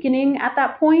awakening at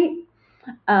that point.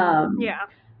 Um, Yeah.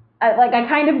 I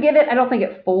kind of get it. I don't think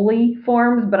it fully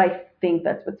forms, but I think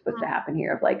that's what's supposed to happen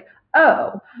here. Of like,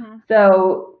 oh, Mm-hmm.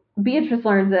 so Beatrice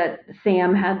learns that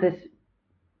Sam had this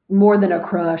more than a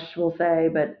crush, we'll say,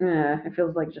 but it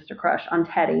feels like just a crush on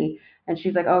Teddy, and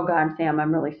she's like, oh God, Sam,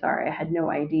 I'm really sorry. I had no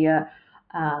idea.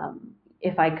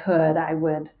 If I could, I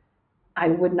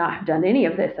would not have done any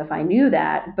of this if I knew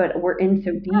that. But we're in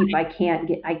so deep, I can't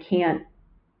You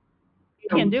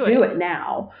can't do do it. it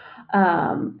now.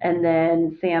 And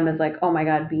then Sam is like, oh my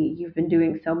God, B, you've been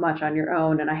doing so much on your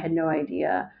own, and I had no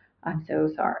idea. I'm so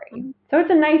sorry. Mhm. So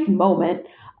it's a nice moment.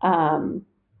 Um,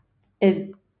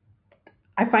 it,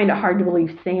 I find it hard to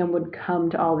believe Sam would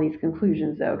come to all these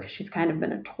conclusions, though, because she's kind of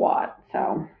been a twat.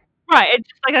 So, Right. It's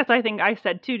just like that's I think I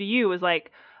said too to you is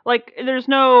like there's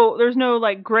no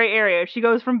like gray area. She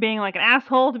goes from being like an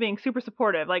asshole to being super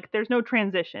supportive. Like there's no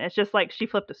transition. It's just like she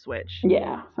flipped a switch.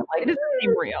 yeah. So, It like, doesn't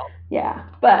seem real. yeah.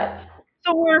 But,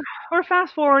 So we're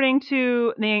fast forwarding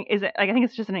to the is it like I think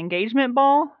it's just an engagement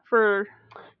ball for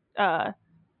uh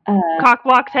uh,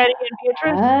 Cockblock Teddy and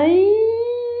Beatrice. Uh,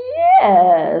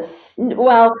 yes.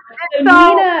 Well, so So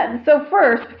Nina, so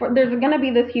first, there's going to be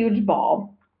this huge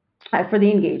ball for the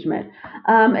engagement.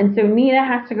 And so Nina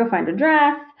has to go find a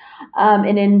dress.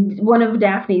 And in one of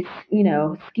Daphne's,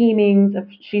 schemings,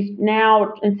 she's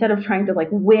now, instead of trying to like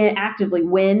actively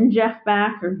win Jeff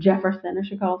back, or Jefferson as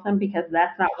she calls him, because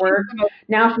that's not she's worked, gonna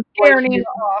now she's going scare to Nina just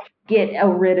off. get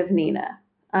rid of Nina.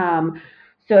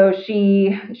 So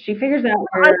she figures out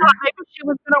I where thought maybe she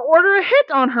was gonna order a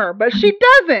hit on her, but she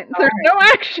doesn't. There's no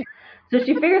action. So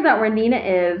she figures out where Nina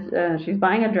is. She's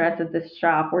buying a dress at this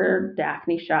shop where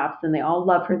Daphne shops, and they all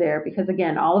love her there because,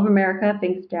 again, all of America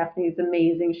thinks Daphne's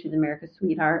amazing. She's America's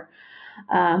sweetheart.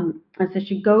 And so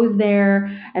she goes there,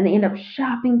 and they end up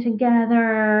shopping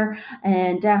together.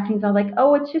 And Daphne's all like,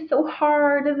 "Oh, it's just so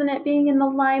hard, isn't it, being in the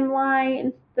limelight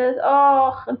and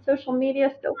and social media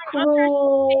is so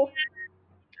cruel."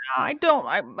 I don't.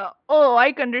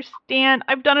 I understand.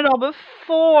 I've done it all So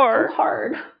before.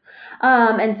 hard.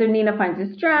 And so Nina finds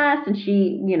this dress, and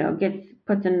she,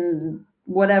 puts in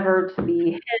whatever to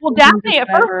be Well, hidden, Daphne at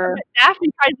first, whatever. Daphne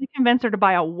tries to convince her to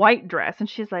buy a white dress, and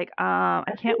she's like, I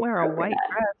That's can't wear a white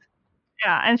inappropriate. dress.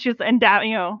 Yeah, and she's and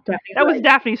Daphne's that was like,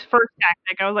 Daphne's first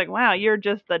tactic. I was like, wow, you're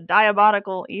just the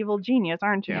diabolical evil genius,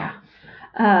 aren't you?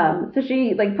 yeah. So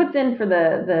she like puts in for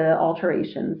the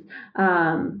alterations.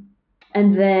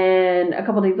 And then a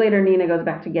couple days later, Nina goes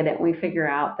back to get it, and we figure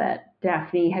out that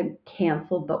Daphne had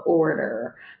canceled the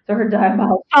order. So her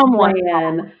diabolical Someone,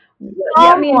 plan, yeah,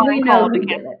 I mean, we someone know called who it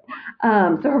did again.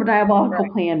 it. So her diabolical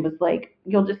Right. plan was like,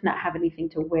 you'll just not have anything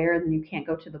to wear, and then you can't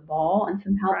go to the ball, and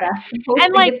somehow Right. that's supposed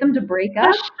And to like get them to break the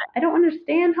up. I don't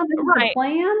understand how this is a right.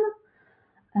 plan.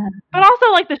 Uh, But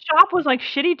also, like, the shop was, like,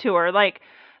 shitty to her, like,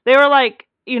 they were like,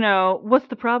 "What's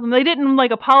the problem?" They didn't,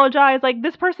 like, apologize, like,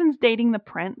 this person's dating the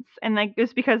prince, and, like,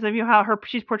 just because of, how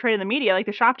she's portrayed in the media, like,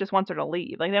 the shop just wants her to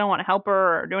leave, like, they don't wanna help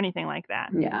her or do anything like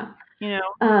that, yeah. you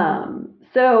know?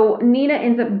 So Nina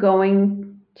ends up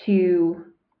going to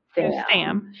To Sam.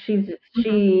 Sam.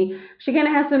 Mhm. She kind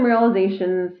of has some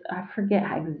realizations. I forget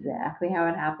exactly how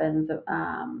it happens,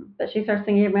 but she starts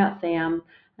thinking about Sam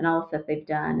and all the stuff they've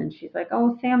done, and she's like,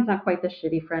 "Oh, Sam's not quite the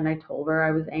shitty friend I told her I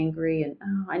was angry, and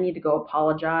I need to go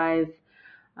apologize.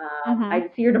 Mhm. I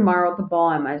see her tomorrow at the ball.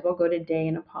 I might as well go today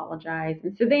and apologize."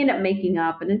 And so they end up making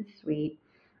up, and it's sweet.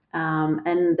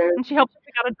 And there's And she helps her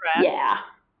pick out a dress. yeah.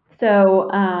 So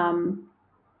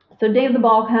so day of the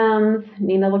ball comes.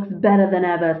 Nina looks better than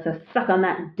ever. So suck on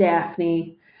that,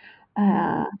 Daphne.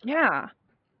 Yeah.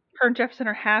 Her and Jefferson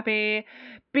are happy.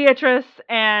 Beatrice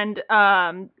and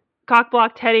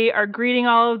Cockblock Teddy are greeting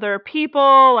all of their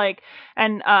people,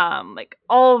 and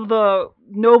all of the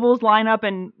nobles line up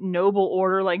in noble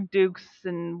order, like dukes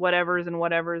and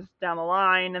whatevers down the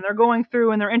line, and they're going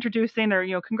through and they're introducing,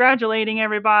 they're congratulating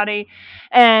everybody,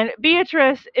 and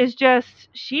Beatrice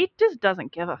she just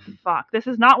doesn't give a fuck. This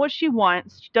is not what she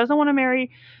wants. She doesn't want to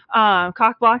marry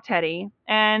Cockblock Teddy,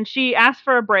 and she asks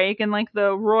for a break, and like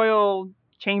the royal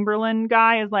Chamberlain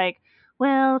guy is like,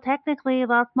 well, technically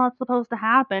that's not supposed to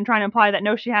happen, trying to imply that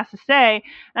no, she has to say,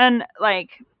 and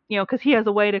because he has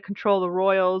a way to control the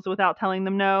royals without telling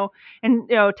them no, and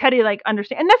Teddy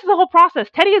understand, and this is the whole process.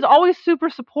 Teddy is always super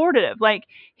supportive,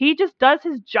 he just does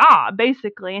his job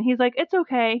basically, and he's like, it's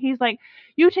okay. He's like,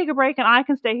 you take a break and I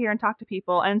can stay here and talk to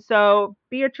people, and so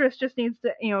Beatrice just needs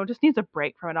a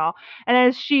break from it all, and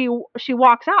as she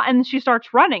walks out and she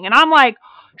starts running, and I'm like,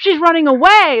 she's running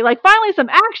away. Finally some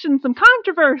action, some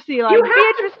controversy.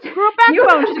 Beatrice grew a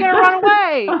backbone. She's going to run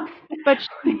away. But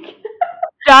she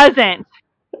doesn't.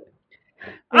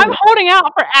 I'm holding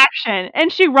out for action.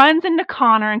 And she runs into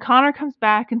Connor, and Connor comes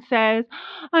back and says,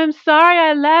 I'm sorry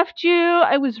I left you.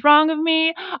 It was wrong of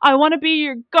me. I want to be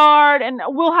your guard, and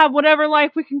we'll have whatever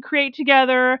life we can create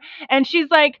together. And she's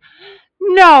like,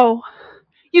 no,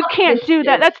 you can't do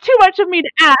that. That's too much of me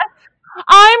to ask.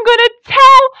 I'm going to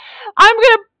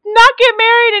not get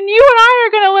married, and you and I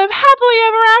are going to live happily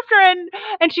ever after.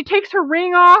 And she takes her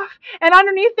ring off, and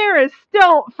underneath there is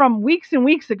still from weeks and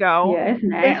weeks ago is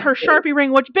her Sharpie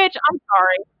ring, which, bitch, I'm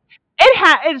sorry.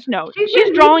 It's no.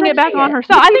 She's drawing it back on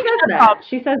herself.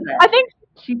 She says that. I think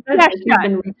she says that.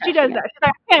 She does that. She's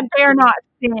like, I can't bear not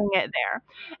seeing it there.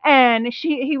 And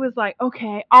he was like,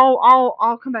 okay,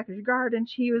 I'll come back as your guard. And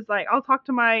she was like, I'll talk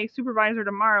to my supervisor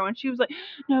tomorrow. And she was like,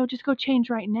 no, just go change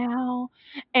right now.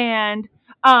 And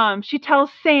she tells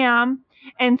Sam,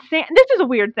 and Sam, this is a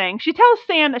weird thing. She tells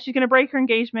Sam that she's going to break her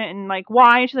engagement, and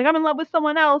why? And she's like, I'm in love with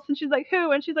someone else. And she's like,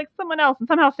 who? And she's like, someone else. And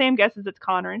somehow Sam guesses it's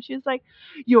Connor. And she's like,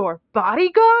 your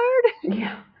bodyguard?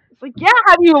 Yeah. It's like, yeah,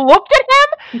 have you looked at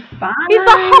him? He's the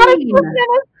hottest person in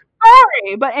his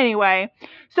story. But anyway,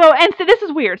 so this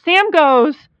is weird. Sam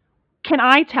goes, can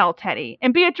I tell Teddy?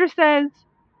 And Beatrice says,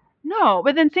 no.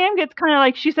 But then Sam gets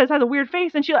kind of she says, has a weird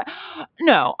face, and she's like,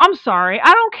 no, I'm sorry.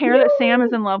 I don't care that Sam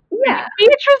is in love with me.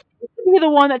 Beatrice needs to be the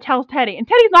one that tells Teddy. And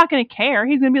Teddy's not going to care.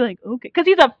 He's going to be like, okay. Because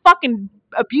he's a fucking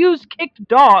abused, kicked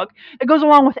dog that goes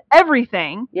along with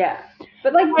everything. Yeah.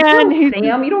 But Sam,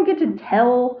 you don't get to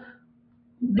tell.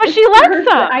 But she lets him.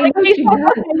 I know she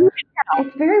does.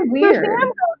 It's very weird. So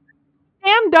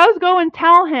Sam does go and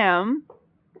tell him.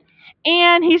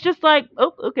 And he's just like,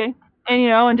 oh, okay. And,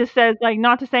 and just says,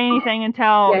 not to say anything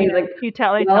until they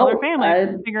tell their family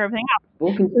to figure everything out.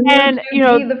 We'll continue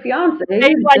to be the fiance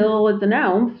until it's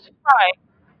announced. Right.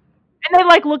 And they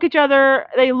look at each other,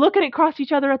 they look across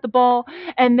each other at the ball,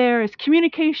 and there is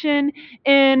communication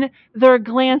in their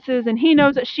glances, and he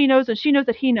knows that she knows, and she knows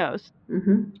that he knows.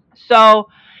 Mm-hmm. So,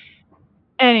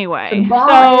 anyway,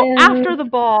 after the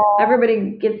ball,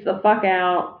 everybody gets the fuck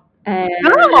out. And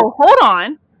no, hold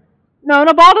on. No,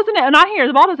 the ball doesn't end. Not here.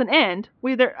 The ball doesn't end.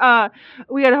 We got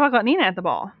to talk about Nina at the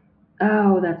ball.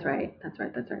 Oh, that's right.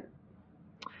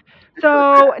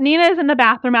 So Nina is in the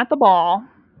bathroom at the ball,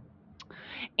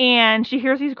 and she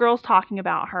hears these girls talking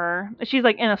about her. She's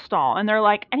in a stall, and they're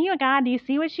like, "Oh my God, do you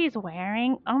see what she's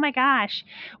wearing? Oh my gosh,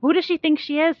 who does she think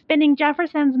she is, spending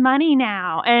Jefferson's money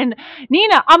now?" And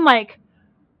Nina, I'm like,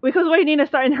 because the way Nina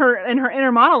started in her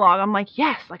inner monologue, I'm like,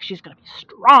 yes, she's gonna be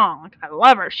strong. I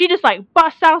love her. She just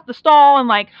busts out the stall,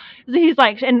 and he's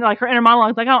in her inner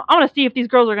monologue, I want to see if these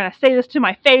girls are gonna say this to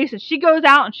my face. And she goes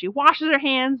out and she washes her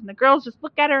hands, and the girls just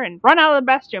look at her and run out of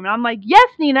the restroom. And I'm like, yes,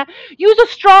 Nina, use a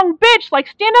strong bitch.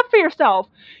 Stand up for yourself.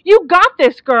 You got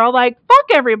this, girl. Fuck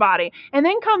everybody. And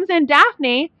then comes in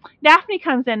Daphne. Daphne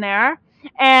comes in there.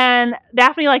 And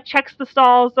Daphne checks the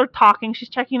stalls. They're talking. She's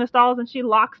checking the stalls, and she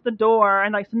locks the door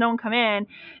and so no one come in.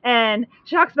 And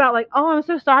she talks about oh, I'm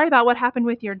so sorry about what happened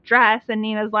with your dress. And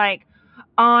Nina's like,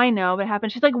 oh, I know what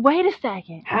happened. She's like, wait a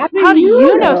second. How do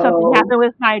you know something happened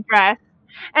with my dress?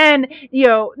 And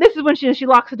this is when she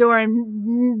locks the door,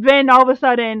 and then all of a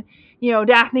sudden,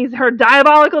 Daphne's her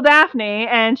diabolical Daphne,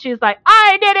 and she's like,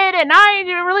 I did it, and I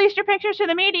released your pictures to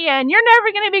the media, and you're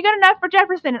never going to be good enough for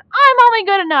Jefferson, and I'm only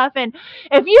good enough, and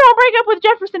if you don't break up with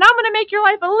Jefferson, I'm going to make your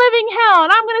life a living hell,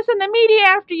 and I'm going to send the media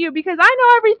after you, because I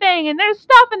know everything, and there's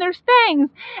stuff, and there's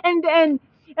things, and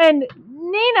And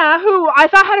Nina, who I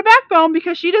thought had a backbone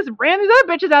because she just ran these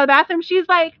other bitches out of the bathroom, she's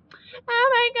like, oh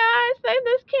my gosh, I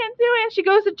just can't do it. And she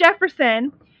goes to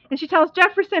Jefferson and she tells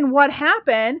Jefferson what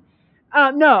happened.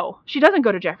 No, she doesn't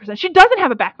go to Jefferson. She doesn't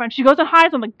have a backbone. She goes and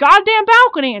hides on the goddamn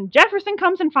balcony, and Jefferson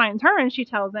comes and finds her, and she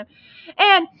tells him.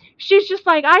 And she's just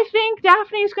like, I think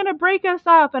Daphne's going to break us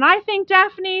up, and I think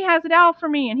Daphne has it out for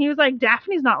me. And he was like,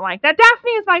 Daphne's not like that.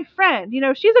 Daphne is my friend. You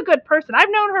know, she's a good person. I've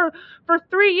known her for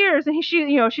 3 years, and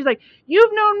she's like,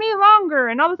 you've known me longer,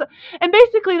 and all this stuff. And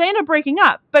basically, they end up breaking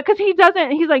up because he's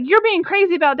like, you're being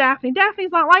crazy about Daphne.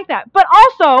 Daphne's not like that. But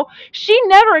also, she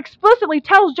never explicitly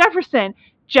tells Jefferson,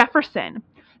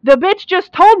 the bitch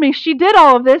just told me she did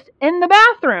all of this in the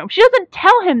bathroom. She doesn't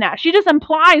tell him that. She just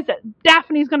implies that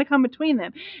Daphne's going to come between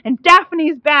them. And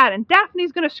Daphne's bad. And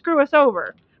Daphne's going to screw us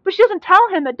over. But she doesn't tell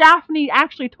him that Daphne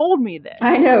actually told me this.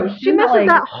 I know. She misses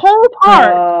that whole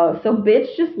part. So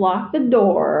bitch just locked the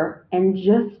door and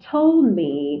just told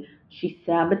me she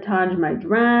sabotaged my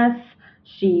dress.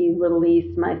 She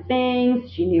released my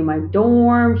things. She knew my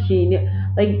dorm. She knew,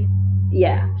 like...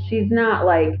 Yeah, she's not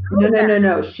like,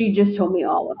 no. She just told me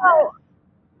all of this.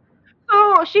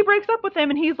 So she breaks up with him,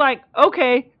 and he's like,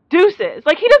 okay, deuces.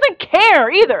 Like, he doesn't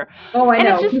care either. Oh, I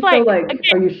know. And it's just he's like, so like,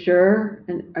 again, are you sure?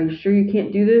 And are you sure you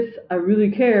can't do this? I really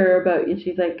care about you. And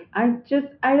she's like, I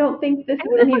don't think this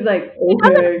is. And he's like,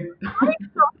 okay.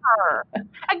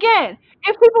 Again,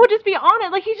 if people would just be on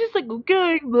it, like, he's just like,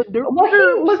 okay. Well,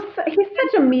 he's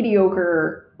such a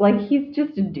mediocre, like, he's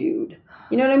just a dude.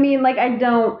 You know what I mean? Like,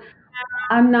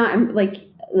 I'm not, like,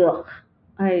 ugh.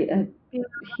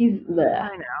 He's bleh.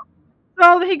 I know.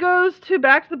 So he goes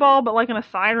back to the ball, but like in a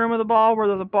side room of the ball where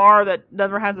there's a bar that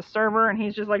never has a server, and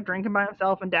he's just like drinking by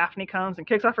himself, and Daphne comes and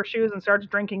kicks off her shoes and starts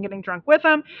drinking, getting drunk with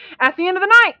him. At the end of the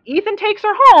night, Ethan takes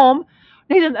her home.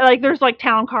 There's like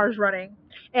town cars running,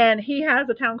 and he has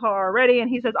a town car already, and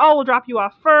he says, oh, we'll drop you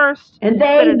off first. And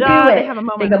they do it. They have a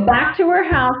moment. They go back to her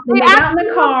house, they get out in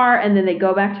the car, and then they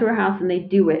go back to her house and they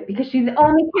do it because she's the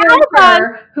only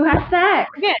character who has sex.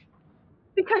 Again,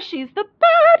 because she's the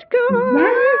bad girl.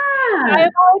 Yeah.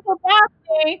 Diabolical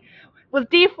Daphne was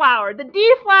deflowered. The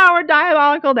deflowered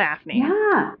Diabolical Daphne.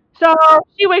 Yeah. So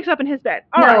she wakes up in his bed.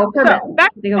 Her bed.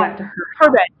 They go back to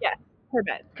her bed. Yes, her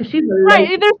bed. Because she's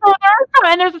right.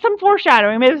 There's some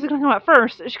foreshadowing. Maybe this is going to come up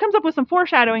first. She comes up with some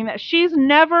foreshadowing that she's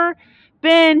never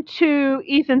been to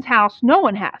Ethan's house. No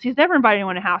one has. He's never invited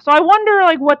anyone to house. So I wonder,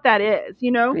 like, what that is.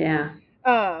 You know? Yeah.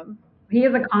 He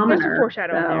is a commoner. There's some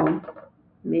foreshadowing there.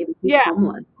 Maybe he's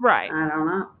homeless. Right. I don't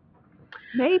know.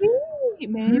 Maybe.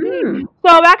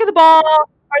 So back at the ball, or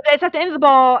it's at the end of the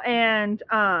ball, and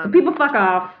so people fuck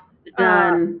off.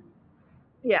 Done.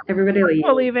 Yeah. Everybody leaves.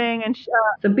 People leaving, and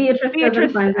so Beatrice goes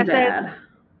and finds her dad.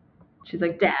 She's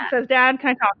like, Dad. She says, Dad, can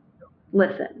I talk to you?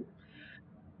 Listen,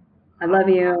 I love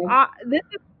you.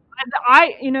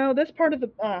 This part of the.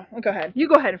 Go ahead. You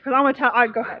go ahead, because I'm gonna tell.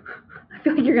 Go ahead. I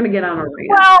feel like you're gonna get on a rant.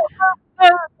 Well,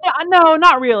 no,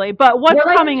 not really. But what's We're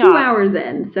like coming 2 up? hours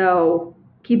in, so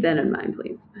keep that in mind,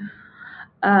 please.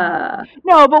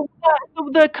 No, but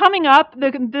the coming up,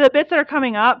 the bits that are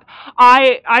coming up,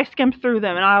 I skimmed through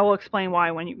them, and I will explain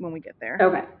why when we get there.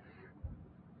 Okay.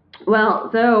 Well,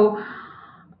 so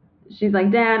she's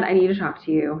like, Dad, I need to talk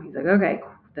to you. He's like, okay,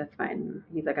 cool, that's fine.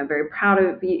 He's like, I'm very proud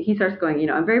of you. He starts going,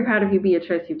 I'm very proud of you,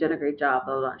 Beatrice. You've done a great job,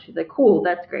 blah, blah, blah. She's like, cool,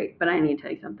 that's great, but I need to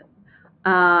tell you something.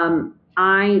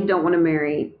 I don't want to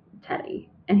marry Teddy.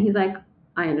 And he's like,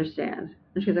 I understand.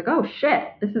 And she's like, oh, shit,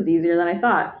 this is easier than I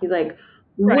thought. He's like,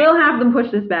 we'll have them push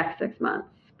this back 6 months.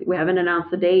 We haven't announced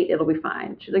the date. It'll be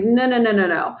fine. She's like,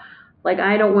 no. Like,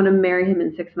 I don't want to marry him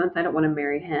in 6 months. I don't want to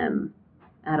marry him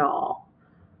at all.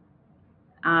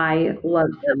 I love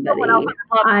somebody.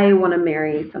 I want to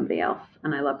marry somebody else,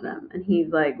 and I love them. And he's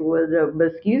like,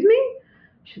 excuse me?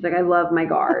 She's like, I love my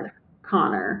guard,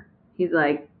 Connor. He's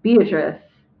like, Beatrice,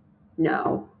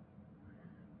 no.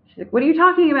 She's like, what are you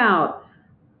talking about?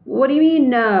 What do you mean,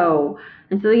 no?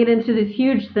 And so they get into this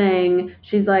huge thing.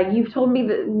 She's like, you've told me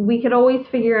that we could always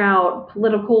figure out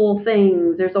political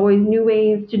things. There's always new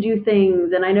ways to do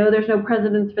things. And I know there's no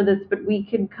precedents for this, but we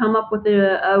could come up with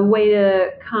a way to,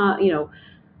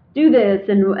 do this.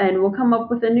 And we'll come up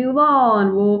with a new law,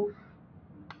 and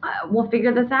we'll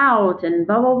figure this out, and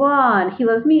blah, blah, blah. And he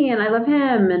loves me, and I love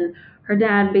him. And her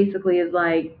dad basically is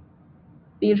like,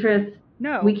 Beatrice,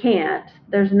 no, we can't.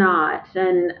 There's not.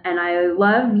 And I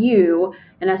love you.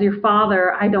 And as your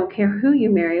father, I don't care who you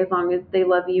marry as long as they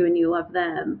love you and you love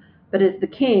them. But as the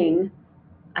king,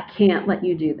 I can't let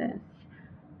you do this.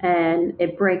 and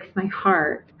it breaks my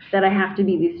heart that I have to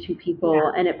be these two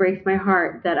people, and it breaks my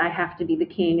heart that I have to be the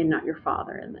king and not your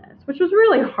father in this, which was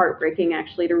really heartbreaking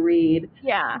actually to read.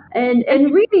 Yeah. And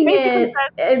reading Basically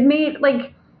it, it made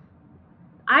like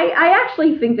I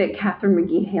actually think that Catherine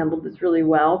McGee handled this really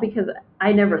well because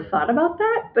I never thought about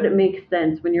that, but it makes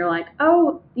sense when you're like,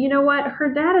 oh, you know what?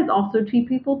 Her dad is also two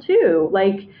people too.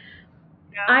 Like,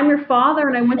 I'm your father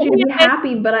and I want you to be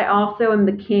happy, but I also am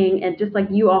the king, and just like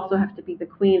you also have to be the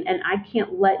queen, and I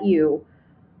can't let you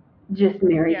just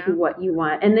marry who what you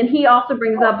want. And then he also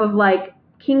brings up of like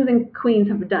kings and queens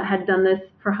had done this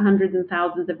for hundreds and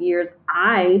thousands of years.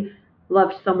 I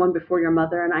loved someone before your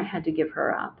mother and I had to give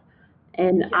her up,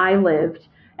 and I lived.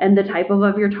 And the type of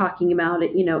love you're talking about,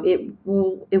 it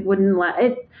it wouldn't let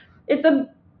it's a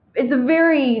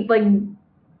very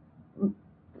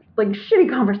like shitty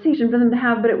conversation for them to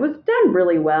have, but it was done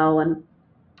really well. And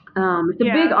it's a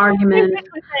big argument.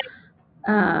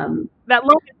 That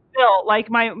love is built. Like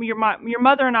your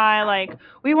mother and I, like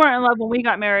we weren't in love when we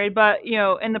got married, but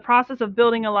in the process of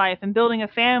building a life and building a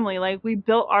family, like we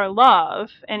built our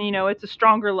love, and it's a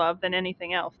stronger love than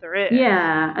anything else there is.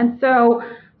 Yeah, and so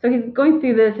he's going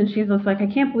through this, and she's just like, I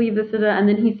can't believe this, and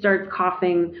then he starts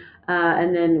coughing,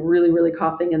 and then really, really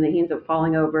coughing, and then he ends up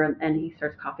falling over, and he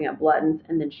starts coughing up blood,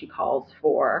 and then she calls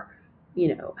for,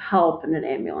 help and an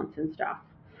ambulance and stuff.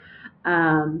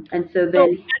 And so then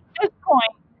at this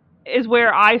point is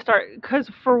where I start, because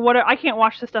for what I can't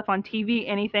watch the stuff on TV,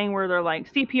 anything where they're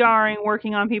like CPRing,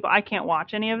 working on people. I can't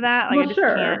watch any of that. Like I just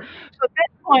can't. So at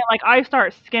this point, like I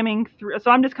start skimming through.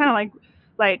 So I'm just kind of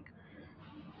like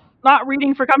not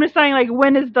reading for. I'm just saying like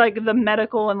when is the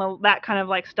medical and that kind of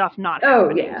like stuff not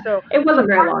happening. Yeah. So it wasn't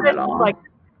very long at all. Like,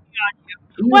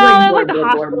 well, like the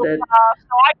hospital stuff.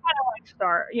 So I kind of like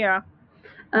start. Yeah.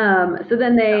 So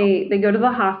then they go to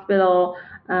the hospital,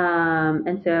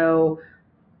 and so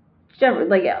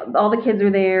like all the kids are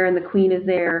there and the queen is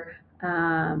there,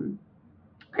 and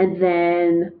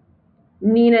then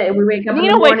Nina, we wake up in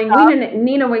the morning.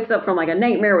 Nina wakes up from like a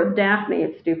nightmare with Daphne.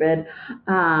 It's stupid,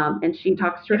 and she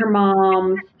talks to her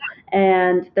moms,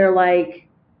 and they're like,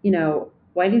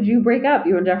 why did you break up?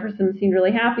 You and Jefferson seemed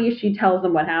really happy. She tells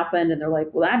them what happened, and they're like,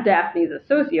 well, that Daphne's a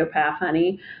sociopath,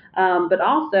 honey. But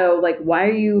also, like, why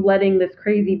are you letting this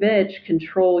crazy bitch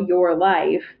control your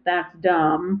life? That's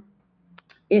dumb.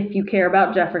 If you care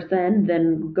about Jefferson,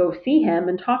 then go see him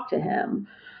and talk to him.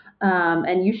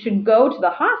 And you should go to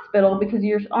the hospital because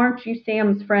aren't you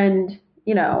Sam's friend,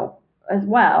 as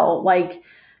well? Like,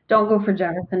 don't go for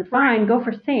Jefferson. Fine, go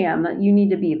for Sam. You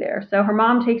need to be there. So her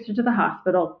mom takes her to the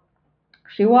hospital.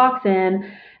 She walks in,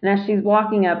 and as she's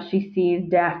walking up, she sees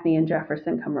Daphne and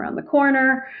Jefferson come around the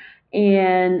corner,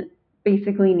 and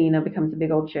basically Nina becomes a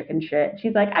big old chicken shit.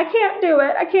 She's like, I can't do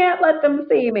it. I can't let them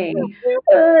see me.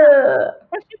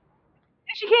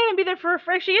 She can't even be there for a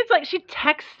friend. She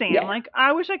texts Sam, like,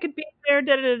 I wish I could be there,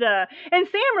 da da da. And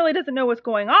Sam really doesn't know what's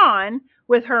going on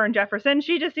with her and Jefferson.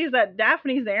 She just sees that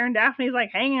Daphne's there, and Daphne's like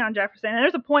hanging on Jefferson. And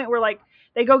there's a point where like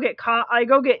they go get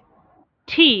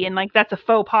tea, and like that's a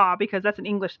faux pas because that's an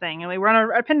English thing, and we run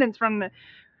our pendants from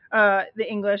the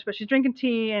English. But she's drinking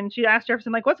tea, and she asked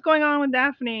Jefferson like, what's going on with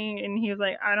Daphne? And he was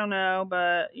like, I don't know,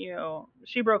 but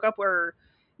she broke up with her.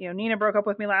 Nina broke up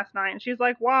with me last night. And she's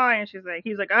like, why? And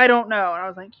he's like, I don't know. And I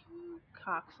was like, you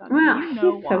cocksucker. Well, you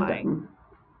know he's why. So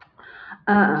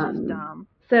dumb. She's dumb.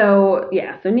 So,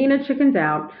 yeah, so Nina chickens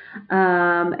out.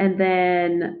 And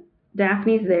then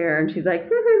Daphne's there, and she's like,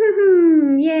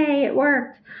 yay, it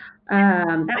worked.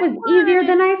 That was easier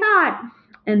than I thought.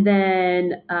 And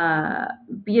then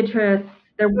Beatrice,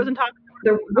 they're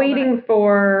waiting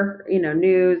for,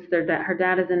 news. Her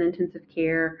dad is in intensive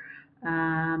care.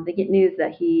 They get news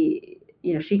that she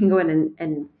can go in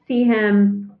and see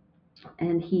him,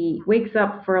 and he wakes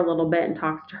up for a little bit and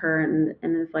talks to her and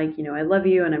is like, I love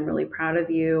you and I'm really proud of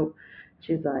you.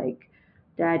 She's like,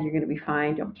 Dad, you're going to be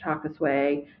fine. Don't talk this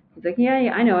way. He's like,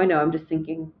 yeah, I know. I'm just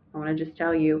thinking, I want to just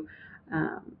tell you,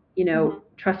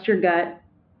 trust your gut,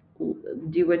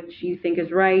 do what you think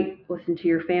is right, listen to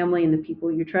your family and the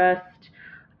people you trust.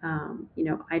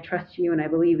 I trust you and I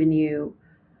believe in you.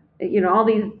 All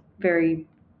these very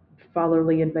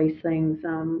fatherly advice things.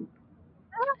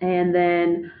 And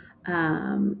then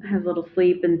has a little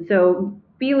sleep. And so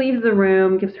Bea leaves the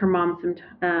room, gives her mom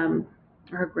or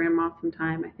her grandma some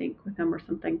time, I think, with him or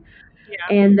something. Yeah.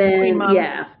 And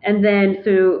then,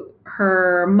 so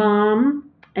her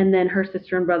mom and then her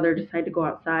sister and brother decide to go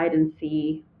outside and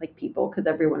see like people because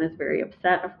everyone is very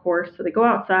upset, of course. So they go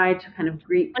outside to kind of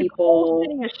greet people.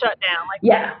 Everything is shut down.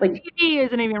 TV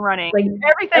isn't even running. Like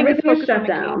everything is shut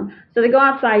down. So they go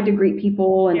outside to greet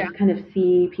people and just kind of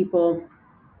see people.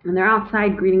 and they're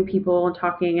outside greeting people and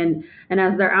talking, and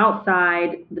as they're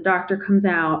outside, the doctor comes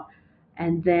out,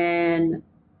 and then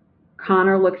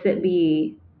Connor looks at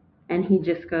B, and he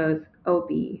just goes, "Oh,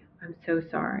 B, I'm so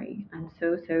sorry. I'm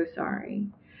so, so sorry."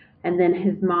 And then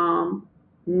his mom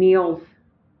kneels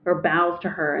or bows to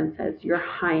her and says, "Your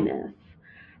Highness."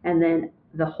 And then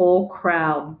the whole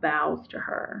crowd bows to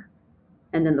her.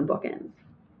 And then the book ends.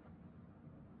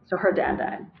 So her dad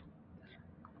died.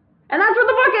 And that's where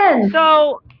the book ends.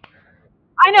 So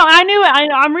I knew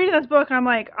it. I'm reading this book and I'm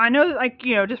like, I know, like,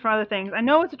 just from other things, I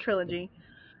know it's a trilogy.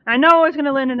 I know it's going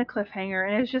to end in a cliffhanger.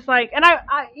 And it's just like, and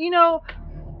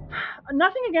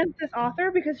nothing against this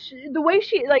author because the way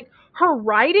like, her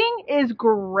writing is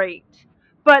great.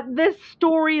 But this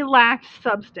story lacks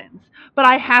substance. But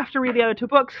I have to read the other two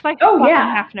books because I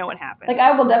have to know what happened. Like,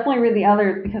 I will definitely read the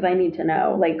others because I need to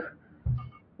know, like,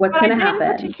 what's going to happen. I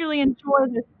didn't particularly enjoy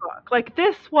this book. Like,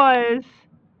 this was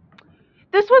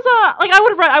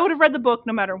I would have read the book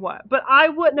no matter what, but I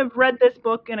wouldn't have read this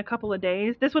book in a couple of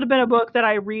days. This would have been a book that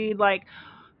I read like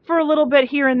for a little bit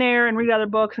here and there and read other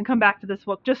books and come back to this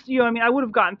book. Just, I would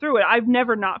have gotten through it. I've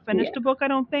never not finished a book, I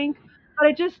don't think,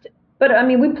 but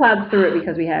we plowed through it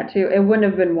because we had to. It wouldn't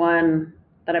have been one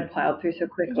that I plowed through so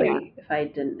quickly if I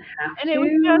didn't have to. And it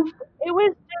was just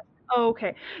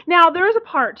okay. Now there is a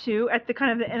part too at the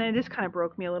kind of and it just kind of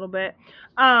broke me a little bit.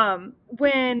 Because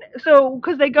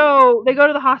they go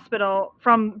to the hospital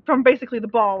from basically the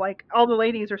ball, like all the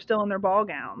ladies are still in their ball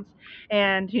gowns,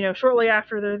 and shortly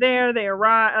after they're there, they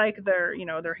arrive, like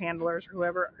their handlers or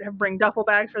whoever bring duffel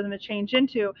bags for them to change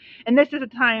into, and this is a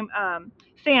time.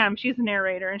 Sam, she's the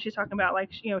narrator, and she's talking about,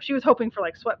 like, she was hoping for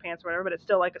like sweatpants or whatever, but it's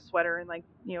still like a sweater and like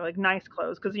like nice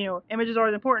clothes because image is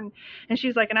always important. And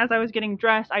she's like, and as I was getting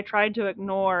dressed, I tried to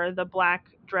ignore the black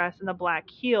dress and the black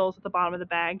heels at the bottom of the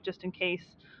bag just in case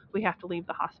we have to leave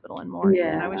the hospital in mourning.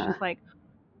 And I was just like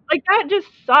that just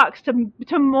sucks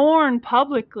to mourn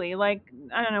publicly. Like,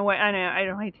 I don't know what I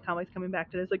don't hate the comments coming back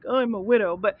to this, like, oh, I'm a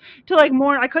widow, but to like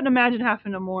mourn, I couldn't imagine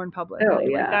having to mourn publicly. Oh,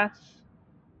 yeah. Like,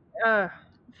 that's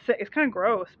it's kind of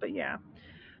gross, but yeah.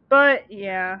 But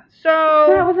yeah, so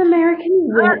that was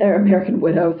American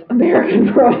Widows,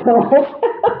 American Royals.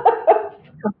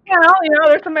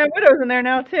 There's some widows in there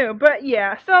now too. But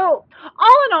yeah, so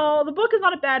all in all, the book is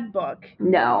not a bad book.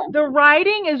 No, the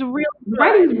writing is really good. The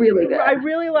writing is really good. I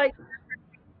really like.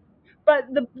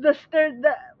 But the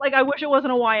like, I wish it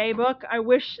wasn't a YA book. I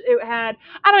wish it had.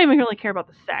 I don't even really care about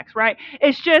the sex, right?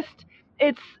 It's just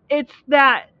it's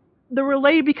that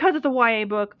because it's a YA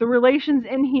book, the relations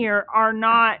in here are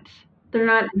not. They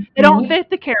don't fit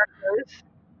the characters.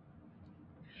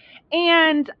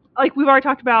 And like we've already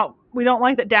talked about, we don't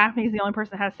like that Daphne's the only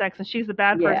person that has sex and she's the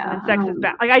bad person and sex is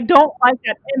bad. Like, I don't like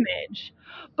that image.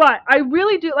 But I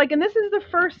really do like, and this is the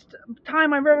first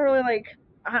time I've ever really like,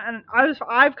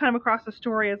 I've kind of across the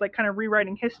story as like kind of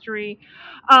rewriting history.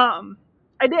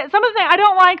 I did some of the things I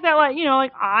don't like that, like,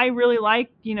 like I really like,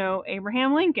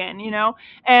 Abraham Lincoln,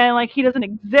 and like he doesn't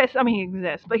exist. I mean, he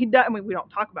exists, but he does. I mean, we don't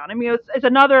talk about him. I mean, it's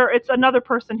another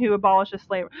person who abolishes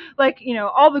slavery. Like,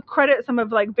 all the credit, some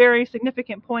of like very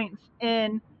significant points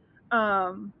in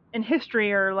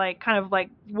history are like kind of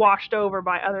like washed over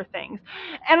by other things.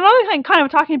 And another thing, kind of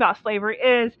talking about slavery,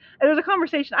 is there's a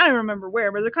conversation, I don't remember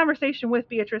where, but there's a conversation with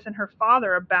Beatrice and her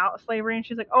father about slavery, and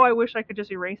she's like, "Oh, I wish I could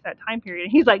just erase that time period."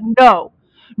 And he's like,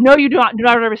 No, you do not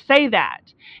ever say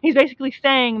that. He's basically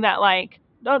saying that, like,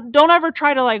 don't ever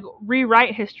try to like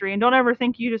rewrite history, and don't ever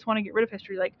think you just want to get rid of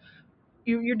history. Like,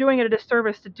 you're doing it a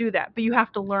disservice to do that, but you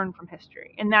have to learn from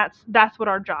history, and that's what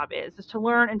our job is to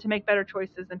learn and to make better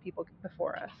choices than people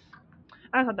before us.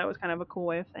 I thought that was kind of a cool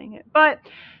way of saying it, but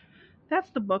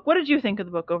that's the book. What did you think of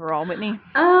the book overall, Whitney?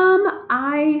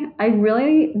 I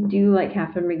really do like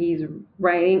Katharine McGee's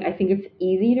writing. I think it's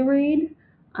easy to read.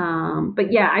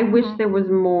 But yeah, I wish there was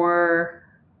more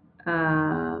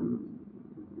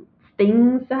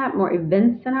things that happen, more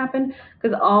events that happen,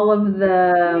 because all of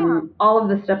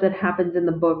the stuff that happens in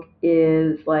the book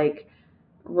is like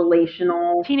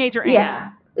relational, teenager angst.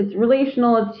 Yeah, it's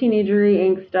relational, it's teenagery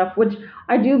angst stuff, which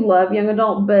I do love young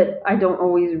adult, but I don't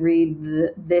always read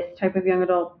this type of young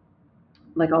adult.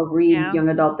 Like, I'll read young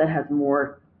adult that has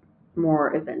more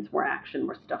events, more action,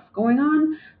 more stuff going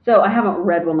on. So I haven't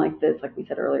read one like this, like we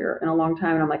said earlier, in a long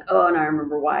time, and I'm like, oh, and I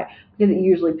remember why, because it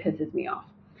usually pisses me off.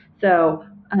 So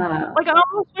like, I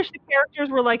almost wish the characters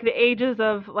were like the ages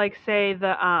of, like, say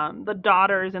the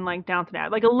daughters in like Downton Abbey,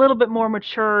 like a little bit more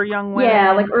mature young women.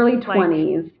 Yeah, like early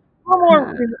 20s. A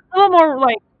little more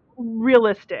like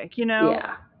realistic,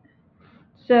 Yeah.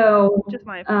 So just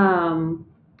my opinion.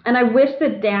 And I wish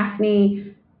that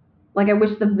Daphne, like, I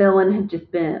wish the villain had just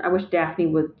been, I wish Daphne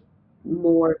was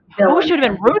more Oh, it should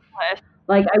have villainous. been ruthless.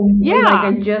 Like Yeah.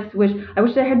 I just wish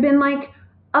there had been like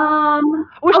Which a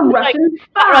was like, Russian like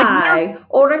spy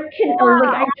or I just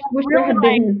wish there really had like,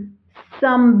 been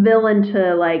some villain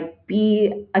to like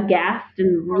be aghast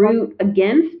and root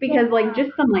against, because like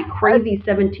just some like crazy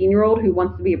 17-year-old who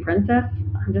wants to be a princess.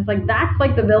 I'm just like, that's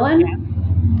like the villain.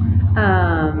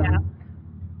 yeah.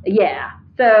 Yeah.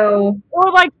 So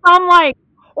Or like some like,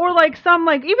 even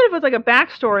if it's like a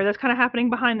backstory that's kind of happening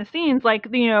behind the scenes, like,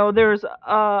 there's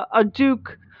a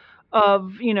duke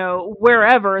of,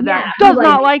 wherever yeah, that who does like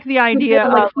not like the who idea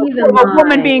feels like of he's in a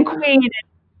woman being line. queen.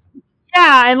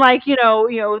 Yeah, and like,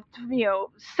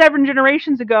 7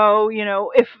 generations ago,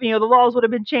 if the laws would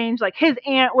have been changed, like his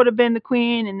aunt would have been the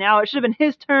queen, and now it should have been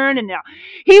his turn, and now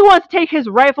he wants to take his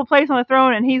rightful place on the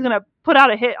throne, and he's gonna put out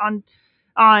a hit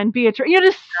on Beatrice.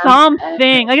 Just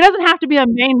something. Like, it doesn't have to be a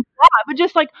main plot, but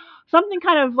just like something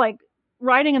kind of like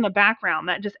writing in the background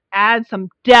that just adds some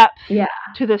depth Yeah.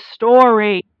 to the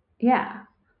story. Yeah.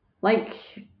 Like,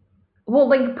 well,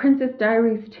 like Princess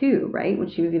Diaries too, right? When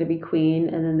she was going to be queen,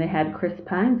 and then they had Chris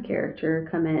Pine's character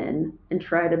come in and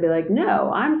try to be like,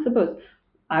 no,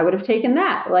 I would have taken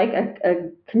that, like a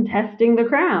contesting the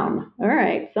crown. All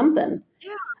right, something.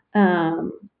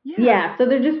 Um, Yeah. yeah. So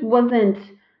there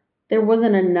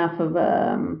wasn't enough of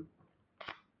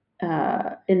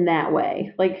in that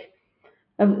way. Like,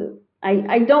 I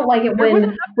don't like it There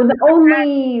wasn't when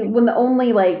the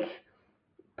only like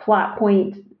plot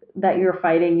point that you're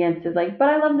fighting against is like, but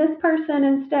I love this person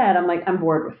instead. I'm like, I'm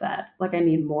bored with that. Like, I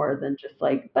need more than just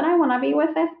like, but I want to be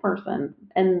with this person.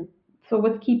 And so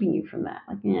what's keeping you from that?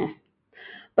 Like, yeah.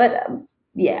 But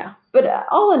yeah. But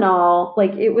all in all,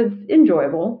 like, it was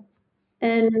enjoyable.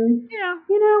 And, Yeah.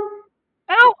 you know,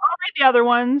 And I'll read the other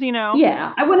ones,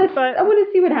 yeah, but I want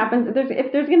to see what happens.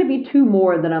 If there's going to be two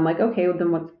more, then I'm like, okay, well,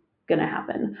 then what's going to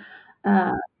happen?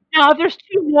 Uh, now, if there's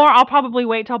 2 more, I'll probably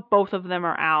wait till both of them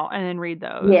are out and then read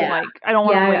those. yeah. Like, I don't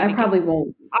want Yeah, to wait I to get. probably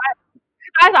won't.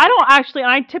 I don't actually.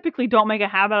 I typically don't make a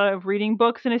habit of reading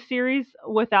books in a series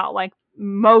without like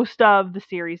most of the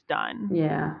series done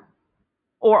Yeah.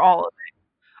 or all of it.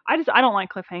 I don't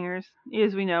like cliffhangers,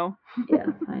 as we know. Yes,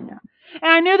 I know.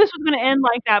 And I knew this was going to end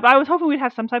like that, but I was hoping we'd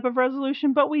have some type of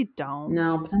resolution, but we don't.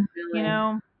 No, not You really.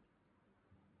 know.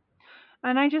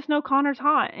 And I just know Connor's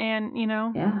hot, and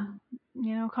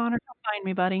Yeah. Connor, come find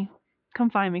me, buddy. Come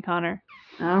find me, Connor.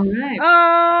 All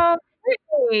right.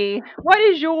 Hey, what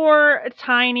is your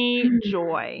tiny Oh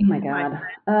joy? my God.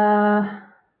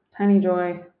 Tiny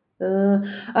joy.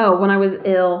 Oh, when I was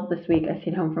ill this week, I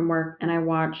stayed home from work and I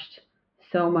watched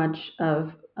so much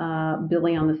of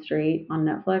Billy on the Street on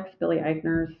Netflix. Billy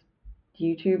Eichner's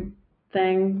YouTube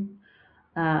thing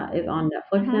is on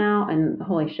Netflix Mhm. now, and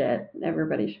holy shit,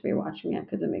 everybody should be watching it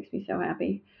because it makes me so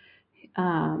happy.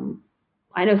 Um,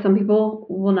 I know some people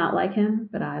will not like him,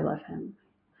 but I love him.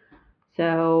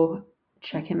 So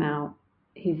check him out.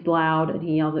 He's loud and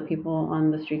he yells at people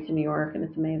on the streets of New York, and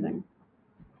it's amazing.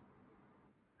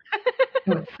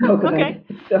 Oh, it's so Okay. good.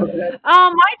 It's so good.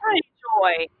 My tiny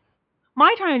joy.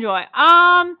 My tiny joy.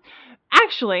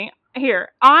 Actually, here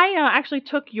I actually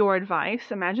took your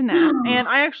advice. Imagine that, and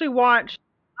I actually watched.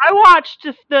 I watched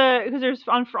because there's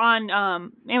on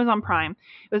Amazon Prime.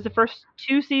 It was the first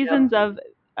 2 seasons of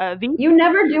V, You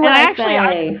never do and what I I actually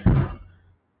say.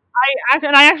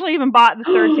 I actually even bought the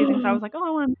 3rd season because I was like, oh, I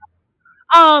want to.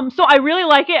 So I really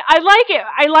like it. I like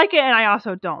it, and I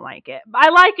also don't like it. I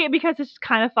like it because it's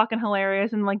kind of fucking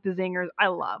hilarious, and like the zingers, I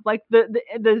love. Like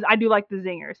I do like the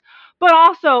zingers, but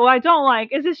also what I don't like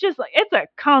is it's just like it's a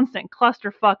constant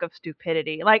clusterfuck of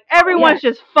stupidity. Like Oh, yeah, everyone's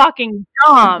just fucking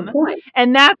that's the dumb, point.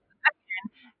 and that's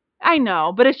I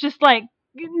know, but it's just like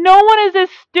no one is this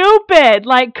stupid.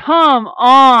 Like, come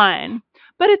on,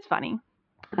 but it's funny.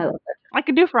 I love it. I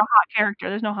could do for a hot character.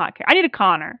 There's no hot character. I need a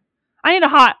Connor. I need a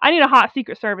hot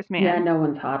Secret Service Yeah, man. no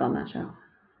one's hot on that show.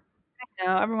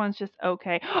 No, everyone's just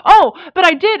okay. Oh, but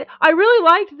I really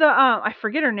liked the I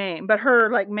forget her name, but her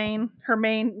main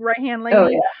right hand Oh,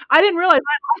 lady. yeah. I didn't realize.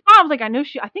 I was like, I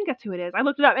think that's who it is. I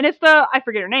looked it up, and it's I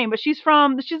forget her name, but she's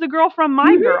the girl from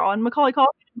My Mhm. Girl, and Macaulay Culkin,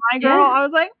 My Girl. Yeah. I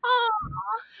was like, oh,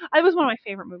 it was one of my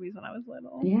favorite movies when I was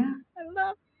little. Yeah. I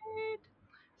love it.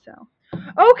 So,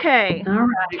 okay, All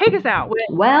right. take us out with.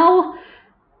 Well,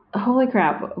 holy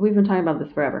crap. We've been talking about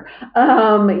this forever.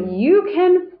 You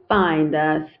can find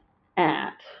us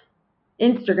at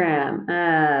Instagram,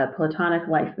 Platonic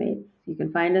Life Mates. You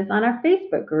can find us on our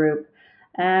Facebook group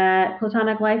at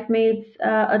Platonic Life Mates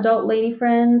Adult Lady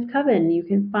Friends Coven. You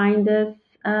can find us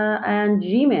on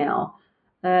Gmail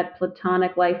at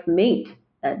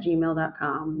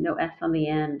platoniclifemate@gmail.com. No S on the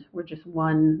end. We're just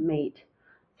one mate.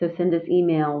 So send us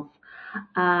emails.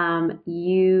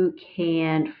 You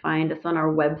can find us on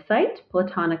our website,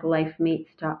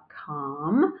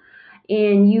 platoniclifemates.com.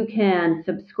 And you can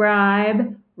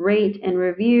subscribe, rate, and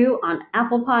review on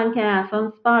Apple Podcasts,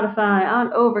 on Spotify,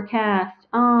 on Overcast,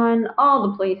 on all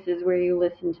the places where you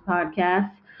listen to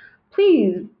podcasts.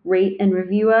 Please rate and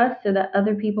review us so that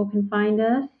other people can find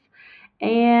us.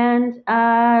 And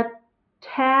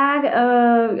tag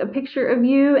a picture of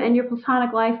you and your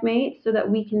platonic life mate so that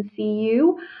we can see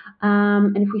you.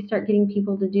 And if we start getting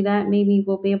people to do that, maybe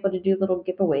we'll be able to do little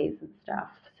giveaways and stuff.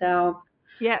 So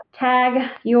Yeah. tag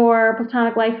your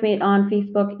platonic life mate on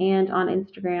Facebook and on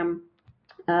Instagram.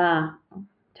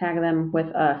 Tag them with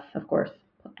us, of course,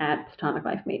 at platonic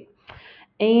life mate.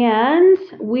 And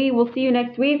we will see you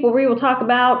next week where we will talk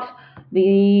about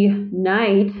the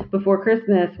night before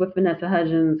Christmas with Vanessa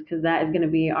Hudgens, because that is going to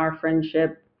be our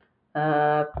friendship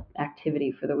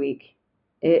activity for the week.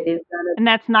 It is And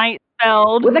that's night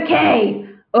spelled with a K.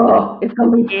 Oh, it's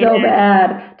going to be so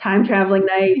bad. Time traveling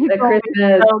night at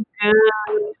Christmas. So good.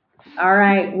 All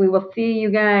right. We will see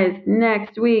you guys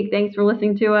next week. Thanks for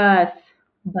listening to us.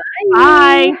 Bye.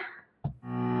 Bye.